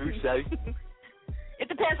 Touche. It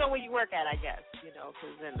depends on where you work at, I guess.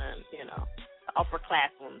 Because in the upper class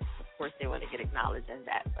ones, of course, they want to get acknowledged as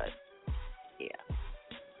that. But yeah,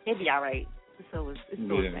 it'd be all right. It's still a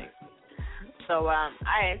thing. So, all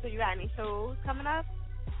right. So you got any shows coming up?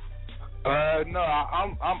 No,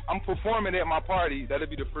 I'm performing at my party. That'll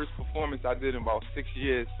be the first performance I did in about 6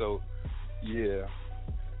 years. So, yeah,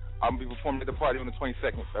 I'm gonna be performing at the party on the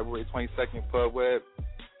 22nd, February 22nd, Pub Web.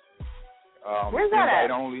 Where's that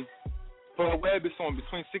at? Only. Pub Web is on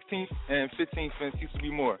between 16th and 15th, and used to be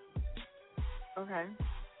more. Okay.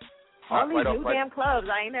 All these new damn clubs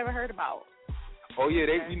I ain't never heard about. Oh yeah,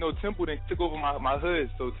 Temple took over my hood,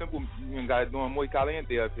 so Temple even got doing Muy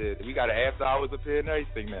Caliente up here. We got an after hours up here and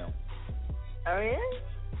everything now. Oh yeah?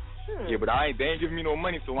 Yeah, but they ain't giving me no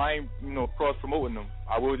money, so I ain't cross promoting them.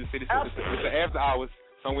 I will just say this it's an after hours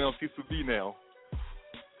somewhere on C2B now.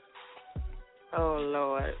 Oh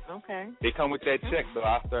Lord, okay. They come with that check though.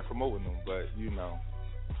 I start promoting them, but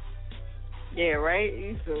Yeah, right.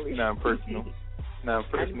 Easily. Non-personal.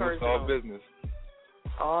 It's all business.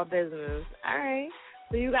 All business. All right.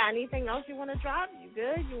 So you got anything else you want to drop? You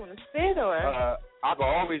good? You want to spit or? I can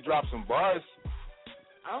always drop some bars.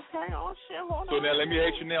 Okay, oh shit, hold on. So now let me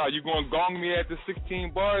ask you now, are you going to gong me at the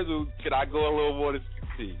 16 bars or should I go a little more than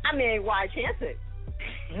 16? I mean, why chance it?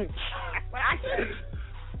 Well, I should.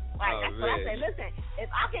 Like, that's what I say. Listen, if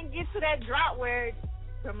I can get to that drop where,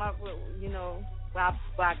 you know, where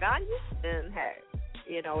I got you, then hey,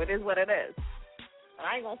 you know, it is what it is. But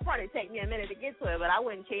I ain't going to front it. Take me a minute to get to it, but I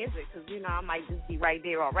wouldn't chance it because, you know, I might just be right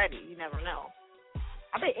there already. You never know.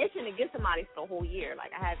 I've been itching to get somebody for the whole year.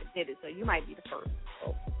 Like, I haven't did it, so you might be the first.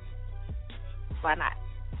 So, why not?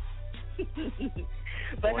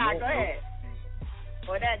 But nah, go ahead.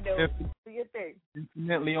 For that, dude, do your thing.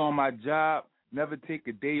 Infinitely on my job, never take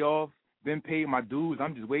a day off. Been paid my dues.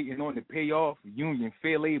 I'm just waiting on the payoff. Union,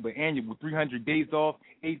 fair labor, annual, 300 days off,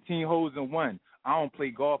 18 holes in one. I don't play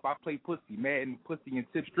golf. I play pussy, Madden, pussy, and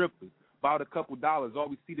tip strippers. About a couple dollars,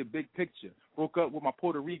 always see the big picture. Broke up with my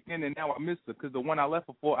Puerto Rican, and now I miss her, because the one I left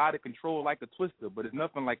her for out of control like a twister, but it's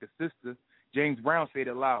nothing like a sister. James Brown said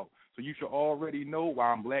it loud, so you should already know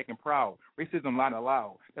why I'm black and proud. Racism not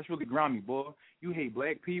allowed. That's really grimy, boy. You hate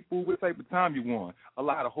black people? What type of time you on? A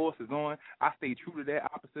lot of horses on. I stay true to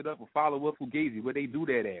that, opposite of a follower Fugazi, where they do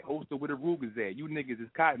that at. Holster where the Ruger's at. You niggas is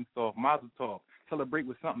cotton soft, mazel tov. Celebrate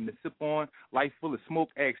with something to sip on. Life full of smoke,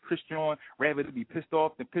 ask Christian. Rather to be pissed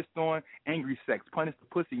off than pissed on. Angry sex, punish the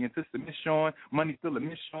pussy into submission. Money still a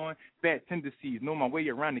mission. Fat tendencies, know my way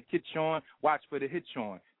around the kitchen. Watch for the hitch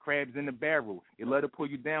on. Crabs in the barrel. They love to pull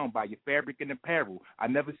you down by your fabric and apparel. I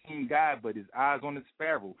never seen God, but his eyes on the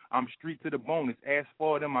sparrow. I'm street to the bone, his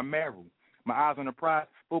asphalt in my marrow. My eyes on the prize,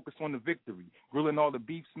 focus on the victory. Grilling all the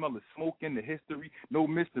beef, smell of smoke in the history. No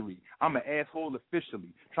mystery. I'm an asshole officially.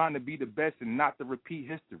 Trying to be the best and not to repeat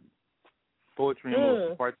history. Poetry and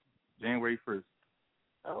Motion, part January 1st.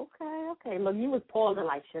 Okay. Look, you was pausing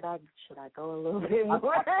like, should I go a little bit more?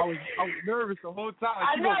 I was nervous the whole time.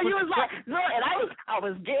 I know you was like, no, and I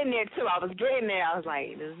was getting there too. I was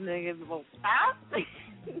like, this nigga's gonna stop.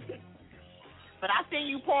 But I seen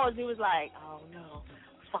you pause. You was like, oh no,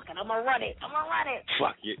 fuck it, I'm gonna run it.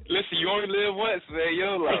 Fuck it. Listen, you only live once, man.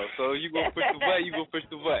 YOLO. So you gonna push the button. You gonna push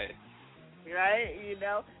the button. Right? You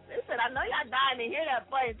know. Listen, I know y'all dying to hear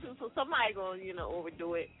that button too. So somebody gonna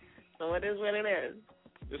overdo it. So it is what it is.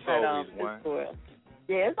 It's always one. It's cool.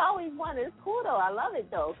 Yeah, it's always one. It's cool though. I love it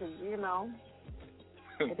though, cause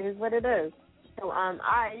it is what it is. So all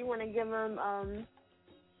right, you want to give them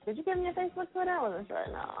did you give them your Facebook, Twitter? I wasn't sure.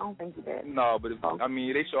 No, I don't think you did. No, but I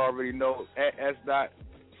mean they should already know at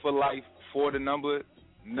S.for-life for the number,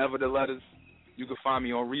 never the letters. You can find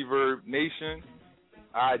me on Reverb Nation,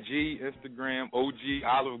 IG, Instagram, OG,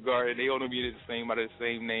 Olive Garden. They all know me the same by the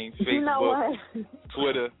same name. Facebook, you know what?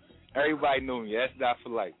 Twitter. Everybody know me.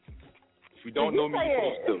 S.for-life. If you don't know me,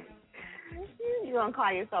 you supposed to. You gonna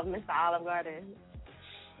call yourself Mr. Olive Garden?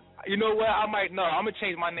 You know what? I'm gonna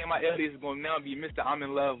change my name. My alias is gonna now be Mr. I'm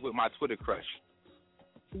in love with my Twitter crush.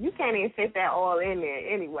 You can't even fit that all in there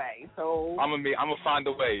anyway. So I'm gonna find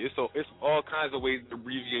a way. It's all kinds of ways to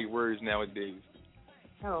abbreviate words nowadays.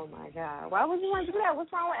 Oh my God! Why would you want to do that?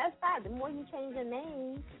 What's wrong with S. The more you change your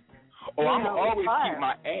name. Oh, I'm gonna always keep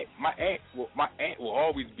my aunt will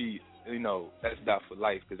always be,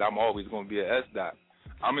 S.for-life, because I'm always gonna be an S.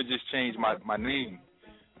 I'm gonna just change my name.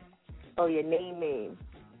 Oh, your name.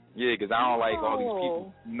 Yeah, because I don't like all these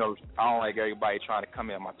people. I don't like everybody trying to come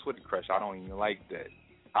at my Twitter crush. I don't even like that.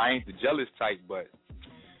 I ain't the jealous type, but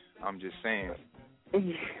I'm just saying.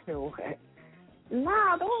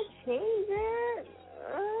 Nah, don't change it.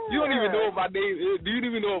 You don't even know what my name is. Do you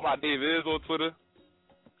even know what my name is on Twitter?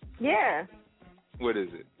 Yeah. What is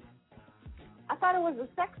it? I thought it was a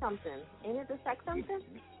sex something. Ain't it the sex something?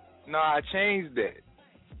 No, I changed that.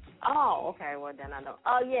 Oh, okay. Well, then I know.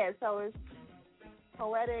 Oh, yeah. So it's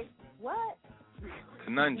poetic. What?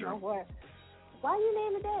 Conundrum. You know what? Why you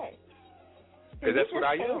name it that? Because that's what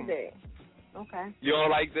I am. Okay. You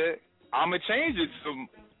don't like that? I'm going to change it to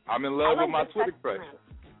I'm in love with my Twitter crush.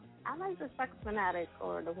 I like the sex fanatic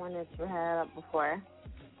or the one that you had up before.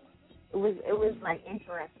 It was like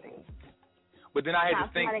interesting. But then I had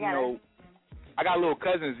to think, I got little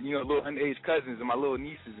cousins, little underage cousins and my little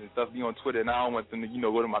nieces and stuff be on Twitter, and I don't want them to,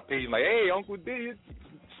 go to my page like, hey, Uncle D,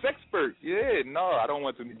 sexpert. Yeah, no, I don't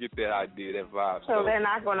want them to get that idea, that vibe. So they're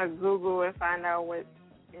not going to Google and find out what,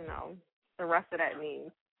 the rest of that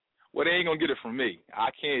means. Well, they ain't going to get it from me. I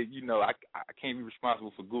can't, I can't be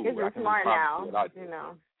responsible for Google. You're smart now,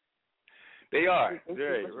 They are.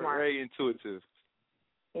 Very intuitive.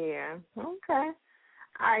 Yeah. Okay.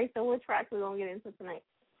 All right. So what tracks we gonna get into tonight?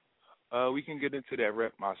 We can get into that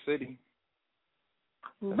Rep My City.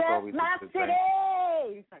 Rep My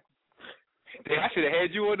City. Damn, I should have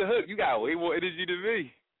had you on the hook. You got way more energy than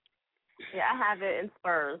me. Yeah, I have it in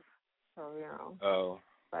Spurs. So Oh.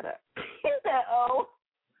 But he said, "Oh."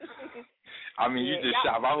 I mean, you just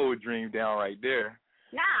shot my whole dream down right there.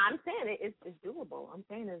 Nah, I'm saying it's doable. I'm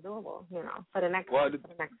saying it's doable. For the next one.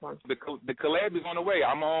 The collab is on the way.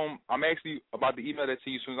 I'm actually about to email that to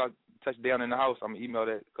you as soon as I touch down in the house. I'm gonna email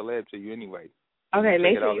that collab to you anyway. Okay,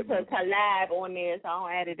 make sure you put collab on there so I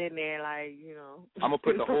don't add it in there I'm gonna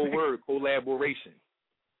put the whole word collaboration.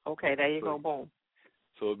 Okay, there you go. Boom.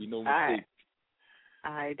 So it'll be no mistake.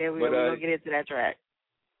 All right, there we go. We're gonna get into that track.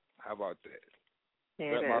 How about that?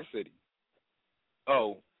 There Rep it my is. city.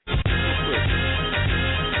 Oh.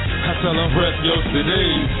 I tell them rep your city,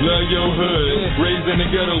 love your hood, raised in the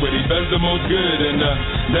ghetto where they best the most good, and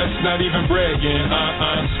that's not even bragging,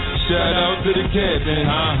 Shout out to the captain,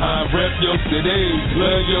 rep your city,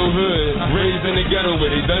 love your hood, raised in the ghetto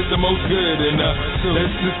where they best the most good, and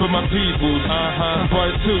that's just for my people,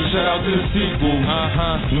 Part 2, shout out to the sequel,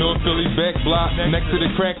 North Philly back block, next to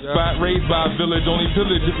the crack spot, raised by a village, only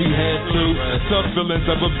pillage if we had to, tough feelings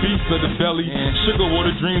of a beast of the belly, sugar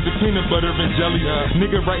water dreams of peanut butter and jelly,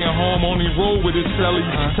 nigga writing home, only roll with his celly.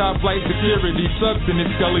 Top flight security, sucks in his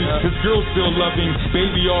skelly. His girl still loving,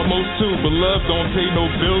 baby almost too, but love don't pay no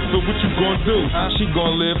bills, so what you gonna do? She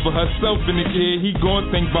gonna live for herself and the kid, he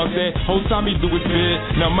gonna think about that. Whole time he do it big,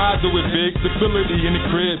 now my do it big, stability in the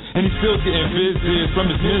crib, and he still getting visits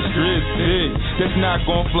from his mistress. Big, that's not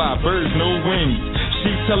gonna fly, birds no wings.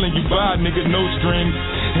 She telling you bye, nigga, no strings,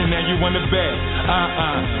 and now you on the back.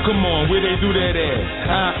 Come on, where they do that at?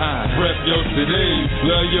 Rep your city,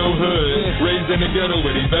 love your hood, raised in the ghetto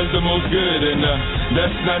where they best the most good, and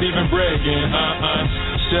that's not even bragging,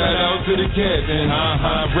 Shout out to the captain,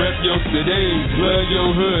 rep your city, love your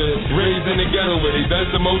hood, raised in the ghetto where they best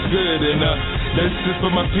the most good, and that's just for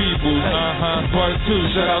my people, Part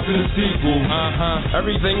 2, shout out to the sequel,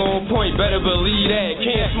 Everything on point, better believe that.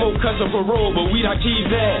 Can't smoke cause of parole, but weed I keep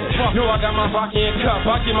that. Know I got my vodka and cup,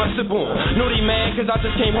 I get my sip on. Know they mad cause I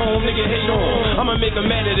just came home, nigga hate on. I'ma make them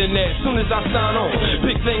madder than that, soon as I sign on.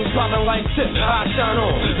 Big things poppin' like tip, I shine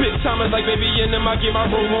on. Big timers like baby in them, I get my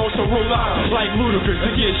roll on, so roll out. Like Ludacris to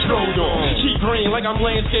get strolled on. Cheap green like I'm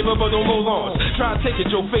landscaper, but don't roll on. Try to take it,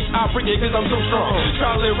 your face, I break it cause I'm so strong.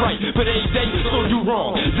 Try to live right, but every day so you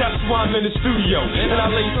wrong. That's why I'm in the studio, and I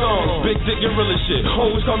lay songs. Big dick gorilla shit,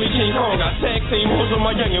 hoes call me King Kong. I tag team hoes with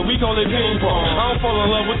my youngin', we call it ping pong. I don't fall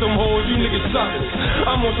in love with them hoes, you niggas suckers.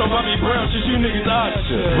 I'm on some Bobby Brown shit, you niggas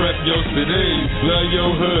options. Rep your city, love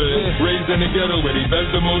your hood, raised in the ghetto where they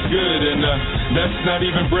best the most good, and that's not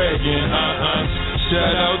even bragging,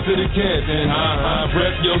 Shout out to the captain,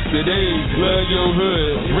 rep your city, love your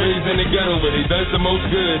hood, raised in the ghetto where they best the most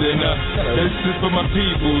good, and that's just for my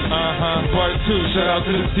people, Part 2, shout out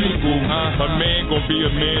to the sequel, A man gon' be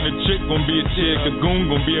a man, a chick gon' be a chick, a goon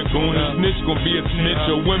gon' be a goon, a snitch gon' be a snitch,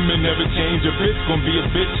 a woman never change, a bitch gon' be a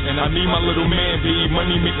bitch, and I need my little man be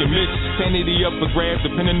money making Mitch, sanity up for grabs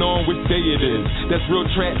depending on which day it is, that's real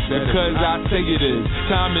trap, because I say it is,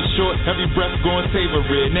 time is short, every breath gon' savor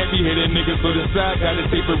it, nappy headed niggas for the side, gotta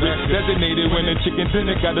savor it, designated when the chicken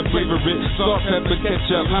dinner gotta flavor it, salt, pepper,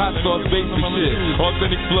 ketchup, hot sauce, basic shit,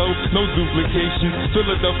 authentic flow, no duplication,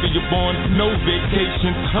 Philadelphia born, no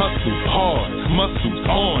vacation, hustle, hard, muscles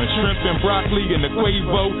on, shrimp and broccoli and the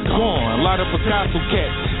Quavo, gone, a lot of Picasso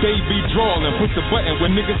cats, they be drawing, push the button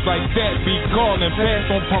when niggas like that be calling, pass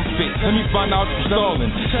on pump fix, let me find out you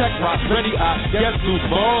stalling, check rock, ready, I guess who's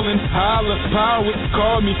ballin', holla, power,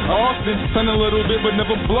 call me Austin, spend a little bit but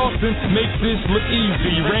never flossing, make this look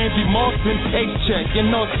easy, Randy Mossman, H-check,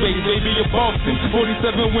 in North Space, baby, you're Boston,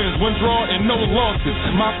 47 wins, 1 draw and no losses,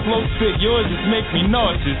 my flow sick, yours just make me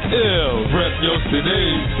nauseous, ill, rep your city,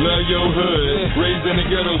 love your hood, raised in the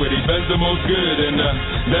ghetto where they best the most good, and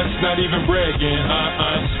that's not even bragging,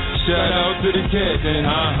 Shout out to the captain,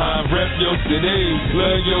 rep your city,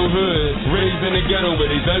 love your hood, raised in the ghetto where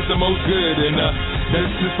they best the most good, and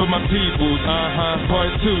that's just for my people,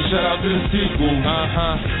 Part 2, shout out to the sequel,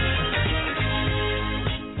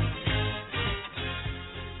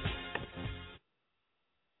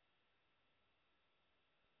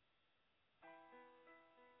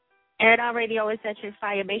 Air It Out Radio is such a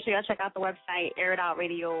fire. Make sure y'all check out the website,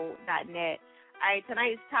 airitoutradio.net. All right,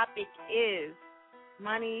 tonight's topic is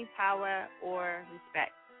money, power, or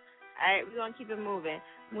respect. All right, we're going to keep it moving.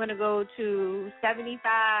 I'm going to go to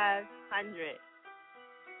 7500.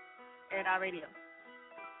 Air It Out Radio.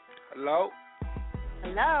 Hello?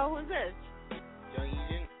 Hello, who's this? Young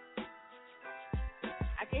Eden.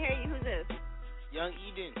 I can hear you. Who's this? Young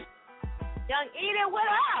Eden. Young Eden, what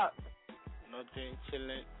up? Nothing,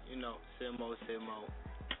 chilling, same old.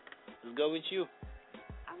 What's good with you?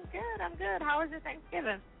 I'm good. How was your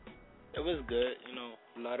Thanksgiving? It was good,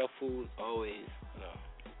 a lot of food, always,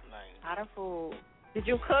 A lot of food. Did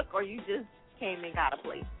you cook or you just came and got a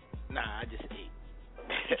plate? Nah, I just ate.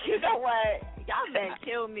 You know what? Y'all men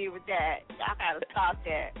kill me with that. Y'all gotta stop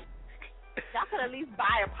that. Y'all could at least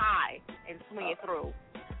buy a pie and swing it through.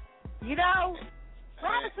 You know?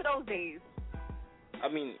 What happened to those days? I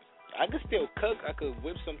mean, I could still cook. I could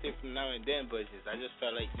whip something from now and then, but I just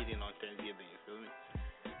felt like eating on Thanksgiving. You feel me?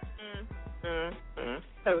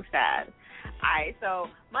 So sad. All right, so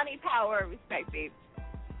money, power, respect, babe.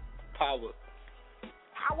 Power.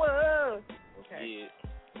 Okay.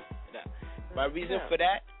 Yeah. My reason for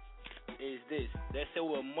that is this. They say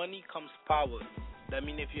with money comes power. That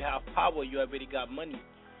means if you have power, you already got money.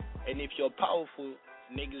 And if you're powerful,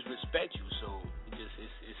 niggas respect you. So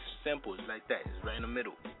it's simple. It's like that. It's right in the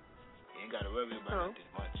middle. You ain't got to worry about it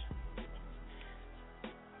this much.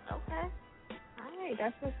 Okay. All right,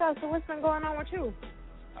 that's what's up. So what's been going on with you?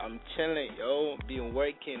 I'm chilling, yo. Been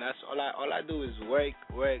working. That's all I do is work.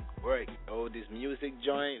 Oh, this music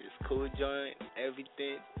joint, this cool joint,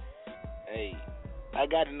 everything. Hey, I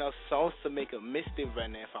got enough songs to make a mixtape right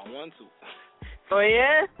now if I want to. Oh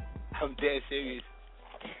yeah? I'm dead serious.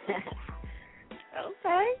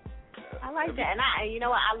 Okay. I like that. And you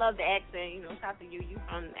know what? I love the accent. You know, shout out to you. You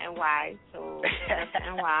from NY, so that's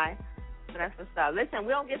NY. So that's what's up. Listen,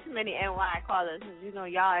 we don't get too many NY callers because, you know,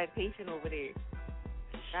 y'all are patient over there.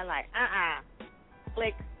 They're like,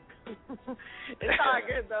 click. It's all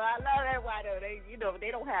good, though. I love NY, though.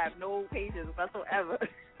 They don't have no patience whatsoever.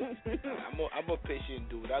 I'm a patient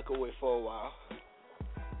dude. I could wait for a while.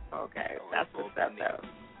 Okay, that's what's up, though.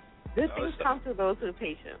 Good things come to those who are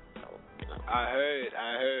patient. So, you know. I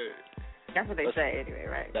heard. That's what they say anyway,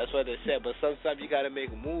 right? That's what they said, but sometimes you got to make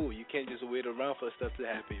a move. You can't just wait around for stuff to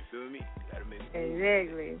happen, you feel me? You got to make a move.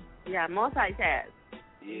 Exactly. Yeah, multitask.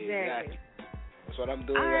 Yeah, exactly. That's what I'm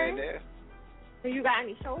doing right now. So you got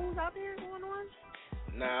any shows out there going on?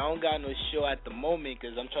 Nah, I don't got no show at the moment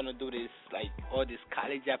because I'm trying to do this, like, all this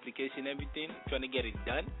college application and everything, trying to get it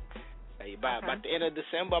done. Like, by the end of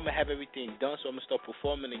December, I'm going to have everything done, so I'm going to start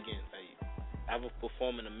performing again. Like, I haven't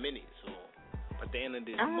performed in a minute, so at the end of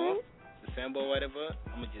this month, December or whatever,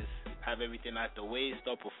 I'm going to just have everything out the way,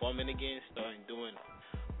 start performing again, start doing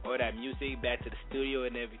all that music, back to the studio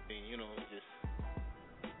and everything, you know, just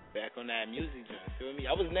back on that music, you feel me?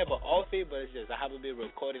 I was never off it, but it's just I haven't been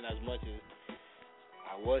recording as much as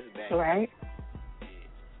I was back. Right.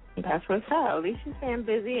 Yeah. That's what's up. At least you're staying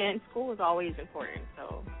busy, and school is always important,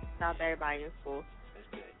 so shout out to everybody in school. That's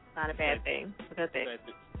good. Not a bad thing. It's a good thing.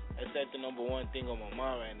 That's the number one thing on my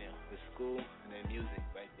mind right now, is school and then music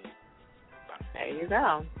right there. There you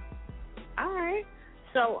go. All right.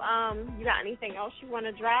 So, you got anything else you want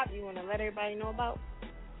to drop? You want to let everybody know about?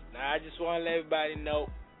 Nah, I just want to let everybody know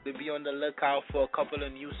to be on the lookout for a couple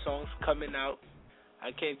of new songs coming out.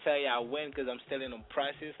 I can't tell you when because I'm still in a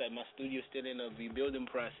process. Like, my studio's still in a rebuilding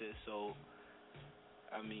process. So,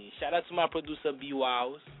 I mean, shout out to my producer, B.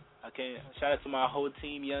 Wiles. Shout out to my whole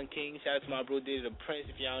team, Young King. Shout out to my bro, Diddy the Prince,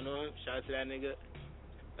 if y'all know him. Shout out to that nigga.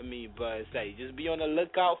 I mean, but it's like, just be on the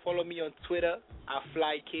lookout. Follow me on Twitter. I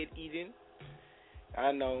Fly Kid Eden.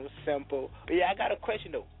 I know, simple. But yeah, I got a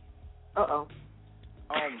question though. Uh-oh.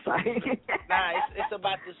 It's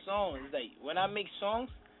about the songs. Like, when I make songs,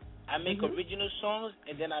 I make original songs,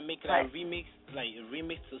 and then I make a remix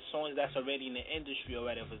to songs that's already in the industry or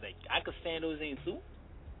whatever. It's like, I could stand those in too.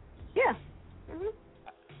 Yeah.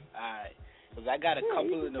 Alright, because I got a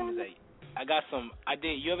couple of them. Like, I got some.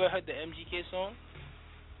 You ever heard the MGK song?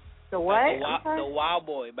 The what? The Wild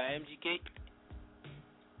Boy by MGK.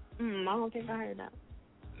 I don't think I heard that.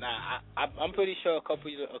 Nah, I'm pretty sure a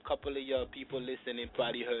couple of your people listening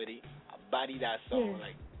probably heard it. I bodied that song,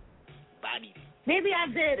 like bodied it. Maybe I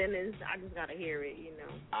did, and I just gotta hear it, you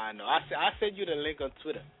know. I know. I sent you the link on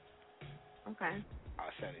Twitter. Okay.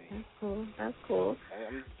 I'll send it. That's cool.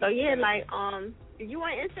 So yeah, like, you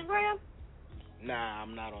on Instagram? Nah,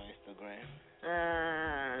 I'm not on Instagram.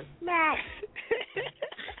 Smack.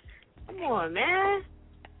 Come on, man.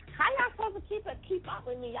 How y'all supposed to keep up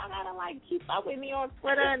with me? Y'all gotta keep up with me on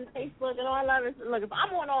Twitter and Facebook and all of it. Look, if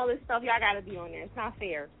I'm on all this stuff, y'all gotta be on there. It's not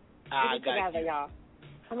fair. I Get it together, y'all.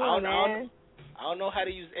 Come on, man. I don't know how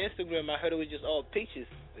to use Instagram. I heard it was just all pictures.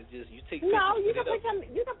 It's just you take pictures. No, you can put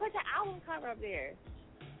your album cover up there.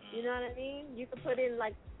 You know what I mean? You can put in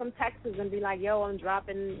some texts and be like, "Yo, I'm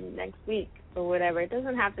dropping next week" or whatever. It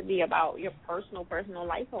doesn't have to be about your personal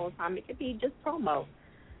life all the time. It could be just promo.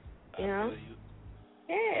 You know?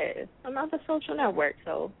 Yeah, another social network.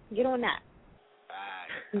 So get on that.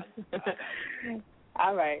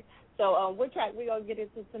 All right. So, what track we gonna get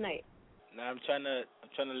into tonight? Now I'm trying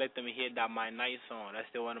to let them hear that My Night song. That's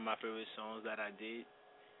still one of my favorite songs that I did.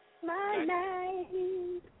 My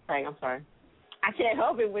Night. I'm sorry. I can't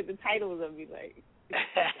help it with the titles of me, like.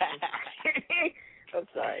 I'm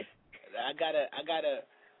sorry. I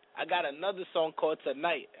got another song called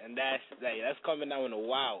Tonight, and that's coming out in a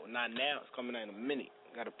while. Not now. It's coming out in a minute.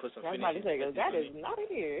 Got to put some. I was about to say, that is not in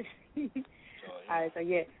here. All right, so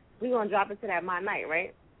yeah, we gonna drop into that My Night,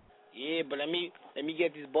 right? Yeah, but let me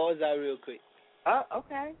get these balls out real quick. Oh,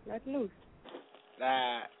 okay, that's loose.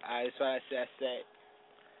 That's what I said.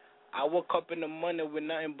 I woke up in the morning with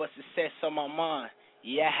nothing but success on my mind.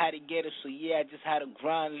 Yeah, I had to get it, so yeah, I just had to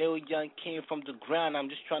grind. Lil Young King from the ground, I'm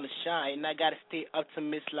just trying to shine. And I got to stay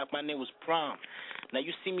optimistic like my name was Prime. Now,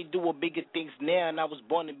 you see me do bigger things now, and I was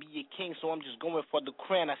born to be a king, so I'm just going for the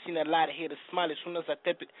crown. I seen a lot of haters smile as soon as I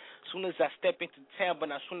step into town, but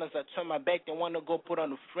as soon as I turn my back, they want to go put on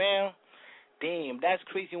the frown. Damn, that's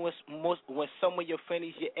crazy when some of your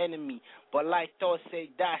friends is your enemy. But like Thor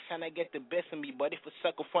said, die, trying to get the best of me. But if a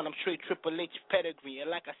sucker front, I'm straight Triple H pedigree.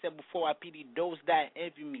 And like I said before, I pity those that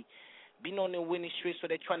envy me. Been on the winning streak, so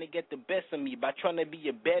they're trying to get the best of me by trying to be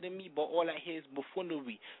a better me, but all I hear is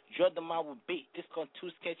buffoonery. Draw them out with bait. This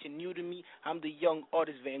cartoon sketching new to me. I'm the young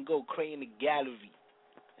artist Van Gogh, creating the gallery.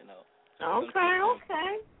 You know.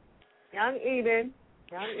 Okay. Young Eden.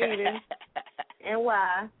 And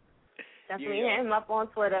why? Definitely hit him up on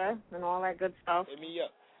Twitter and all that good stuff. Hit me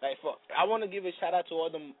up. I want to give a shout out to all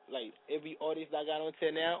them, every artist that got on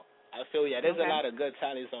here now. I feel there's a lot of good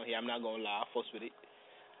talents on here. I'm not gonna lie, I fuss with it.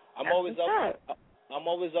 I'm always up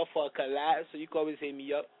for a collab, so you can always hit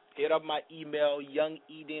me up. Hit up my email,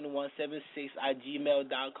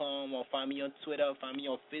 youngeden176@gmail.com, or find me on Twitter, find me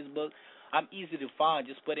on Facebook. I'm easy to find.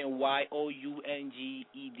 Just put in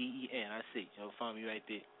YOUNGEDEN. That's it. You'll find me right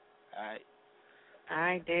there. All right. All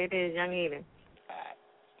right, there it is, Young Eden. All right.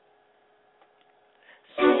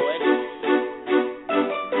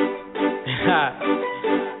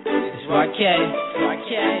 It's YK.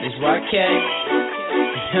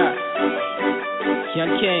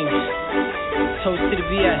 Young Kings. Toast to the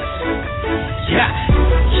BS.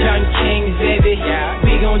 Young Kings, baby.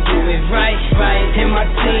 We gon' do it right. And my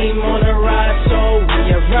team on the ride, so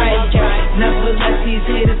we are right. Never let these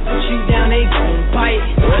haters put you down, they gon' bite.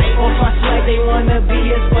 Off our flag, they wanna be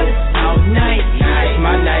us, but it's our night. It's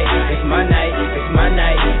my night.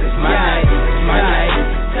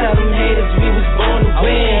 Tell them haters we was born to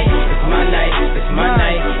win. It's my night.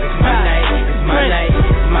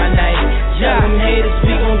 Tell them haters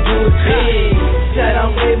we gon' do it big. Said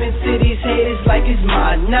I'm waving to these haters like it's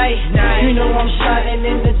my night. You know I'm shining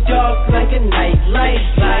in the dark like a night light.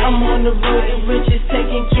 I'm on the road to riches,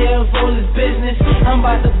 taking care of all this business. I'm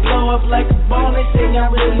about to blow up like a ball, they say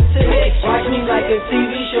I'm really sick. Watch me like a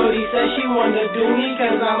TV show, he said she wanna do me,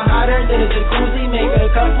 cause I'm hotter than a jacuzzi. Make a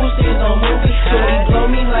couple scenes on movies, so he blow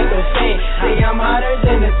me like a fan. Say I'm hotter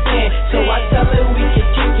than a 10, so I tell her we can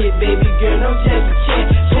kick it, baby girl, no Jackie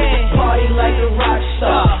Chan. Party like a rock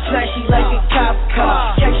star, flashy like a cop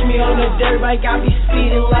car. Catch me on the dirt bike, I be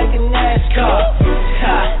speeding like a NASCAR.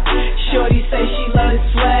 Shorty say she love the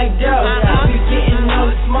swag though. We getting all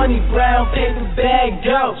this money, brown paper bag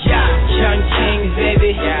dough. Young Kings,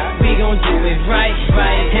 baby, we gon' do it right.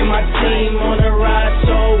 And my team on the ride,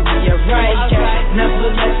 so we are right.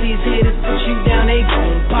 Never let these haters put you down, they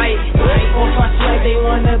gon' bite. Off our flag, they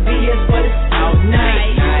wanna be us, but it's our night.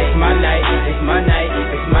 It's my night.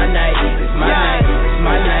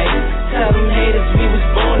 Tell them haters we was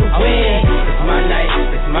born to win. It's my night.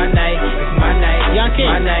 Young King.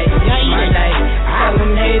 My night. Tell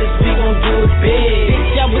them haters we gon' do it big.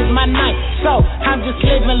 That was my night, so I'm just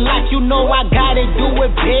living life. You know I gotta do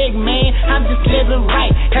it big, man. I'm just living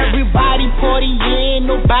right. Everybody party in,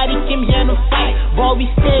 nobody can handle fight. Boy, we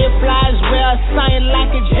stay fly as well, sign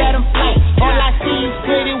like a jet and flight. All I see is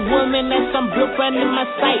pretty women and some girlfriend in my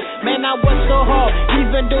sight. Man, I work so hard,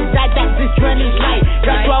 even though that this journey's light.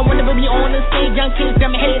 That's why I wanna be on the stage, Young Kings,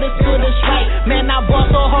 them haters to the strike. Man, I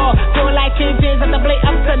work so hard, feel like kingpins at the play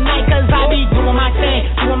up tonight. Cause I be doing my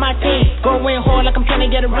thing, going hard like I'm trying to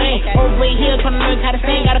get a ring. Over here trying to learn how to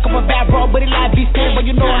sing. Got a couple bad bro, but it like be stand. But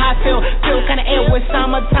you know how I feel kinda ill with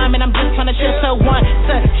summertime. And I'm just trying to chill to one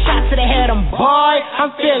shot to the head. Boy,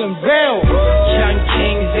 I'm feeling real. Young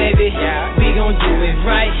Kings, baby, we gon' do it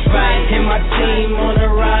right. And my team on the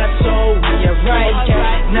ride, so we are right.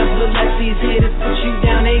 Never let these haters put you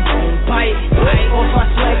down, they gon' bite. Off our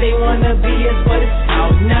flag, they wanna be us, but it's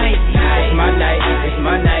our night. It's my night.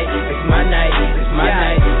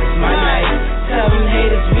 Tell them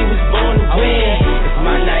haters we was born to win. It's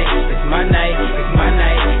my night.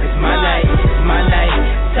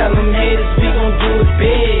 Tell them haters we gon' do it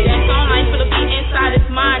big. That's all night for the beat inside, it's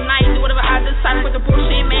my night. Do whatever I decide with the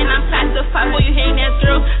bullshit, man, I'm satisfied. Boy, you hang that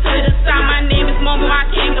drill to the side, my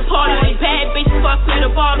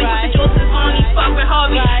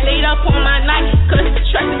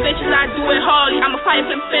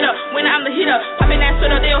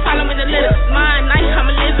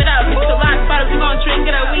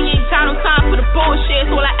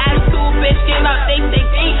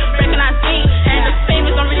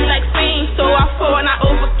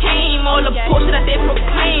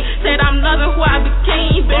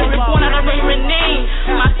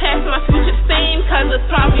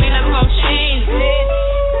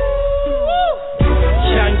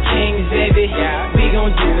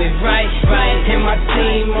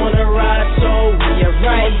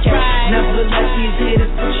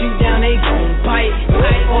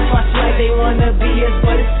wanna be us,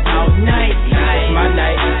 but it's out night. It's my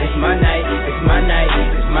night, it's my night, it's my night,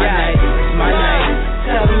 it's my night, it's my night.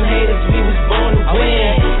 Tell them haters we was born to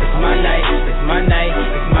win. It's my night, it's my night,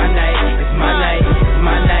 it's my night, it's my night, it's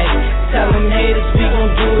my night. Tell them haters we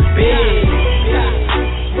gon' do it big.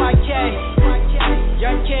 YK,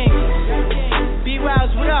 Young King,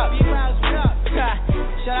 B-Rouse, what up?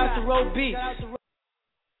 Shout out to Road B.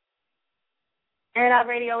 Air It Out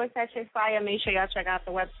Radio is such a fire. Make sure y'all check out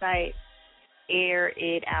the website,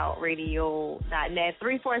 airitoutradio.net,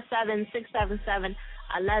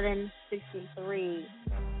 347-677-1163.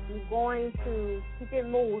 I'm going to keep it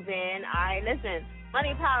moving. All right, listen.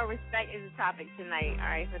 Money, power, respect is the topic tonight. All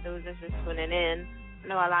right, for those that's just tuning in. I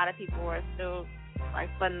know a lot of people are still like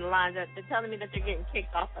flooding the lines. They're telling me that they're getting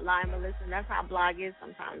kicked off the line, but listen, that's how blog is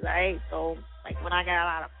sometimes, all right? So, like, when I get a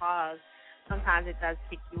lot of calls, sometimes it does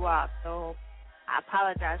kick you off. So, I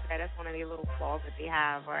apologize for that. That's one of the little flaws that they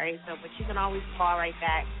have, all right? So, but you can always call right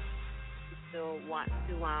back if you still want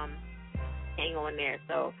to hang on there.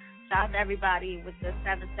 So, shout out to everybody with the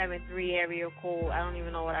 773 area code. I don't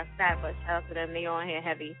even know what I said, but shout out to them. They on here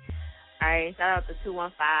heavy. All right, shout out to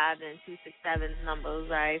 215 and 267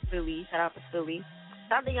 numbers. All right, Philly. Shout out to Philly.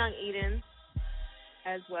 Shout out to Young Eden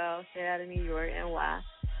as well. Shout out to New York, NY.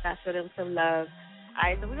 Shout out to them some love. All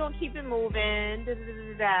right, so we're going to keep it moving.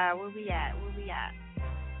 Where we at?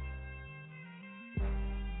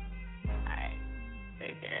 All right,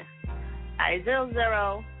 right here. All right,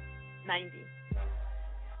 0090.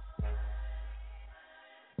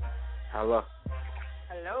 Hello.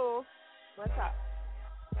 Hello. What's up?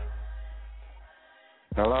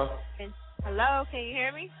 Hello? Hello, can you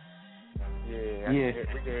hear me? Yeah. We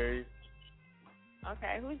can hear you.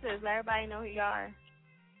 Okay, who's this? Let everybody know who you are.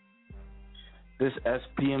 This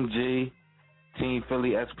SPMG, Team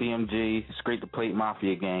Philly SPMG, Scrape the Plate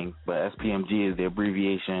Mafia Gang, but SPMG is the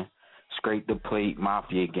abbreviation. Scrape the Plate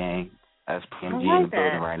Mafia Gang. SPMG in the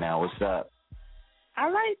building right now. What's up? I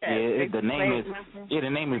like that. Yeah, the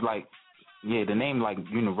name is like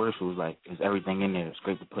universal. Is everything in there.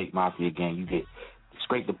 Scrape the Plate Mafia Gang. You get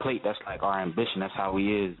Scrape the Plate. That's like our ambition. That's how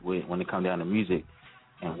we is when it comes down to music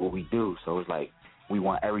and what we do. So it's like we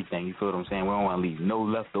want everything. You feel what I'm saying? We don't want to leave no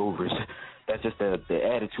leftovers. That's just the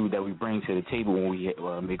attitude that we bring to the table when we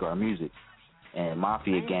make our music. And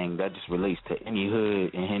Mafia Gang, that just relates to any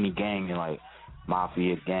hood and any gang, and like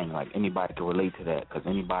Mafia Gang, like anybody can relate to that, because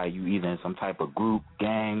anybody, you either in some type of group,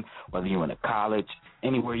 gang, whether you're in a college,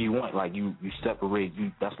 anywhere you want, like you separate,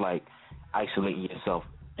 that's like isolating yourself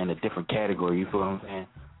in a different category. You feel what I'm saying?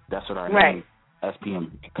 That's what our name,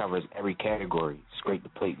 SPM, covers every category. Scrape the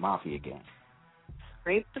Plate Mafia Gang.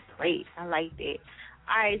 Scrape the Plate. I like it.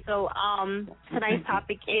 All right, so tonight's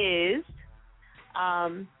topic is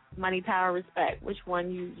money, power, respect. Which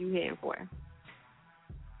one you hitting for?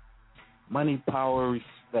 Money, power,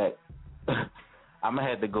 respect. I'm gonna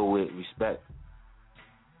have to go with respect,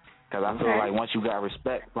 because I feel like once you got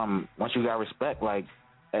respect, like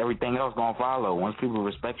everything else gonna follow. Once people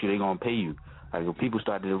respect you, they gonna pay you. Like if people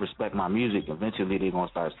start to respect my music, eventually they gonna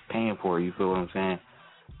start paying for it. You feel what I'm saying?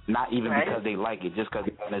 Not even because they like it, just because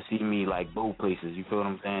they want to see me like go places. You feel what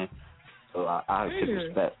I'm saying? So I take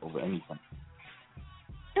respect over anything.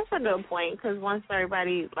 That's a good point, because once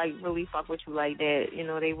everybody like really fuck with you like that, you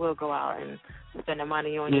know, they will go out and spend the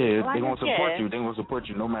money on you. Yeah, they gonna support you. They gonna support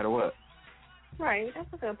you no matter what. Right,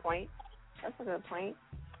 that's a good point.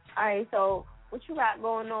 All right, so what you got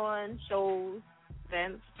going on? Shows,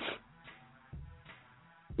 events?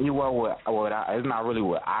 You know it's not really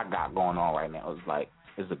what I got going on right now.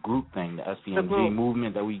 It's a group thing. The SPMG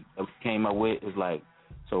movement that we came up with is like.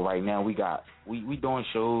 So right now we doing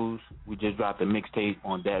shows. We just dropped a mixtape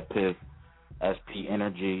on Dat Piff, SP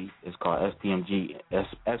Energy. It's called SPMG,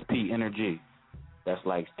 SP Energy. That's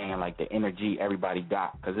like saying like the energy everybody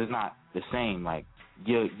got, because it's not the same. Like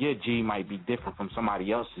your G might be different from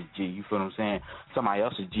somebody else's G. You feel what I'm saying? Somebody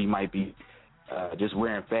else's G might be just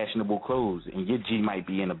wearing fashionable clothes, and your G might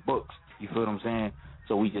be in the books. You feel what I'm saying?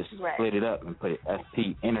 So we just split it up and put it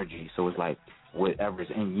SP Energy. So it's like whatever's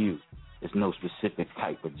in you. There's no specific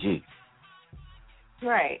type of G.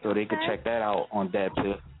 Right. So they could check that out on Dat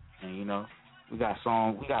Piff. And we got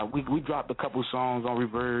songs. We dropped a couple songs on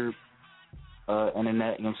Reverb,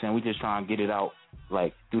 internet. You know what I'm saying? We just trying to get it out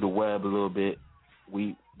like through the web a little bit.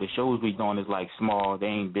 The shows we doing is like small. They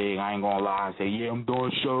ain't big. I ain't gonna lie and say I'm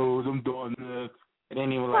doing shows. I'm doing this. It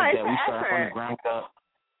ain't even like that. We started from the ground up.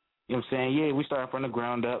 You know what I'm saying? Yeah, we started from the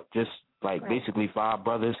ground up. Just like basically 5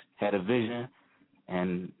 brothers had a vision.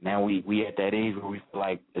 And now we at that age where we feel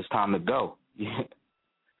like it's time to go.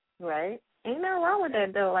 Right. Ain't nothing wrong with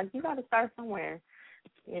that, though. Like, you got to start somewhere.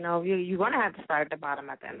 You know, you're going to have to start at the bottom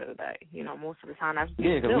at the end of the day. You know, most of the time that's what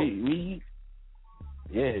Yeah, you because do.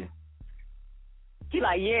 Yeah. He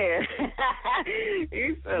like, yeah.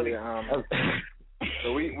 He's silly.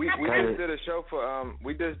 So we just did a show for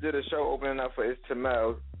we just did a show opening up for It's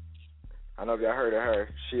Tamel. I know if y'all heard of her.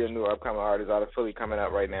 She a new upcoming artist out of Philly coming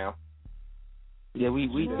up right now. Yeah, we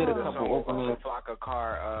did a couple openings. Flocka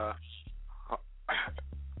Car,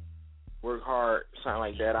 Work Hard, something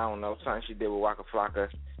like that. I don't know, something she did with Waka Flocka.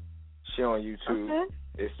 She on YouTube. Okay.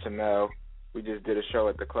 It's Tamel. We just did a show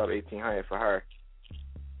at the Club 1800 for her.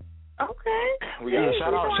 Okay.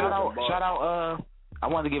 Shout out. I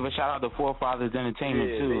wanted to give a shout out to Forefathers Entertainment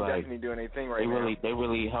too. They like, definitely doing their thing right now. They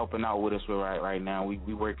really helping out with us right now. We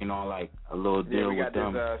working on like a little deal with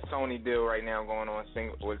them. We got this Sony deal right now going on.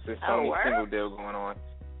 With this Sony single deal going on.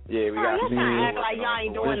 Yeah, we got. Y'all trying to act like y'all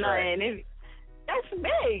ain't doing nothing. That's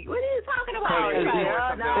big. What are you talking about?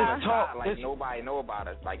 It's talk. Like nobody know about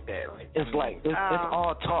us like that. It's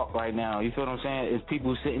all talk right now. You feel what I'm saying? It's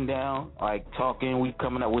people sitting down, like talking. We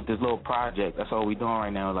coming up with this little project. That's all we doing right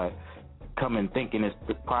now. Like coming thinking this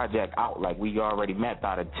project out. Like we already mapped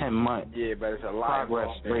out a 10-month. Yeah, but it's a lot progress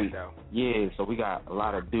rate. Though. Yeah, so we got a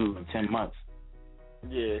lot to do in 10 months.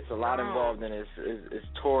 Yeah, it's a lot involved in it. It's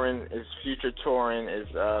touring. It's future touring.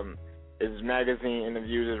 It's magazine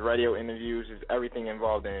interviews, it's radio interviews, it's everything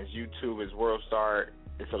involved in it. It's YouTube, it's World Star.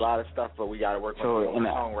 It's a lot of stuff, but we got to work on the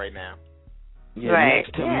song right now. Yeah, the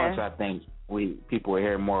next 10 months, I think people will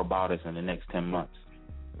hear more about us in the next 10 months.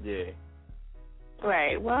 Yeah.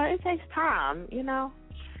 Right. Well, it takes time, you know.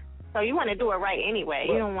 So you want to do it right anyway.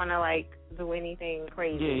 You don't want to like do anything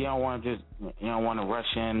crazy. Yeah, you don't want to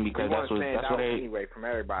rush in because that's what anyway from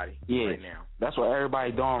everybody. Yeah, right now. That's what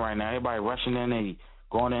everybody doing right now. Everybody rushing in and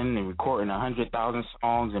going in and recording 100,000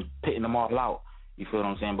 songs and pitting them all out. You feel what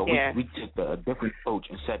I'm saying? But we took a different approach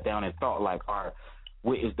and sat down and thought like,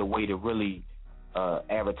 what is the way to really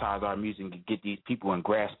advertise our music and get these people and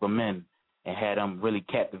grasp them in and had them really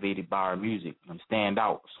captivated by our music and stand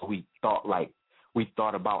out. So we thought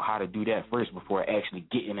about how to do that first before actually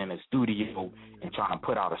getting in a studio and trying to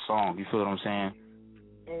put out a song. You feel what I'm saying?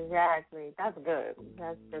 Exactly. That's good.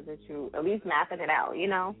 That's good that you at least mapping it out, you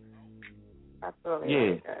know? That's really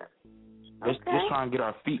good. Just trying to get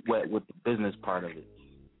our feet wet with the business part of it.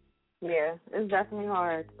 Yeah, it's definitely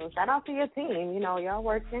hard. So shout out to your team. You know, y'all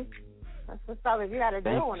working. That's what's up. If you got a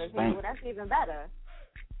deal on the team, well, that's even better.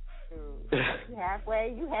 You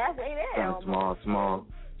halfway there. Small. Small?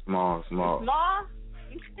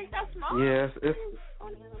 You think that's small? Yes.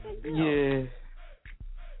 Yeah.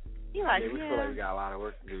 We feel like we got a lot of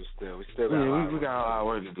work to do still. We still got a lot. We got a lot of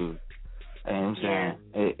work to do. And I'm saying,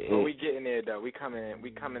 but we getting there though. We coming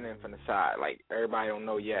in from the side. Like everybody don't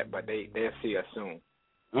know yet, but they'll see us soon.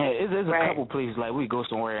 Yeah, there's a couple places like we go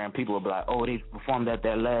somewhere and people will be like, oh, they performed at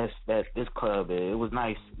this club. It was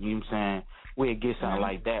nice. You know what I'm saying? We'd get something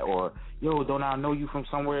like that, or yo, don't I know you from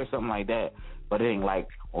somewhere or something like that. But it ain't like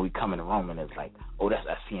when we come in the room and it's like, oh, that's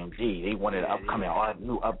SPMG. They wanted an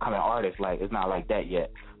new upcoming artist. Like it's not like that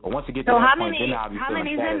yet. But once you get to that point, then I'll be feeling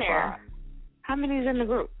satisfied. In there? How many's in the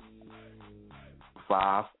group?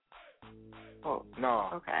 5. Oh no.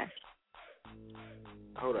 Okay.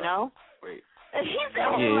 Hold on. No. Wait.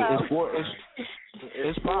 It's 4.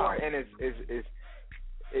 It's 5, and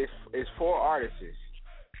it's 4 artists,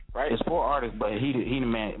 right? It's 4 artists, but he the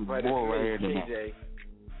man. But boy right here, KJ.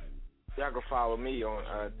 Y'all can follow me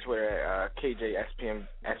on Twitter at KJ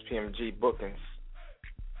SPMG Bookings.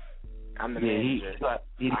 I'm the manager.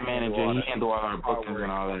 He's the manager. He handle all our bookings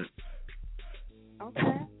and all that.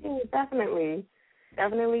 Okay. Yeah, definitely.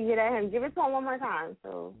 Definitely get at him. Give it to him one more time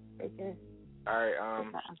so they can. All right.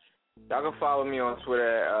 Y'all can follow me on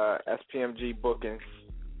Twitter at SPMG Bookings.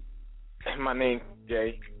 My name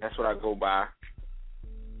Jay. That's what I go by.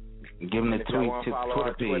 Give him the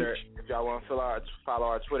Twitter page. If y'all want to follow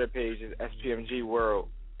our Twitter page, is SPMG World.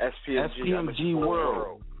 SPMG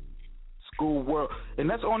World. School World. And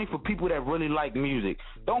that's only for people that really like music.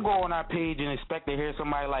 Don't go on our page and expect to hear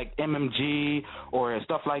somebody like MMG or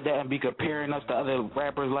stuff like that and be comparing us to other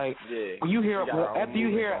rappers. Like, when you hear, after you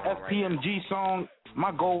hear an SPMG song,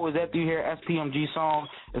 my goal is after you hear an SPMG song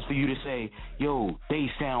is for you to say, yo, they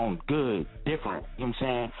sound good, different. You know what I'm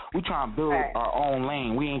saying? We trying to build our own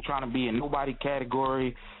lane. We ain't trying to be in nobody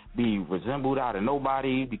category, be resembled out of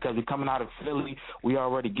nobody, because we're coming out of Philly. We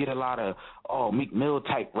already get a lot of Meek Mill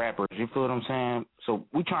type rappers. You feel what I'm saying? So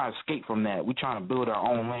we trying to escape from that. We trying to build our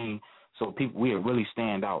own lane so people we really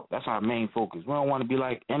stand out. That's our main focus. We don't want to be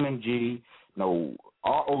like MMG, no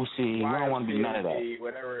ROC. We don't want to be none of that.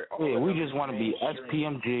 Whatever, we just want to be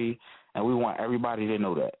SPMG, and we want everybody to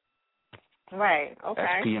know that. Right. Okay.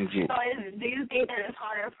 SPMG. So, do you think that it's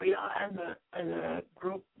harder for y'all as a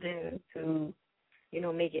group than to,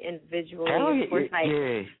 make it individually? Hell yeah.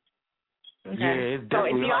 Okay. Yeah, it's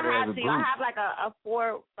definitely harder as a group. So y'all have like a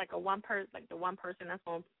four, like a one person, like the one person that's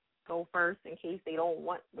gonna go first in case they don't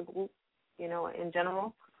want the group, in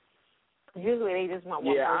general. Usually they just want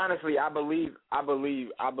one person. Yeah, honestly, I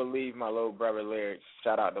believe my little brother Lyrics.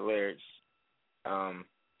 Shout out to Lyrics.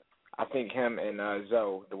 I think him and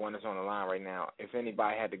Zoe, the one that's on the line right now, if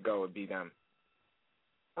anybody had to go, it'd be them.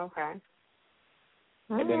 Okay.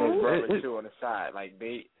 And then his brother too on the side, like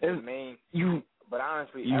they the main. But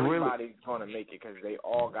honestly, everybody's gonna make it because they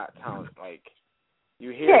all got talent. Like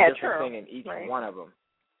you hear a different thing in each one of them.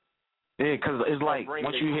 Yeah, because it's like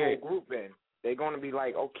once you hear whole group in, they're gonna be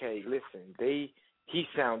like, okay, listen, he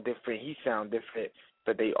sound different,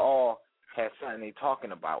 but they all have something they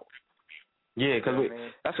talking about. Yeah, because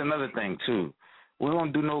that's another thing too. We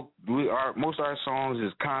don't do most of our songs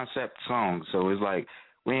is concept songs, so it's like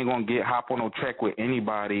we ain't gonna hop on no track with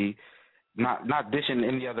anybody. Not dishing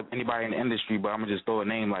anybody in the industry, but I'm gonna just throw a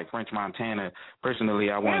name like French Montana. Personally,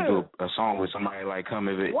 I want to do a song with somebody like him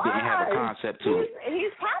if it didn't have a concept to it.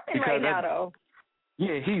 He's popping right now, though.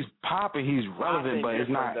 Yeah, he's popping. He's relevant, but it's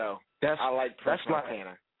not. I like French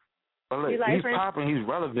Montana. But look, he's popping. He's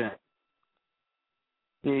relevant.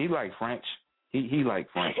 Yeah, he like French. He like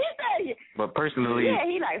French. But personally, yeah,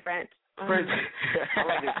 he like French. French. I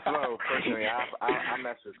like his flow. Personally, I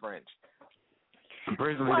mess with French.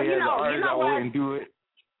 Personally, there's an artist I wouldn't do it.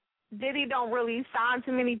 Diddy don't really sign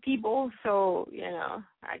too many people, so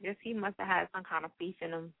I guess he must have had some kind of beef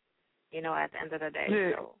in him, at the end of the day.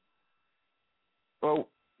 Yeah. So. Well,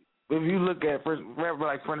 if you look at rapper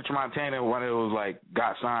like French Montana, one of those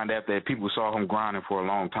got signed after people saw him grinding for a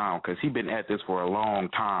long time because he been at this for a long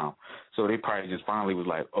time. So they probably just finally was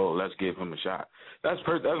like, oh, let's give him a shot. That's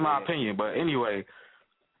my opinion, but anyway.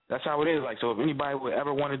 That's how it is. Like, so if anybody would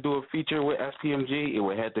ever want to do a feature with SPMG, it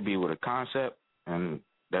would have to be with a concept, and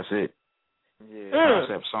that's it. Yeah.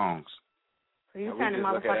 Concept songs. So you turn the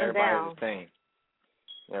motherfuckers down.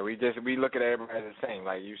 Yeah, we look at everybody as the same.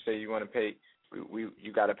 Like you say, you want to pay,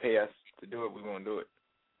 you got to pay us to do it. We want to do it.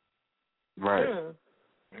 Right.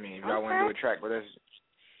 I mean, if y'all want to do a track with us,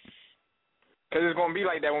 because it's gonna be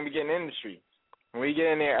like that when we get in the industry. When we get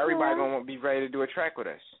in there, everybody gonna be ready to do a track with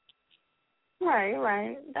us.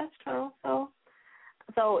 Right. That's true.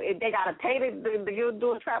 So if they gotta pay to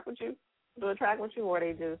do a track with you, or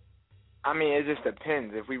they just. I mean, it just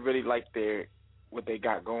depends. If we really like what they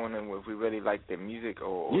got going, and if we really like their music,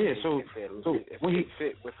 or if we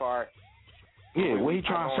fit with our. Yeah, what he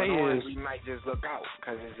trying to say is we might just look out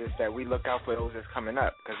because it's just that we look out for those that's coming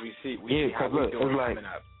up because we see how we look, doing coming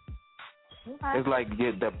up. It's like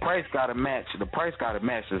the price gotta match. The price gotta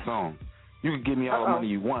match the song. You can give me all the money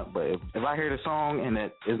you want, but if I hear the song and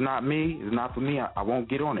it's not me, it's not for me, I won't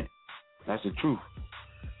get on it. That's the truth.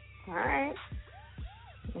 All right.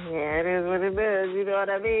 Yeah, it is what it is. You know what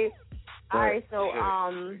I mean? All right, so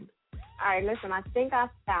all right, listen. I think I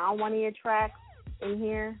found one of your tracks in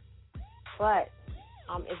here, but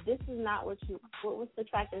if this is not what was the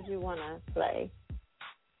track that you want to play?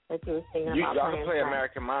 That you were thinking about y'all playing? Can play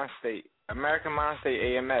American Mind State. American Mind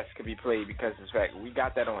State AMS could be played because of the fact we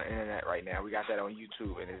got that on the internet right now. We got that on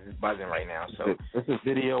YouTube and it's buzzing right now. So it's a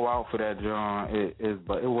video out for that, John. It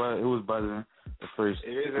was buzzing the first.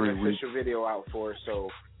 It is an official video out for it. So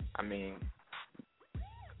I mean,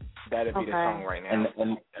 that'd be the song right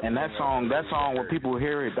now. And that song when people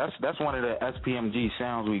hear it, that's one of the SPMG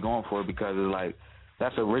sounds we going for because it's like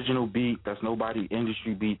that's original beat. That's nobody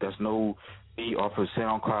industry beat. That's no beat off of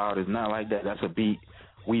SoundCloud. It's not like that. That's a beat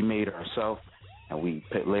we made ourselves, and we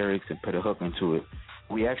put lyrics and put a hook into it.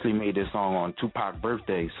 We actually made this song on Tupac's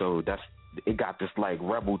birthday, so it got this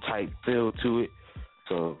rebel type feel to it.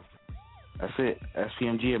 So that's it.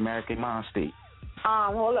 SPMG, American Mind State.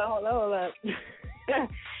 Hold up.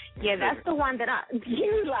 Yeah, that's the one that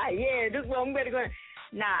you like. Yeah, this one better go.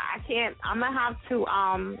 Nah, I can't. I'm gonna have to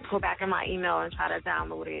go back in my email and try to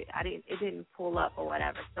download it. It didn't pull up or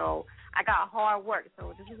whatever. So I got hard work.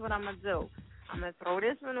 So this is what I'm gonna do. I'm going to throw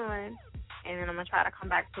this one on, and then I'm going to try to come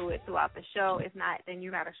back to it throughout the show. If not, then you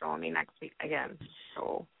got to show me next week again.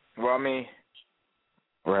 So. Well, I mean.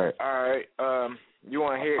 Right. All right. You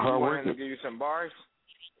want to hear? You want him to give you some bars?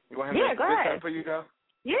 You want him to go ahead. something for you, though?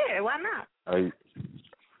 Yeah, why not? All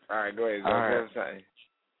right, go ahead.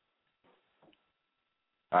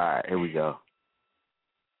 All right, here we go.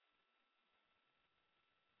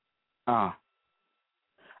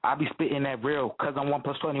 I be spitting that real, cause I'm 1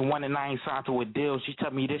 + 21 and I ain't signed to a deal. She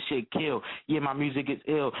tell me this shit kill. Yeah, my music is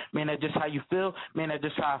ill. Man, that's just how you feel? Man, that's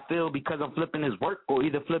just how I feel, because I'm flipping this work or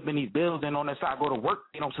either flipping these bills, and on the side I go to work.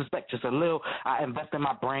 They don't suspect just a little. I invest in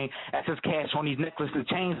my brain. Excess cash on these necklaces and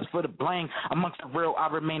chains is for the bling. Amongst the real, I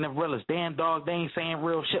remain the realest. Damn dog, they ain't saying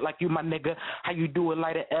real shit like you, my nigga. How you do it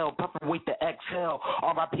like an L, puffin' wait to exhale.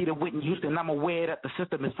 R.I.P. to Whitney Houston. I'm aware that the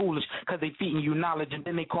system is foolish, cause they feeding you knowledge and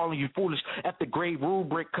then they calling you foolish. F the grade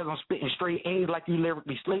rubric, cause I'm spitting straight A's like you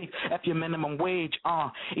lyrically slave. F your minimum wage,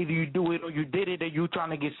 either you do it or you did it, or you trying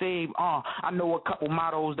to get saved, I know a couple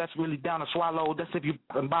mottos that's really down to swallow. That's if you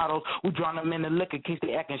in bottles, we drown them in the liquor case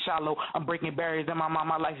they acting shallow. I'm breaking barriers in my mind,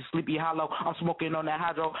 my life is sleepy hollow. I'm smoking on that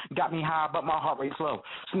hydro, got me high but my heart rate slow.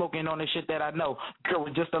 Smoking on the shit that I know, girl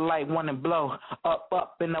with just a light one and blow.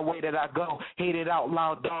 Up in the way that I go, hate it out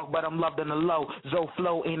loud dog, but I'm loved in the low. Zo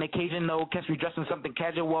flow ain't occasional, catch me dressing something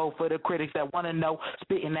casual for the critics that wanna know.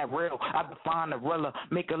 Spitting that real, I define the realer.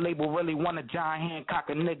 Make a label really want a John Hancock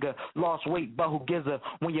a nigga. Lost weight, but who gives a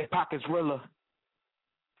when your pocket's realer.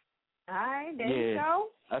 Alright, there you go.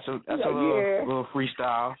 That's a little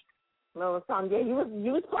freestyle. Little something. Yeah,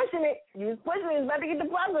 you was pushing it. You was pushing it. It's about to get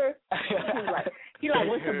the buzzer. He like,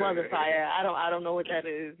 what's the buzzer, Fire? I don't know what that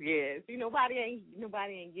is. Yeah. See, nobody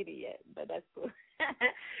ain't get it yet, but that's cool.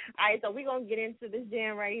 All right, so we're gonna get into this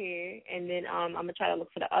jam right here, and then I'm gonna try to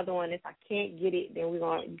look for the other one. If I can't get it, then we're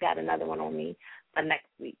gonna got another one on me for next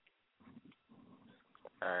week.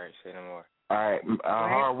 All right, say no more. All right,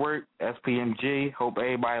 hard work, SPMG. Hope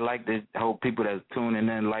everybody like this. Hope people that's tuning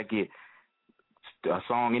in like it. A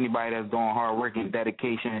song, anybody that's doing hard work and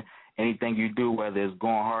dedication, anything you do, whether it's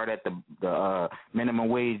going hard at the minimum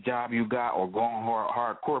wage job you got or going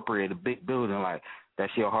hard corporate at a big building, like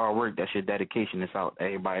that's your hard work, that's your dedication. It's out.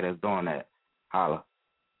 Everybody that's doing that, holla.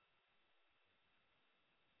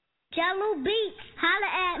 Jello Beats,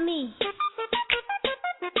 holla at me.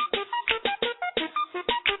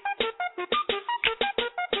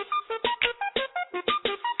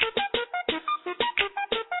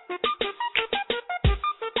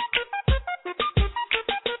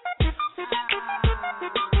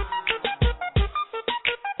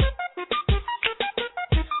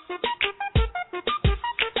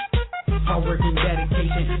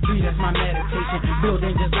 My meditation,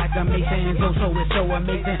 building just like a mason. So it's so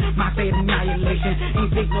amazing. My fate annihilation ain't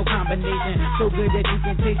take no combination. So good that you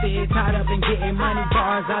can taste it. Tied up and getting money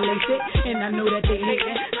bars, I lace it, and I know that they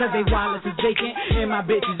hating, cause they wallets is vacant, and my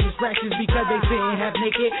bitches is scratches because they sitting half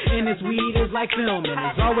naked. And this weed is like film, and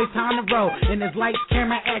it's always time to roll. And it's lights,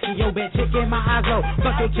 camera, action. Yo, bitch, chick in my eyes low.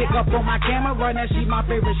 Fuck your chick up on my camera, now she my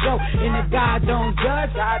favorite show. And if God don't judge,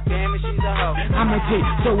 God damn it, she's a hoe. I'm a G,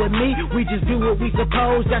 so with me, we just do what we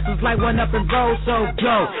suppose. That's just like one up and roll, so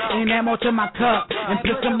go and ammo to my cup and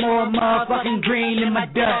put some more motherfucking green in my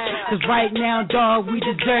dust. Cause right now, dog, we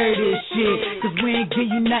deserve this shit. Cause we ain't give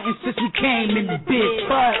you nothing since we came in the bitch.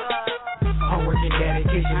 But hard work and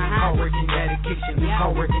dedication, hard work and dedication,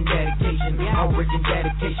 hard work and dedication, hard work and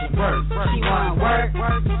dedication. Work, she want work,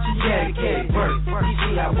 she dedicated. Work, you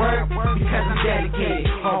see I work because I'm dedicated.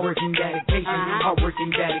 Hard work and dedication, hard work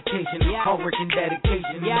and dedication, hard work and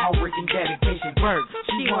dedication, hard work and dedication. Work,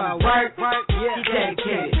 she want work, she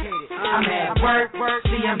dedicated. I'm at work,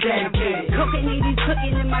 see I'm dedicated. Cooking, eating,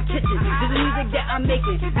 cooking in my kitchen. To the music that I'm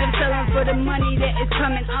making, I'm selling for the money that is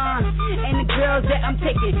coming on. And the girls that I'm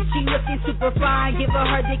taking, she looking super fine. Give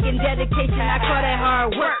her dick and dedication. I call that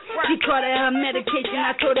hard work. She call that her medication.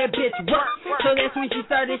 I told that bitch work. So that's when she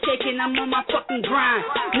started shaking. I'm on my fucking grind,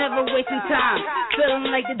 never wasting time. Feeling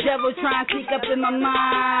like the devil trying to sneak up in my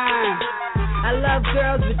mind. I love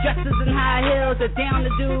girls with dresses and high heels. They're down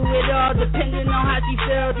to do it all, depending on how she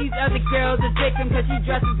feels. These other girls are taking cause she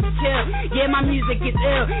dresses to chill. Yeah, my music is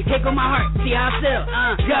ill. Here go my heart, see how I feel.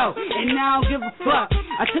 Go, and I don't give a fuck.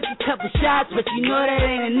 I took a couple shots, but you know that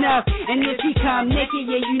ain't enough. And if she come naked,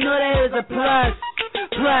 yeah, you know that is a plus.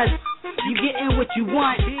 Plus, you getting what you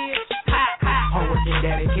want. Hard work and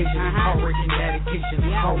dedication, hard work and dedication,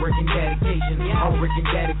 hard work and dedication, hard work and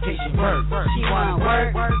dedication. Work, she want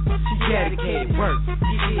work, she dedicated. Work,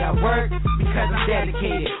 you see I work because I'm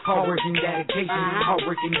dedicated. Hard work and dedication, hard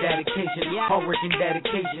work and dedication, hard work and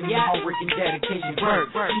dedication, hard work and dedication.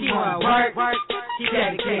 Work, she want work, she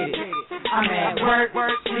dedicated. I'm at work,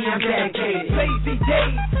 see I'm dedicated. Lazy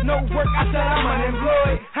days, no work, I said I'm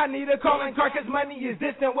unemployed. I need a calling card cause money is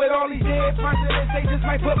distant with all these dead presidents. They just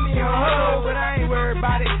might put me on hold, but I ain't worried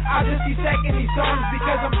about it. I'll just be stacking these songs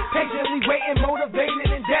because I'm patiently waiting, motivated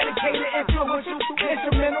and dedicated. Influential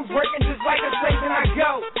instrumentals working just like a slave and I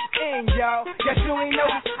go in, y'all. Guess you ain't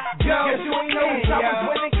noticed, go. Guess you ain't noticed I was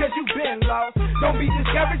winning cause you been lost. Don't be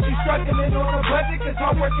discouraged, you struggling on a budget, cause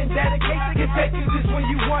hard work and dedication can take you just when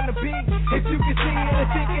you wanna be. If you can see it and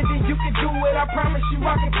think it, then you can do it. I promise you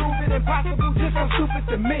I can prove it impossible, just so stupid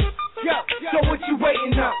to me. Yo, so what you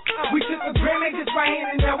waiting on? We took a Grammy just by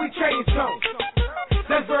hand and now we trading songs.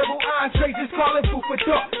 That's verbal entree, just call it food for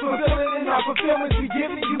thought. Fulfilling in our fulfillments, we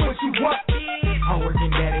giving you what you want. Hard work and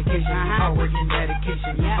dedication, hard work and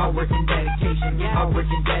dedication, hard work and dedication, hard work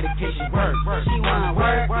and dedication. Work, she wanna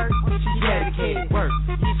work, she dedicated. Work,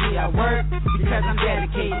 you see I work because I'm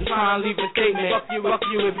dedicated. Trying to leave a statement, fuck you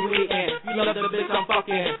if you eatin'. You love the bitch I'm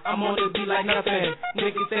fucking, I'm on this beat like nothing.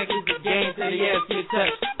 Niggas think it's a game till the ass get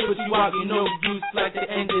touched. Put you out, you know use like the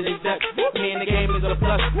end of the Dutch. Me and the game is a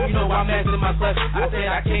plus, you know I'm asking my clutch. I said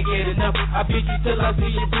I can't get enough, I beat you till I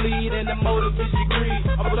see you bleed. And the motive is you greed.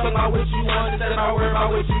 I'm talking about what you want instead of I worry about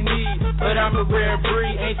what you need. But I'm a rare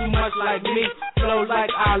breed, ain't too much like me. Flow like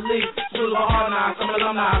Ali, school of hard knocks, I'm an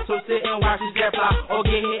alumni. So sit and watch this jet fly, or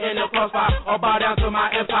get hit in the crossfire, or bow down to my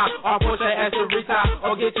empire, or push that ass to retire,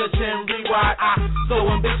 or get your chin rewired. I so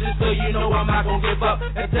ambitious, so you know I'm not gonna give up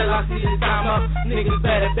until I see this time up. Niggas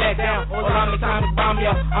better back down, or I'm the time to bomb ya.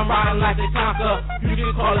 I'm riding like a Tonka, you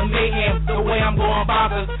can call it mayhem. The way I'm going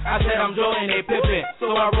bonkers, I said I'm Jordan, they pippin'.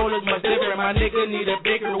 So I roll as much different. My nigga need a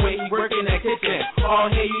bigger way, he work in that kitchen. All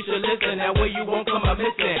here you should listen, that way you won't come up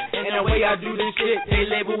missing. And the way I do this shit, they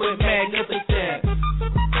label it magnificent.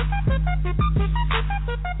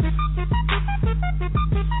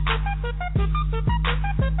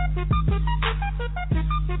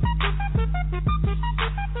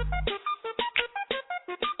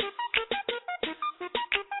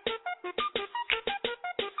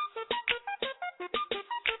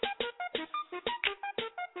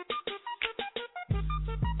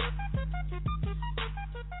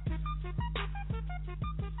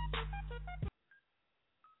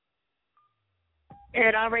 Air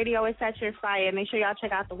It Out Radio is at your fire. Make sure y'all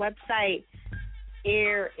check out the website,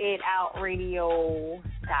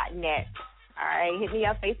 airitoutradio.net. All right, hit me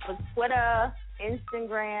up Facebook, Twitter,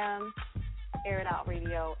 Instagram, Air It Out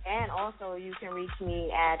Radio, and also you can reach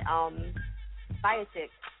me at FiyaChick,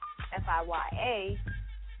 FIYA,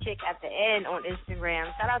 chick at the end on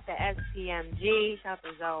Instagram. Shout out to SPMG, shout out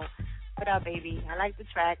to Zoe. What up, baby? I like the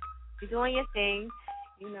track. You're doing your thing.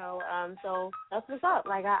 You know, so that's what's up.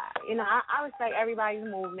 Like, I respect everybody's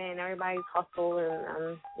movement, everybody's hustle,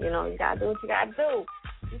 and, you know, you got to do what you got to do.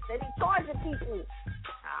 You steady charging people.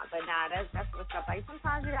 But that's what's up. Like,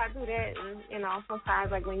 sometimes you got to do that, and, you know,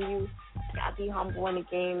 sometimes, like, when you got to be humble in the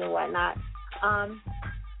game and whatnot. I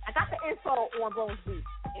got the info on Bones Beat,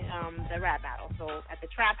 the rap battle. So, at the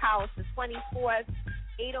Trap House, the 24th,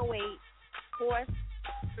 808 4th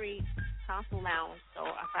Street, Council Lounge. So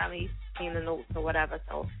I finally seen the notes or whatever.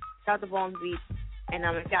 So shout out to Bones Beat. And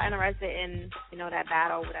if y'all interested in, you know, that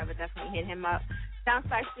battle, whatever, definitely hit him up.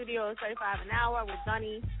 Soundspy Studios, $35 an hour with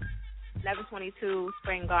Dunny, 1122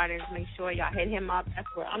 Spring Gardens. Make sure y'all hit him up. That's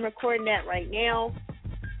where I'm recording that right now.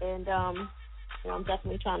 And you know, I'm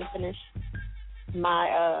definitely trying to finish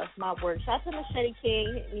my work. Shout out to Machete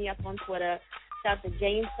King, hit me up on Twitter. Shout out to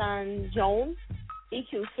Jameson Jones,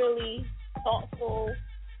 EQ Philly, Thoughtful,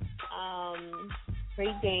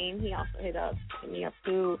 Great Game. He also hit me up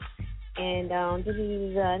too. And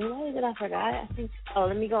anybody that I forgot? I think. Oh,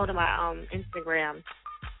 let me go to my Instagram.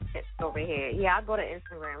 It's over here. Yeah, I go to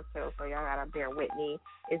Instagram too, so y'all gotta bear with me.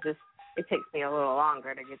 It takes me a little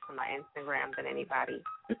longer to get to my Instagram than anybody.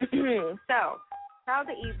 So, shout out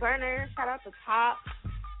to E Burner. Shout out to Top,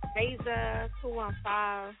 Razor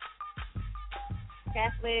 215,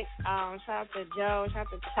 Catholic. Shout out to Joe. Shout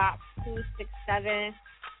out to Chop 267.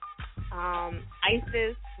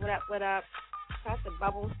 Isis, what up? Shout out to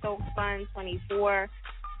Bubble Stokes Fun 24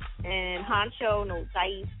 and Honcho No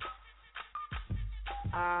Dice.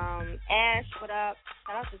 Ash, what up?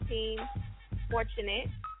 Shout out to Team Fortunate.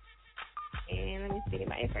 And let me see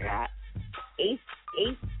if I forgot. Ace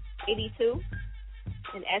 82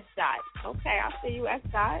 and S Dot. Okay, I'll see you, S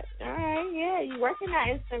Dot. All right, yeah, you working that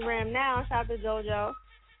Instagram now. Shout out to JoJo. All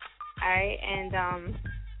right, and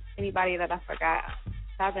anybody that I forgot.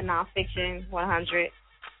 Shout out to Nonfiction 100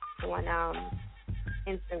 on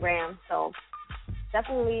Instagram. So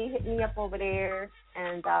definitely hit me up over there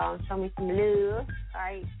and show me some love. All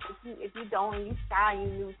right, if you don't and you shy, you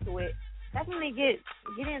new to it, definitely get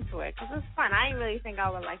into it because it's fun. I didn't really think I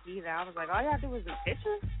would like it either. I was like, all you gotta do is do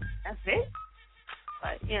pictures. That's it.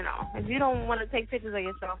 But you know, if you don't want to take pictures of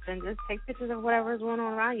yourself, then just take pictures of whatever is going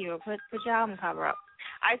on around you, or put your album cover up.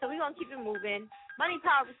 All right, so we're gonna keep it moving. Money,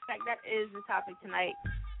 power, respect. That is the topic tonight.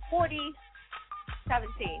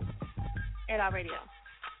 4017 at our radio.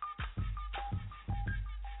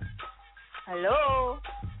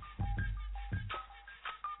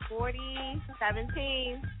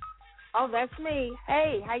 4017. Oh, that's me.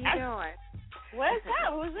 Hey, how you doing? What's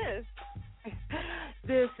up? Who's this?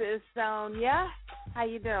 This is Sonia. How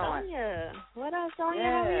you doing? Sonia. What up, Sonia?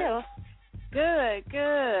 Yeah. How are you? Good.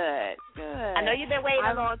 I know you've been waiting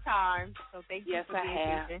a long time, so thank you for being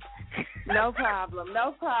patient. No problem.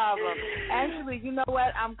 Actually, you know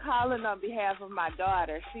what? I'm calling on behalf of my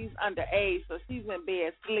daughter. She's underage, so she's in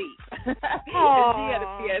bed asleep. And she got to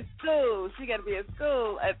be at school. She got to be at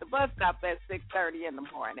school at the bus stop at 6:30 in the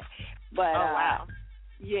morning. But wow.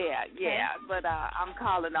 Yeah. But I'm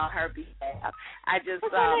calling on her behalf. I just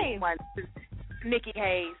What's her name? Nikki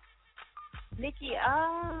Hayes. Nikki,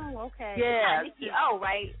 oh, okay. Yeah. Not Nikki, oh,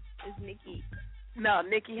 right. It's Nikki. No,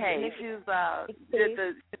 Nikki Hayes. She's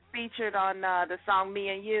featured on the song Me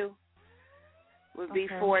and You with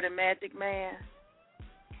B4 the Magic Man.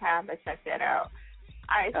 I'm gonna check that out.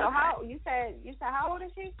 All right, so how you said how old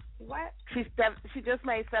is she? What? She just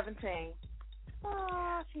made 17.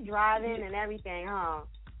 Oh, she's driving and everything, huh?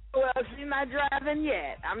 Well, she's not driving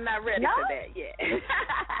yet. I'm not ready for that yet.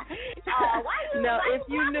 Why no, if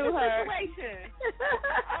you knew her,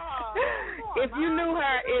 if you knew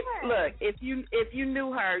her, if you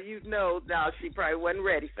knew her, you'd know. No, she probably wasn't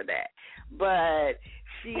ready for that. But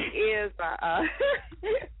she is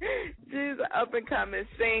she's an up and coming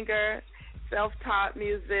singer, self-taught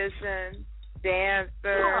musician,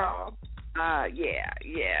 dancer. Oh.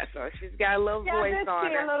 Yeah. So she's got a little voice on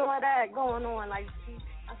her. Yeah, a little of that going on. Like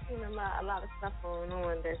I've seen a lot of stuff going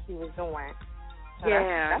on that she was doing. So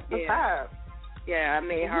that's what's up. Yeah, I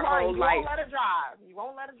mean her whole life. You won't let her drive. You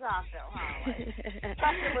won't let her drive, though, huh?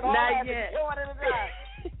 Like, not yet. You don't want her to drive.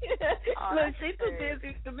 Look, she's too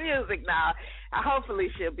busy with the music now. Hopefully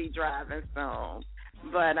she'll be driving soon.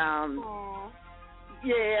 But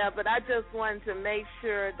yeah. But I just wanted to make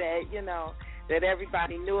sure that that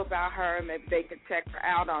everybody knew about her. Maybe they could check her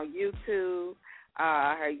out on YouTube.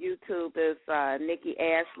 Her YouTube is Nikki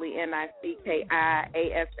Ashley, NICKIASHLEY,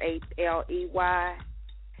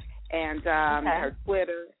 and her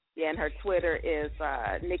Twitter. Yeah, and her Twitter is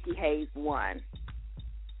Nikki Hayes 1.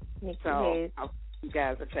 Nikki Hayes. You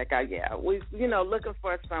guys will check out. Yeah, we looking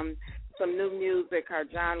for some new music. Her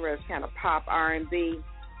genre is kind of pop R&B.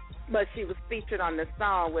 But she was featured on the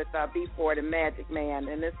song with B4 the Magic Man,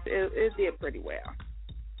 and it did pretty well.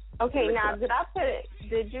 Okay, now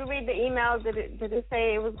did you read the email? Did it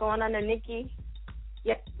say it was going under Nikki?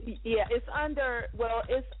 Yeah, it's under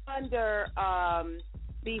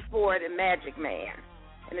B4 the Magic Man,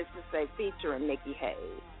 and it's just say featuring Nikki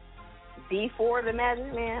Hayes. B4 the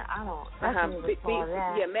Magic Man? I don't recall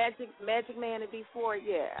that. Yeah, Magic Man and B4.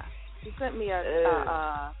 Yeah, you sent me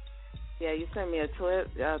you sent me a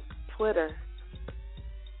Twitter.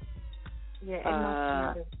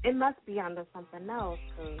 Yeah, it must be under something else.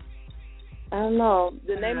 I don't know.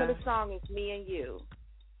 The name of the song is Me and You.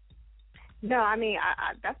 No, I mean,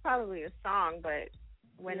 I that's probably a song, but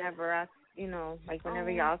whenever whenever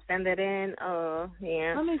y'all send it in,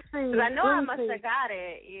 yeah. Let me see. Because I know I must have got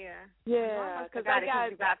it, yeah. Yeah, because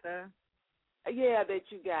you got the. Yeah, that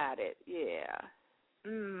you got it, yeah.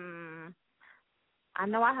 I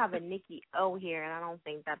know I have a Nikki O here, and I don't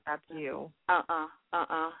think that's you.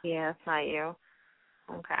 Yeah, it's not you.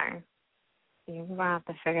 Okay. Yeah, we're gonna have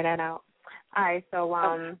to figure that out. All right, so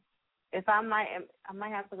if I might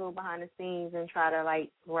have to go behind the scenes and try to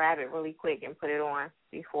grab it really quick and put it on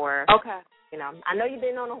before. Okay. I know you've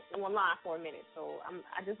been online for a minute, so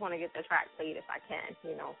I just want to get the track played if I can.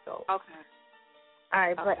 So. Okay. All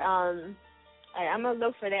right, but all right, I'm gonna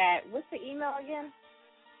look for that. What's the email again?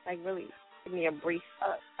 Really. Give me a brief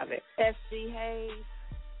of it. SD Hayes.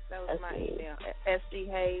 That was my email.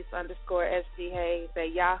 SD_Hayes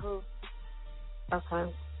at Yahoo.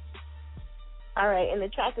 Okay. All right, and the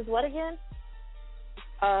track is what again?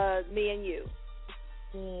 Me and You.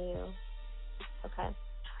 Me and You. Okay.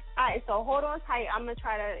 All right, so hold on tight. I'm going to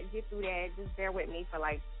try to get through that. Just bear with me for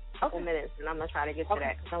a couple minutes, and I'm going to try to get to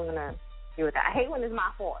that because I'm going to do with that. I hate when it's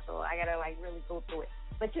my fault, so I got to really go through it.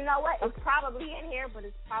 But you know what? It's probably in here, but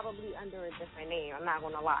it's probably under a different name. I'm not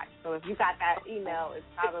going to lie. So if you got that email, it's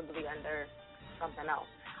probably under something else.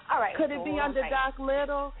 All right. Could it be under Doc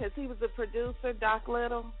Little? Because he was a producer, Doc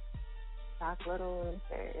Little. Doc Little.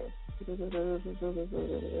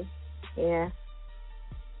 Yeah.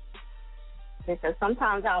 Because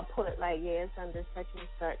sometimes I'll put it's under such and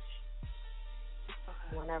such.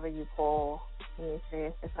 Whenever you call, let me see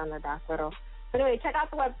if it's under Doc Little. But anyway, check out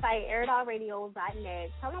the website, airitoutradio.net.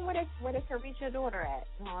 Tell them where they can reach your daughter at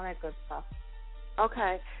and all that good stuff.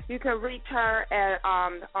 Okay. You can reach her at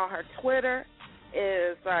on her Twitter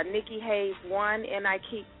is Nikki Hayes 1,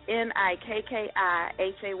 NIKKIHAYES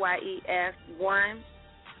 1.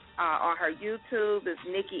 on her YouTube is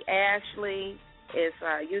Nikki Ashley. It's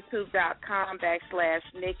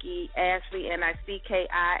youtube.com/Nikki Ashley,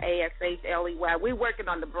 NICKIASHLEY. We're working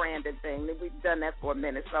on the branding thing. We've done that for a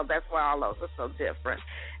minute, so that's why all those are so different.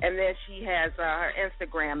 And then she has her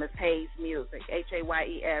Instagram is Hayes Music,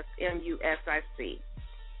 HAYESMUSIC.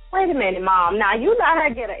 Wait a minute, Mom. Now, you let her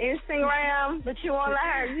get an Instagram, but you won't let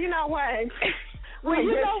her, you know what? Well,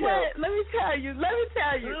 you know what? Let me tell you.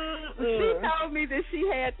 She told me that she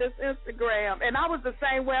had this Instagram, and I was the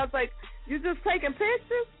same way. I was like, you just taking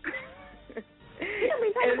pictures? You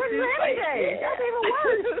be taking pictures every day. That's even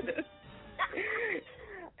worse.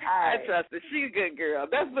 I trust her. She's a good girl.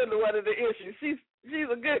 That's been one of the issues. She's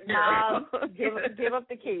a good girl. Mom, give up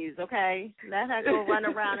the keys, okay? Let her go run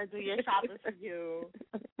around and do your shopping for you.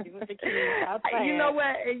 Give up the keys. You know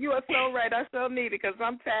what? And you are so right. I so need it because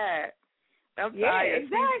I'm tired. I'm tired.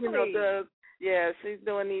 Exactly. She's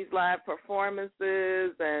doing these live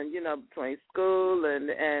performances and, between school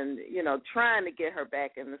and trying to get her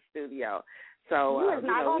back in the studio. So you're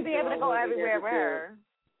not going to be able to go everywhere with her.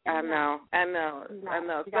 I know.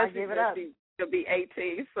 Especially give it up. She'll be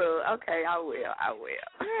 18, so okay, I will.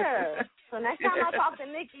 Yeah. So next time I talk to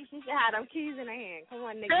Nikki, she should have them keys in her hand. Come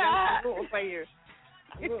on, Nikki. I'm rooting for you.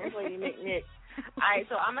 I'm rooting for you, Nick. All right,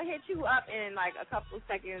 so I'm going to hit you up in like a couple of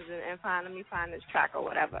seconds and let me find this track or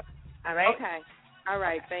whatever. All right? Okay. All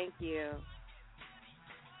right, thank you.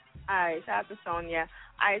 All right, shout out to Sonia.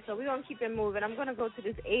 All right, so we're going to keep it moving. I'm going to go to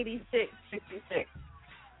this 8666.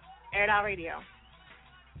 Air It Out Radio.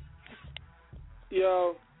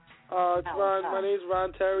 Yo, it's Ron. My name's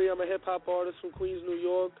Ron Terry. I'm a hip-hop artist from Queens, New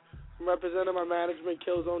York. I'm representing my management,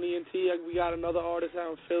 Killzone ENT. We got another artist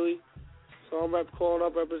out in Philly. So I'm calling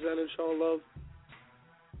up, representing, showing love.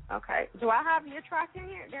 Okay. Do I have your track in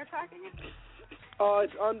here? Their track in here?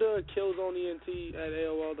 It's under Killzone ENT at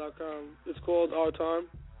AOL.com. It's called Our Time.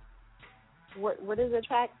 What is the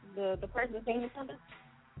track? The person singing something?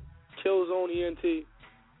 Killzone ENT.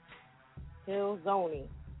 Killzone.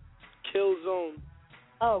 Killzone.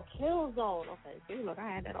 Oh, Killzone. Okay. See, look, I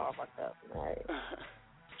had that all fucked up. All right.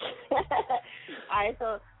 All right.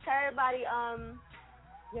 So tell everybody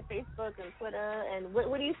your Facebook and Twitter and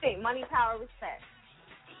what do you think? Money, power, respect.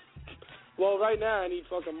 Well, right now I need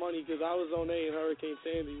fucking money because I was on A in Hurricane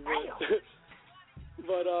Sandy.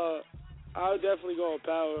 But I would definitely go with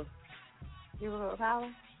power. You go with power?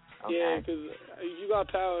 Okay. Yeah, because if you got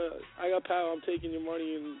power, I got power. I'm taking your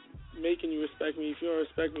money and making you respect me. If you don't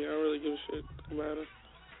respect me, I don't really give a shit. No matter.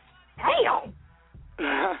 Damn.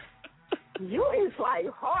 You is like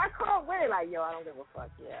hardcore with it. Like, yo, I don't give a fuck.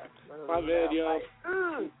 Yeah. My bad, yo. Like,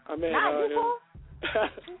 I mean,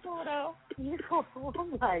 you cool though. You cool.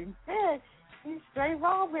 I'm like, man, he's straight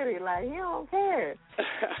wrong with it. Like, he don't care.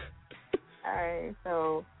 All right,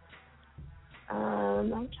 so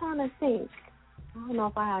I'm trying to think. I don't know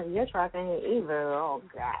if I have your track in here either. Oh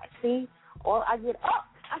God, see, or I get up.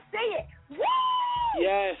 I say it. Woo!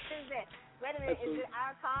 Yes. Wait a minute. Is it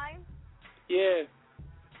Our Time? Yeah.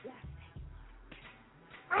 Yes.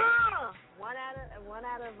 One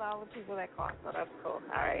out of our people that called, so that's cool. All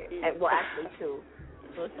right. And, well, actually, two.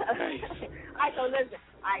 All right, so listen.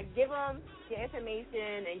 All right, give them your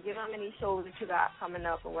information and give them any shows that you got coming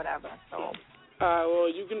up or whatever. So. Well,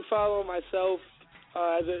 you can follow myself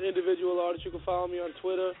as an individual artist. You can follow me on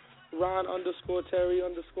Twitter,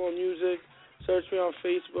 Ron_Terry_music. Search me on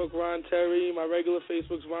Facebook, Ron Terry. My regular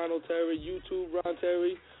Facebook's Ronald Terry. YouTube, Ron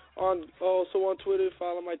Terry. Also on Twitter,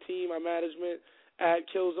 follow my team, my management, at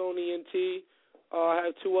Killzone ENT. I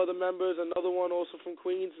have two other members. Another one also from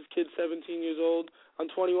Queens. This kid's 17 years old. I'm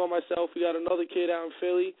 21 myself. We got another kid out in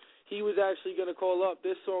Philly. He was actually going to call up.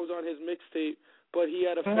 This song's on his mixtape, but he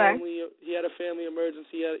had a family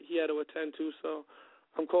emergency he had to attend to. So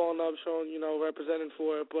I'm calling up, showing, representing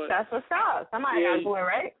for it. But that's what's up. Somebody got to do it,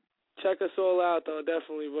 right? Check us all out, though,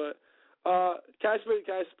 definitely. But can I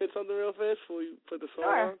spit something real fast before you put the song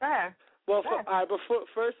on? Sure. Well, all right, but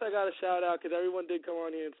first I got to shout out because everyone did come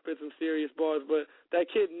on here and spit some serious bars. But that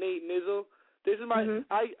kid, Nate Nizzle, this is my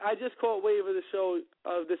I just caught wave of the show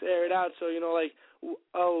of this Air It Out show, like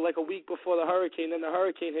a week before the hurricane. Then the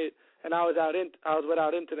hurricane hit, and I was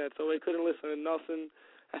without internet, so I couldn't listen to nothing.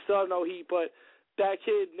 I still have no heat, but that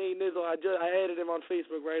kid, Nate Nizzle, I added him on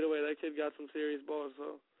Facebook right away. That kid got some serious bars,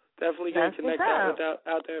 so definitely gonna connect out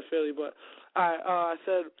there in Philly. But I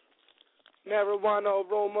said Marijuana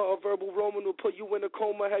aroma, a verbal Roman will put you in a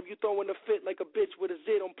coma, have you throwing a fit like a bitch with a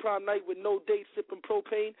zit on prom night with no date, sipping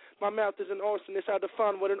propane. My mouth is an arsonist, I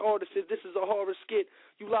define what an artist is. This is a horror skit.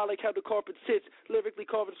 You lie like how the carpet sits, lyrically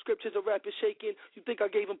carving scriptures, a rap is shaking. You think I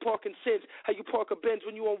gave him parking sense? How you park a Benz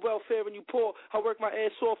when you on welfare and you poor? I work my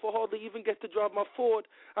ass off, I hardly even get to drive my Ford.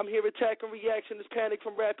 I'm here attacking reaction, there's panic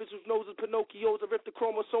from rappers whose noses Pinocchios. I rip the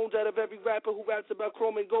chromosomes out of every rapper who raps about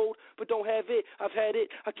chrome and gold, but don't have it. I've had it.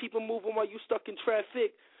 I keep them moving while you stuck in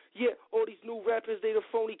traffic. Yeah, all these new rappers, they the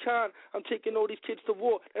phony kind. I'm taking all these kids to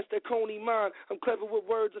war, that's their coney mind. I'm clever with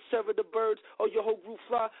words, I sever the birds. Oh, your whole group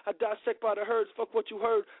fly, I dissect by the herds. Fuck what you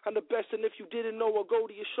heard, I'm the best, and if you didn't know, I'll go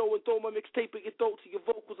to your show and throw my mixtape at your throat to your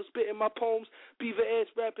vocals. I'm spitting my poems. Beaver-ass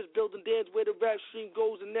rappers building dams where the rap stream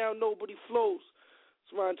goes, and now nobody flows.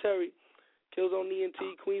 It's Ron Terry, Killzone ENT,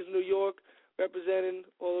 Queens, New York, representing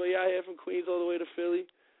all the way out here from Queens all the way to Philly.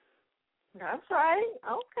 That's right.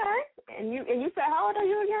 Okay. And you said, how old are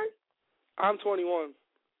you again? I'm 21.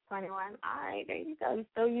 21. All right, there you go. You're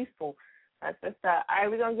still useful. That's what's up. All right,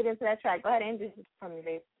 we're going to get into that track. Go ahead and introduce it from me,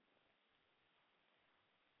 babe.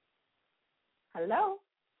 All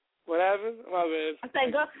What happened? My bad. I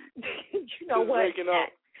said, go. You know what? Breaking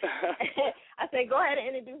up. I said, go ahead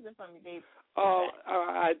and introduce it from me, babe. Oh, all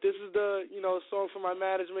right. This is the, song from my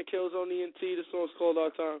management, Killzone ENT. The song's called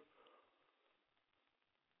Our Time.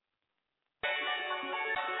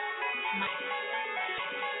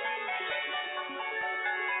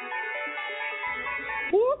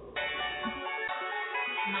 Whoop.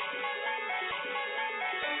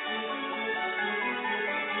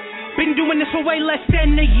 Been doing this for way less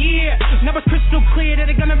than a year. Now it's crystal clear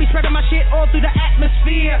that they're gonna be spreading my shit all through the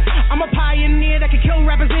atmosphere. I'm a pioneer that can kill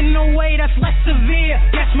rappers in a way that's less severe.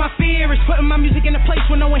 That's my fear, is putting my music in a place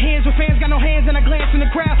where no one hears, where fans got no hands, and I glance in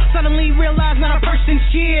the crowd, suddenly realize not a person's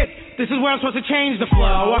cheered. This is where I'm supposed to change the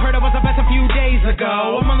flow. I heard I was the best a few days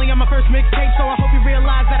ago. I'm only on my first mixtape, so I hope you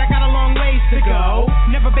realize that I got a long ways to go.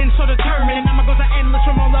 Never been so determined, and I'ma go to endless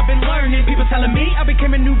from all I've been learning. People telling me I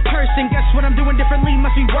became a new person. Guess what I'm doing differently?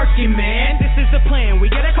 Must be working, man. This is the plan. We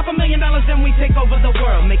get a couple $1 million, then we take over the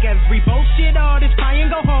world. Make every bullshit artist cry and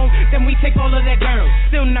go home. Then we take all of their girls.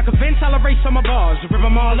 Still not convinced, I'll erase all my bars. Rip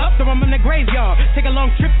them all up, throw them in the graveyard. Take a long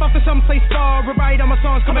trip off to someplace far. Rewrite all my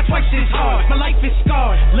songs, coming twice as hard. My life is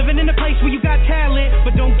scarred. Living in a place where you got talent,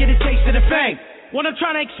 but don't get a taste of the fame. What I'm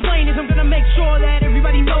trying to explain is I'm gonna make sure that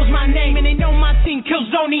everybody knows my name and they know my team,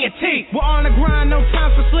 Killzone ENT. We're on the grind, no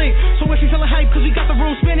time for sleep. So if you feeling hype cause we got the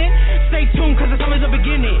room spinning, stay tuned cause it's only the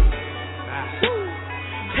beginning.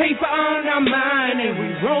 Paper on our mind and we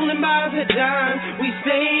rolling by the dime. We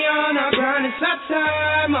stay on our grind, it's our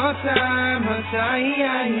time, our time, our time.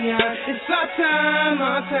 It's our time,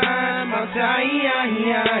 our time, our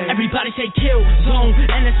time. Everybody say Killzone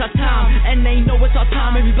and it's our time, and they know it's our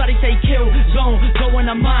time. Everybody say Killzone, go in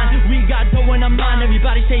our mind. We got dough in our mind.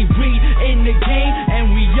 Everybody say we in the game,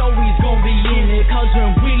 and we always gonna be in it. Cause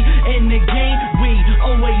when we in the game, we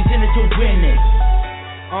always in it to win it.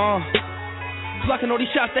 Blocking all these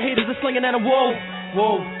shots, the haters are slinging at a wall.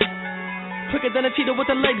 Whoa. Quicker than a cheetah with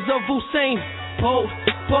the legs of Usain Bolt.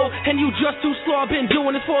 And you just too slow. I've been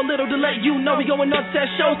doing this for a little delay. You know we going nuts at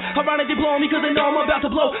shows. Ironic they blowing me cause they know I'm about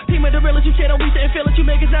to blow. Team of the realest, you can't always and feel it. You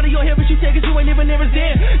make us out of your hair, but you take us, you ain't even near us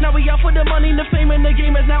there. Now we out for the money and the fame, and the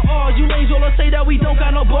game is now ours. You lanes all say that we don't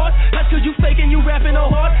got no bars. That's cause you faking, you rapping no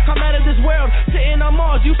hard. I'm out of this world, sitting on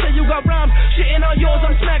Mars. You say you got rhymes, shitting on yours.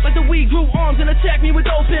 I'm smacked like the weed grew arms and attack me with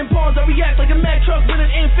open palms. I react like a Mack truck with an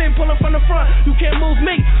infant pulling from the front. You can't move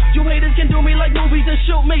me. You haters can do me like movies and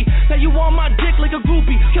shoot me. Now you on my dick like a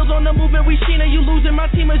groupie. Kills on the movement, we Sheena, you losing. My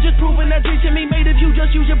team is just proving that dream to me made if you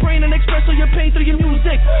just use your brain and express all your pain through your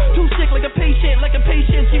music. Too sick like a patient,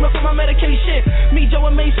 schema for my medication. Me, Joe,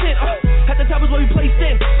 and Mason, at the top is where we placed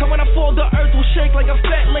in. And when I fall, the earth will shake like a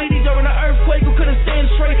fat lady during an earthquake who couldn't stand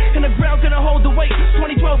straight. And the ground couldn't hold the weight.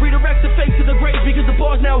 2012 redirects the fate to the grave because the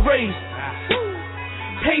bar's now raised.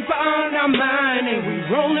 Paper on our mind and we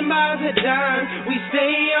rolling by the dime. We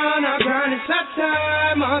stay on our grind. It's our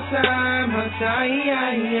time, our time, our time.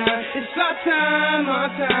 It's our time,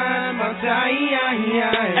 our time, our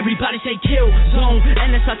time. Everybody say Killzone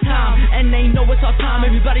and it's our time, and they know it's our time.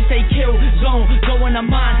 Everybody say Killzone, go in our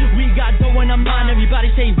mind. We got dough in our mind.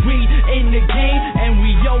 Everybody say we in the game, and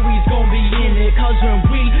we always gonna be in it. Cause when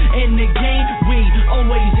we in the game, we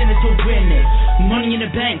always in it to win it. Money in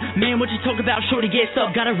the bank, man, what you talk about? Shorty gets up.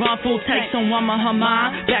 Got a rhyme full text on one of her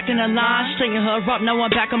mind. Back in the line, straighten her up. Now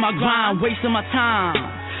I'm back on my grind, wasting my time.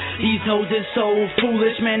 These hoes is so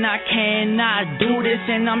foolish, man, I cannot do this.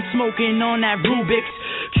 And I'm smoking on that Rubik's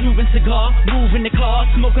Cuban cigar, moving the car,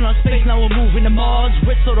 smoking on space, now we're moving to Mars.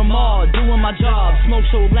 Ritz or the Mall, doing my job, smoke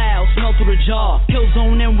so loud, smell through the jar.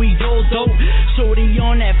 Killzone and we all dope, shorty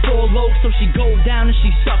on that 4 low, so she go down and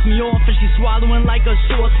she suck me off and she swallowing like a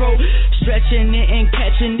sore throat. Stretching it and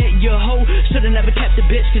catching it, your hoe should've never kept the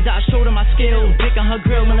bitch, cause I showed her my skills. Dick on her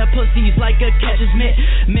grill and her pussy's like a catcher's mitt.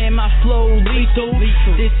 Man, my flow lethal.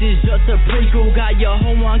 This is just a prequel. Got your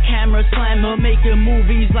hoe on camera, slammer, making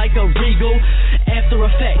movies like a Regal. After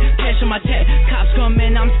Effect, cashing my check. Cops come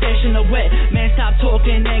in, I'm stashing the wet. Man, stop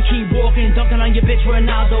talking and keep walking. Dunking on your bitch,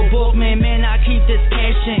 Ronaldo Borgman. Man, I keep this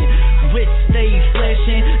cash in. Wrist stay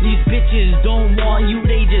flashing. These bitches don't want you,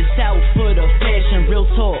 they just out for the fashion. Real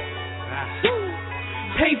talk.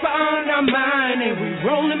 Paper on our mind and we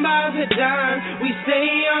rolling by the dime. We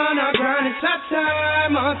stay on our grind. It's our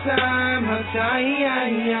time, our time, our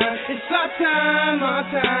time. It's our time, our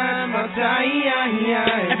time, our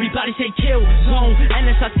time. Everybody say kill zone,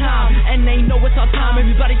 and it's our time, and they know it's our time.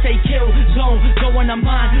 Everybody say kill zone, go in our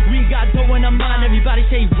mind. We got dough in our mind. Everybody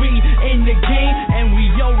say we in the game, and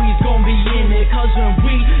we always gonna be in it. Cause when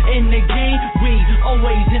we in the game, we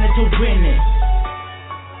always in it to win it.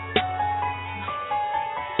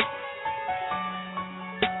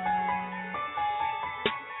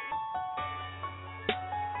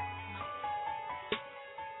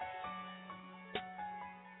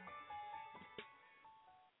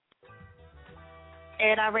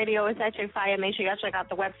 Air It Out Radio is at your fire. Make sure y'all check out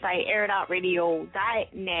the website,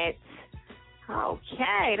 airitoutradio.net.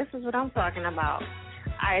 Okay, this is what I'm talking about.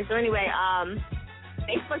 All right, so anyway,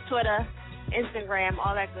 Facebook, Twitter, Instagram,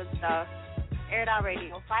 all that good stuff. Air It Out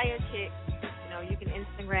Radio, Fire Chick. You know, you can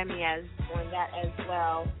Instagram me on that as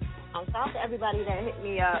well. Shout out to everybody that hit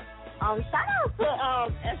me up. Shout out to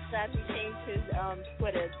Estat, who changed his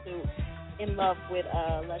Twitter to In Love with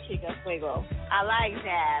La Chica Fuego. I like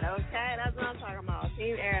that, okay? That's what I'm talking about.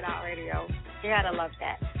 Team Air It Out Radio. You gotta love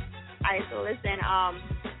that. All right, so listen,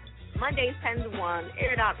 Mondays 10 to 1,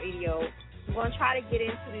 Air It Out Radio. I'm going to try to get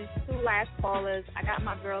into these 2 last callers. I got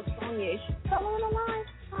my girl Sonia. Is she still on the line?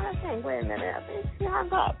 Oh, I think. Wait a minute. I think she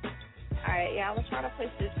hung up. All right, yeah, I was trying to push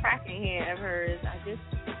this cracking hand of hers. I just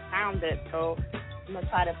found it, so I'm going to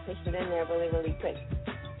try to push it in there really, really quick.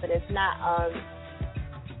 But if not,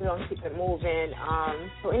 we're going to keep it moving.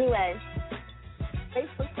 So anyway,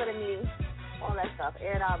 Facebook, Twitter, me, all that stuff,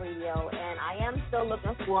 Air It Out Radio. And I am still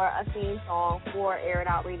looking for a theme song for Air It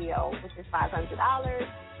Out Radio, which is $500.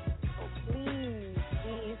 So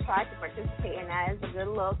please try to participate in that. It's a good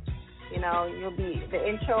look. You know, you'll be the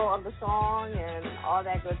intro of the song and all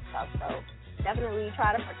that good stuff. So definitely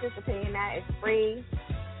try to participate in that. It's free.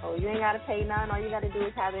 So you ain't got to pay none. All you got to do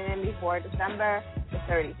is have it in before December the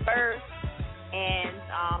 31st. And,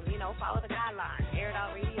 follow the guidelines. Air It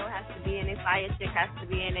Out Radio has to be in it. Fire Chick has to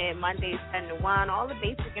be in it. Mondays 10 to 1. All the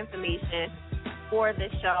basic information for the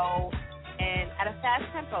show. And at a fast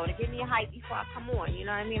tempo to give me a hype before I come on. You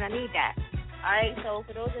know what I mean? I need that. All right, so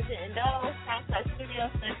for those that didn't know, Southside Studios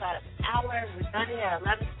spent about an hour. We're done here at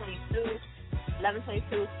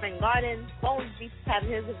 1122 Spring Gardens. Bones Beach is having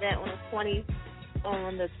his event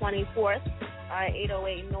on the 24th. All right,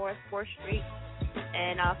 808 North 4th Street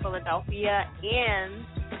in Philadelphia. And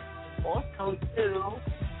also, too,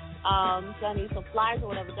 if y'all need some flyers or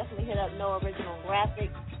whatever, definitely hit up No Original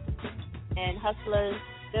Graphics and Hustlers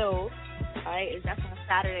Bills. All right, it's definitely on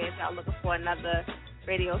Saturday if y'all looking for another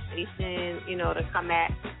radio station, to come at.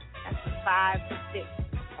 That's from 5 to 6.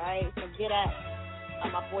 All right, so get at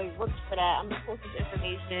my boy works for that. I'm gonna post this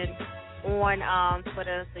information on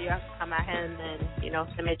Twitter, so y'all can come at him and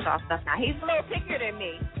submit y'all stuff. Now he's a little pickier than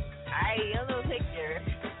me. All right, he's a little pickier.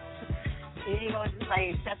 He ain't gonna just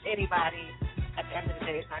accept anybody at the end of the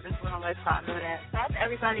day. So I just want to let y'all know that. So that's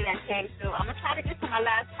everybody that came through. I'm gonna try to get to my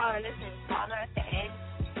last caller. Listen, caller at the end.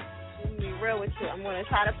 I'm gonna be real with you. I'm gonna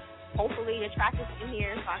try to hopefully attract us in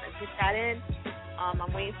here so I can get that in. I'm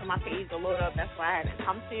waiting for my page to load up. That's why I haven't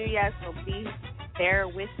come to you yet. So please bear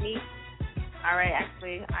with me. All right,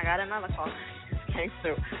 actually, I got another caller that just came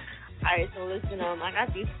through. All right, so listen, I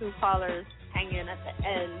got these 2 callers hanging at the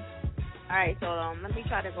end. All right, so let me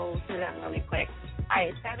try to go through them really quick. All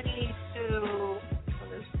right, 72. So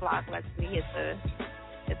this block lets me hit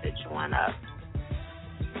the join up.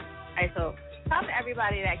 All right, so shout out to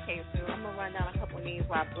everybody that came through. I'm gonna run down a couple names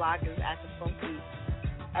while blog is acting funky.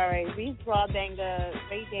 All right, Reese Broadbanger,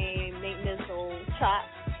 Ray Dame, Nate Missile, Chop,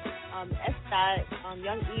 S.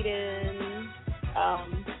 Young Eden,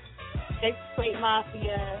 Jake Plate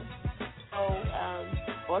Mafia. So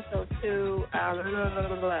also too, who else?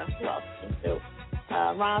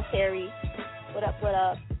 Ron Terry, what up?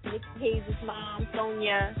 Nikki Hayes' mom,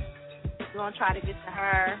 Sonia. We're going to try to get to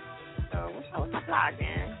her. So what's up with my blog,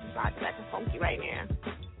 man? My blog is acting funky right now.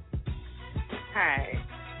 All right.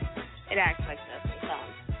 It acts like that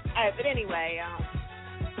sometimes. All right, but anyway,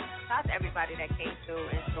 shout out to everybody that came through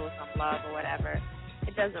and showed some love or whatever.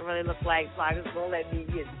 It doesn't really look like blog is going to let me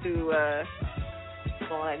get to, going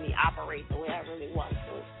to let me operate the way I really want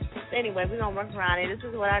to. But anyway, we're going to work around it. This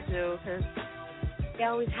is what I do because they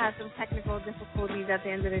always have some technical difficulties at the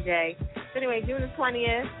end of the day. So anyway, June the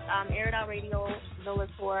 20th, Air It Out Radio Villa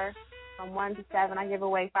Tour from 1 to 7. I give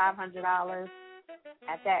away $500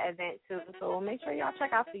 at that event too. So make sure y'all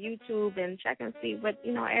check out the YouTube and check and see what,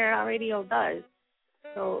 Air It Out Radio does.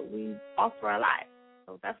 So we offer a lot.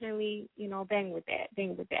 So definitely, bang with that.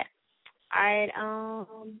 All right,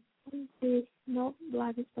 let me see. Nope,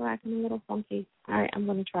 blog is still acting a little funky. All right, I'm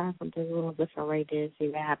going to try something a little different right there and see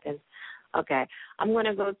what happens. Okay, I'm going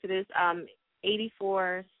to go to this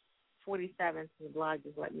 8447. The blog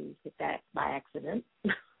just let me hit that by accident.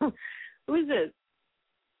 Who is this?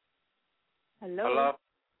 Hello?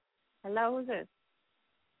 Hello, who's this?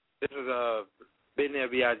 This is Big Nail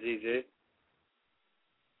B.I.G.G.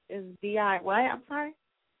 Is B.I. what? I'm sorry?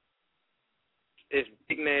 It's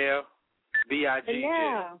Big Nail B.I.G.G.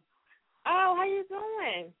 Yeah. Oh, how you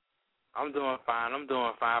doing? I'm doing fine.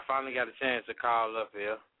 I finally got a chance to call up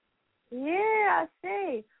here. Yeah, I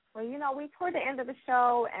see. Well, we toward the end of the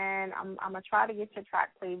show, and I'm going to try to get your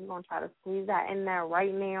track played. We're going to try to squeeze that in there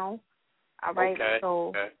right now. All right? Okay. So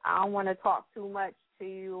okay. I don't want to talk too much to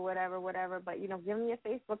you or whatever. But, give me your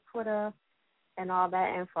Facebook, Twitter, and all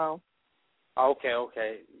that info. Okay.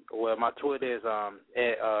 Well, my Twitter is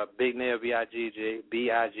at Big Nail B.I.G.G.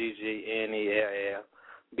 BIGGNELL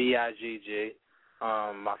BIGG.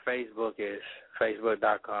 My Facebook is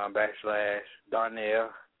facebook.com/Darnell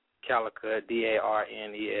Callicutt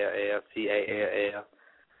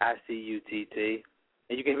DARNELLCALLICUTT.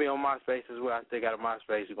 And you can be on MySpace as well. I still got a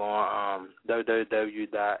MySpace going.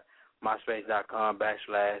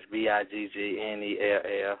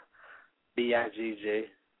 www.myspace.com/BIGGNELL BIGG.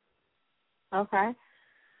 Okay.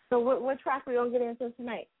 So what track are we going to get into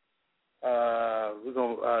tonight? We're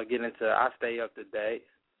going to get into I Stay Up to Date.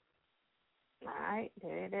 All right,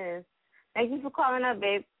 there it is. Thank you for calling up,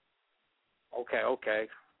 babe. Okay.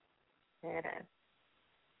 There it is.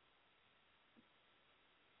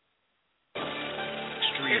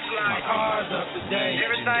 It's like cars up to date,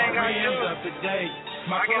 everything I do up to date,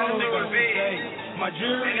 my clothes up to date, my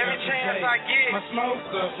jewelry up to date, my smoke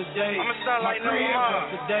up to date, my crib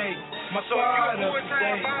up to date, my squad up to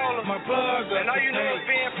date, my plug up to date,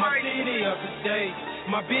 my CD up to date,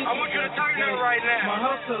 my bitch up to date, my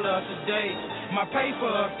hustle up to date, my paper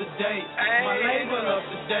up to date, my label up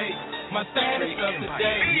to date, my status up to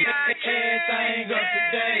date, everything up to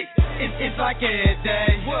date. It's like every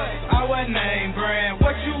day. What? I wear name brand.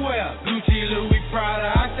 What you wear? Gucci, Louis, Prada.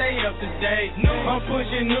 I stay up to date. I'm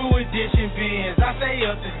pushing new edition bins. I stay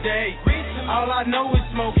up to date. All I know is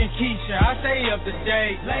smoking Keisha. I stay up to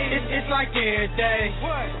date. It's like every day.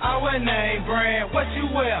 What? I wear name brand. What you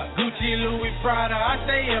wear? Gucci, Louis, Prada. I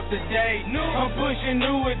stay up to date. I'm pushing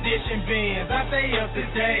new edition bins. I stay up to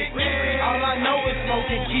date. All I know is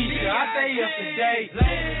smoking Keisha. I stay up to date.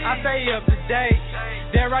 I stay up to date.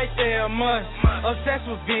 That right there a must. Obsessed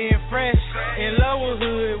with being fresh. In love with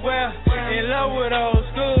hood wear. In love with old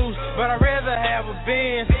schools. But I'd rather have a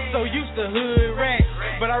Benz. So used to hood rat.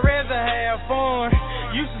 But I'd rather have fun.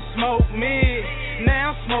 Used to smoke mid.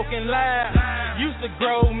 Now I'm smoking loud. Used to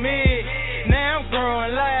grow mid. Now I'm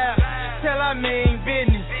growing loud. Till I mean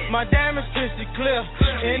business. My diamonds crystal clear.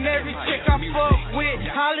 And every chick I fuck with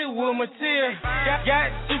Hollywood material.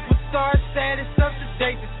 Got superstar status, up to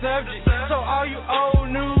date the subject. So all you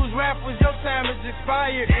old news rappers, your time is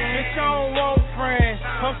expired. Bitch, I don't want friends.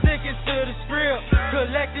 I'm sticking to the script.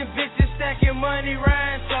 Collecting bitches, stacking money,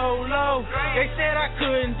 riding so low. They said I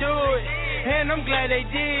couldn't do it, and I'm glad they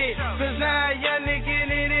did. Cause now a young nigga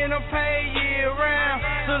getting it in, I'm paid year round.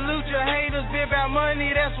 Salute your haters, be about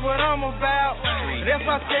money, that's what I'm about. That's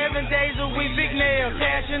why 7 days a week, Big Nail,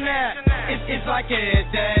 cashing out. It's like every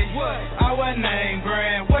day. What? I wear name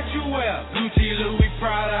brand. What you wear? Gucci, Louis,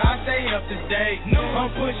 Prada. I stay up to date.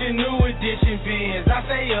 I'm pushing new edition bins. I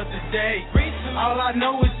stay up to date. All I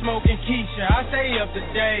know is smoking Keisha. I stay up to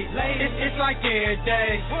date. It's like every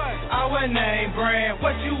day. What? I wear name brand.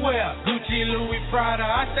 What you wear? Gucci, Louis, Prada.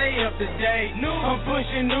 I stay up to date. I'm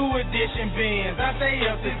pushing new edition bins. I stay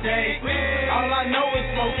up to date. All I know is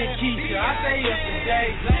smoking Keisha. I stay up to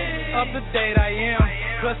date. Up to date I am.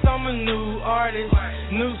 Plus I'm a new artist.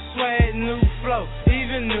 New swag, new flow,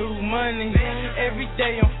 even new money. Every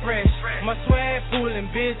day I'm fresh. My swag fooling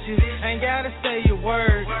bitches. Ain't gotta say a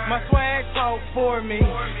word. My swag talk for me.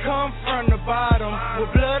 Come from the bottom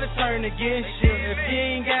with blood to turn against you. If you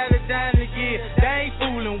ain't got a dime to get, they ain't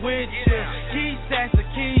fooling with you. Keys, that's a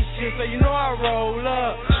key shit, so you know I roll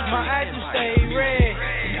up. My actions stay red.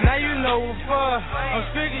 Now you know what for. I'm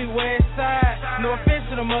strictly west side. No offense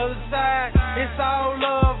to the mother side. It's all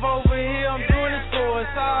love over here. I'm doing this for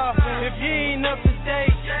us all. If you ain't up to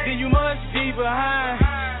date, then you must be behind.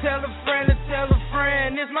 Tell a friend to tell a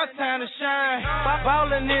friend, it's my time to shine.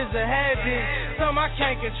 Ballin' is a habit, something I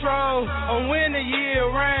can't control. I'm winning year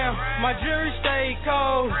round, my jury stay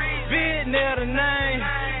cold. Big nail the name,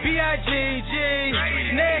 B.I.G.G.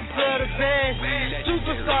 Next to the best,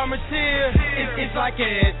 superstar material. It's like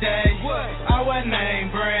every day. Our name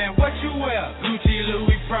brand, what you wear? Gucci,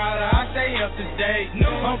 Louis, Prada, I stay up to date.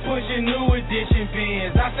 I'm pushing new edition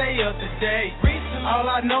pins, I stay up to date. All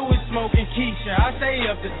I know is smoking Keisha, I stay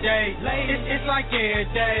up to date. It's like every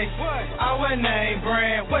day. Our name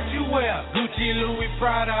brand, what you wear? Gucci, Louis,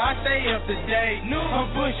 Prada, I stay up to date. I'm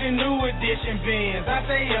pushing new edition bins, I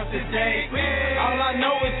stay up to date. All I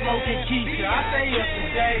know is smoking Keisha, I stay up to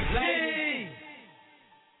date.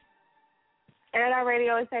 Air It Out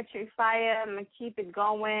Radio is at Chick Fire. I'm going to keep it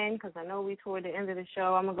going because I know we toward the end of the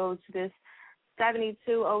show. I'm going to go to this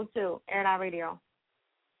 7202, Air It Out Radio.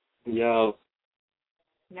 Yo.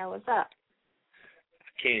 Yo, what's up?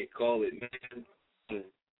 I can't call it, man. I'm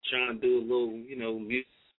trying to do a little, music.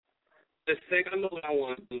 Just think I know what I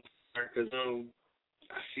want to do, because I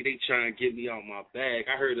see they trying to get me out my bag.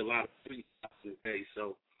 I heard a lot of freestyles today,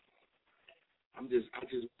 so I'm just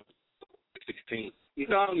 16. I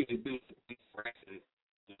don't even do rapping.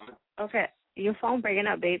 Okay, your phone breaking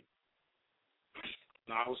up, babe.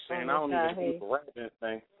 No, I was saying I don't even do the rapping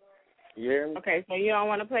thing. You hear me? Okay, so you don't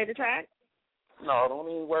want to play the track? No, don't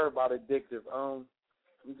even worry about addictive.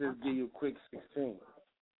 Let me just give you a quick 16.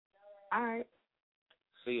 All right.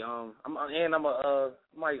 See, I ain't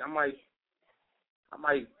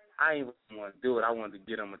really want to do it. I wanted to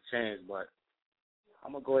give them a chance, but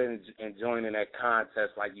I'm gonna go ahead and join in that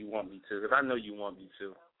contest like you want me to, because I know you want me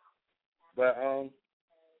to. But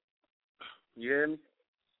you hear me?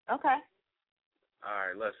 Okay. All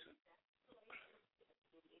right, listen.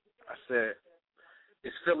 I said,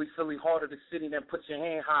 it's Philly, harder the city than put your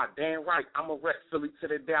hand high. Damn right, I'ma rep Philly till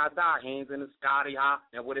the day I die. Hands in the sky, they high.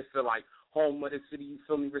 And what it feel like, home of the city, you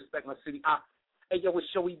feel me? Respect my city. Hey, yo, it's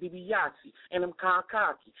Showy Bibiati, and I'm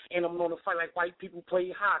cocky, and I'm known to fight like white people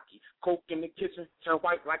play hockey. Coke in the kitchen, turn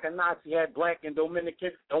white like a Nazi, had black and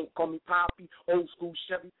Dominican. Don't call me Poppy, old school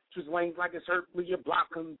Chevy. Choose lanes like it's Hercules, your block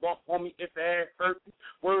couldn't bump on me if it had hurt me.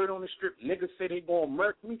 Word on the strip, niggas say they gon'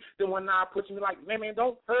 murk me. Then one eye puts me like, man,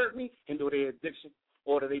 don't hurt me. Into their addiction.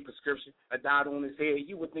 Order their prescription. I died on his head.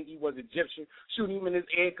 You would think he was Egyptian. Shoot him in his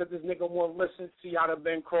head because this nigga won't listen. See, I'd have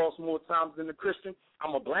been crossed more times than a Christian.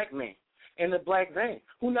 I'm a black man in a black van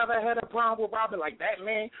who never had a problem with robbing like that,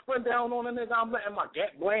 man. Run down on a nigga, I'm letting my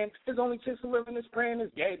gat bland. His only chance to live in his praying is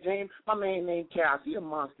Gat James. My man named Chaos. He a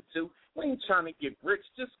monster, too. We ain't trying to get rich,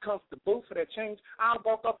 just comfortable. For that change, I'll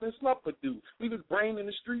walk up and slump a dude. Leave his brain in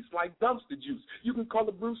the streets like dumpster juice. You can call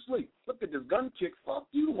it Bruce Lee. Look at this gun kick. Fuck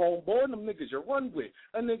you, homeboy, and them niggas you run with.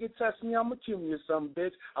 A nigga test me, I'ma kill me or something,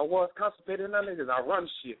 bitch. I was constipated, and niggas, I run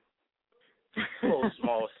shit. A little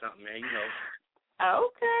small something, man,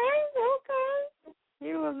 Okay.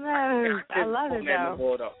 You was nice. I love it,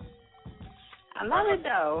 though. I love it,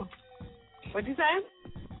 though. What'd you say?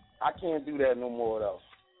 I can't do that no more, though.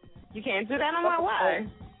 You can't do that no more? Why?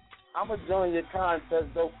 I'm going to join your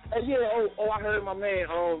contest, though. Hey, yeah, I heard my man,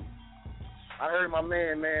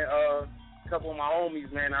 a couple of my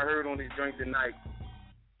homies, man, I heard on this joint tonight.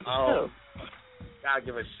 Gotta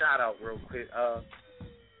give a shout-out real quick. A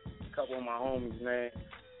couple of my homies, man.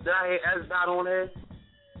 Did I hear S-Dot on there?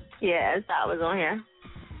 Yeah, S-Dot was on here.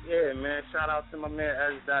 Yeah, man. Shout out to my man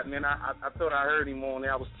S-Dot, man. I thought I heard him on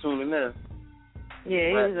there. I was tuning in. Yeah,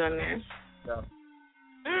 he was on there. So,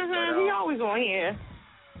 he always on here.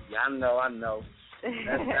 Yeah, I know.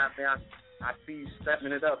 S-Dot, man. I see you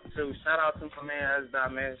stepping it up, too. Shout out to my man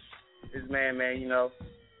S-Dot, man. His man, Yeah. All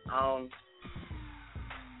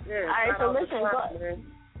right, so listen, go ahead.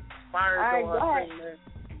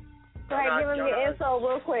 Go ahead, give him your info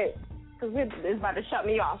real quick, because it's about to shut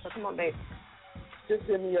me off, so come on, babe. Just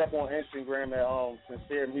hit me up on Instagram at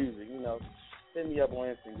Sincere Music, Hit me up on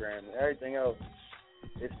Instagram. Everything else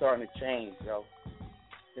is starting to change, yo.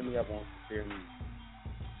 Hit me up on Sincere Music.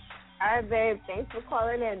 All right, babe, thanks for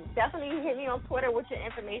calling in. Definitely hit me on Twitter with your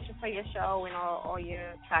information for your show and all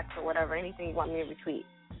your tracks or whatever, anything you want me to retweet.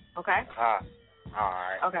 Okay? All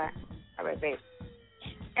right. Okay. All right, babe.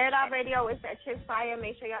 Air It Out Radio is at Chick Fire.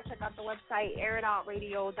 Make sure y'all check out the website,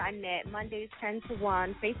 airitoutradio.net, Mondays 10 to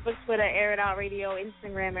 1. Facebook, Twitter, Air It Out Radio,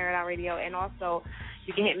 Instagram, Air It Out Radio, and also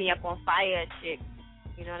you can hit me up on Fire Chick.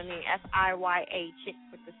 You know what I mean? FIYA Chick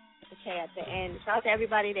with the K at the end. Shout out to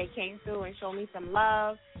everybody that came through and showed me some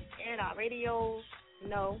love. Air It Out Radio, you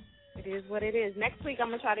know, it is what it is. Next week I'm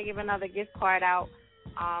going to try to give another gift card out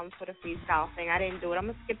for the freestyle thing. I didn't do it. I'm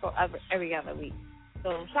going to skip every other week.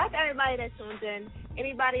 So shout out to everybody that tuned in.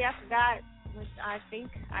 Anybody I forgot, which I think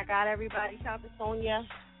I got everybody. Shout out to Sonia.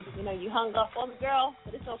 You know, you hung up on the girl,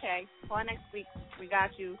 but it's okay. For next week, we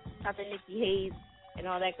got you. Shout out to Nikki Hayes and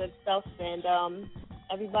all that good stuff. And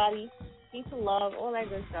everybody, peace and love, all that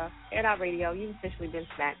good stuff. Air It Out Radio, you've officially been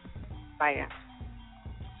smacked. Bye, yeah.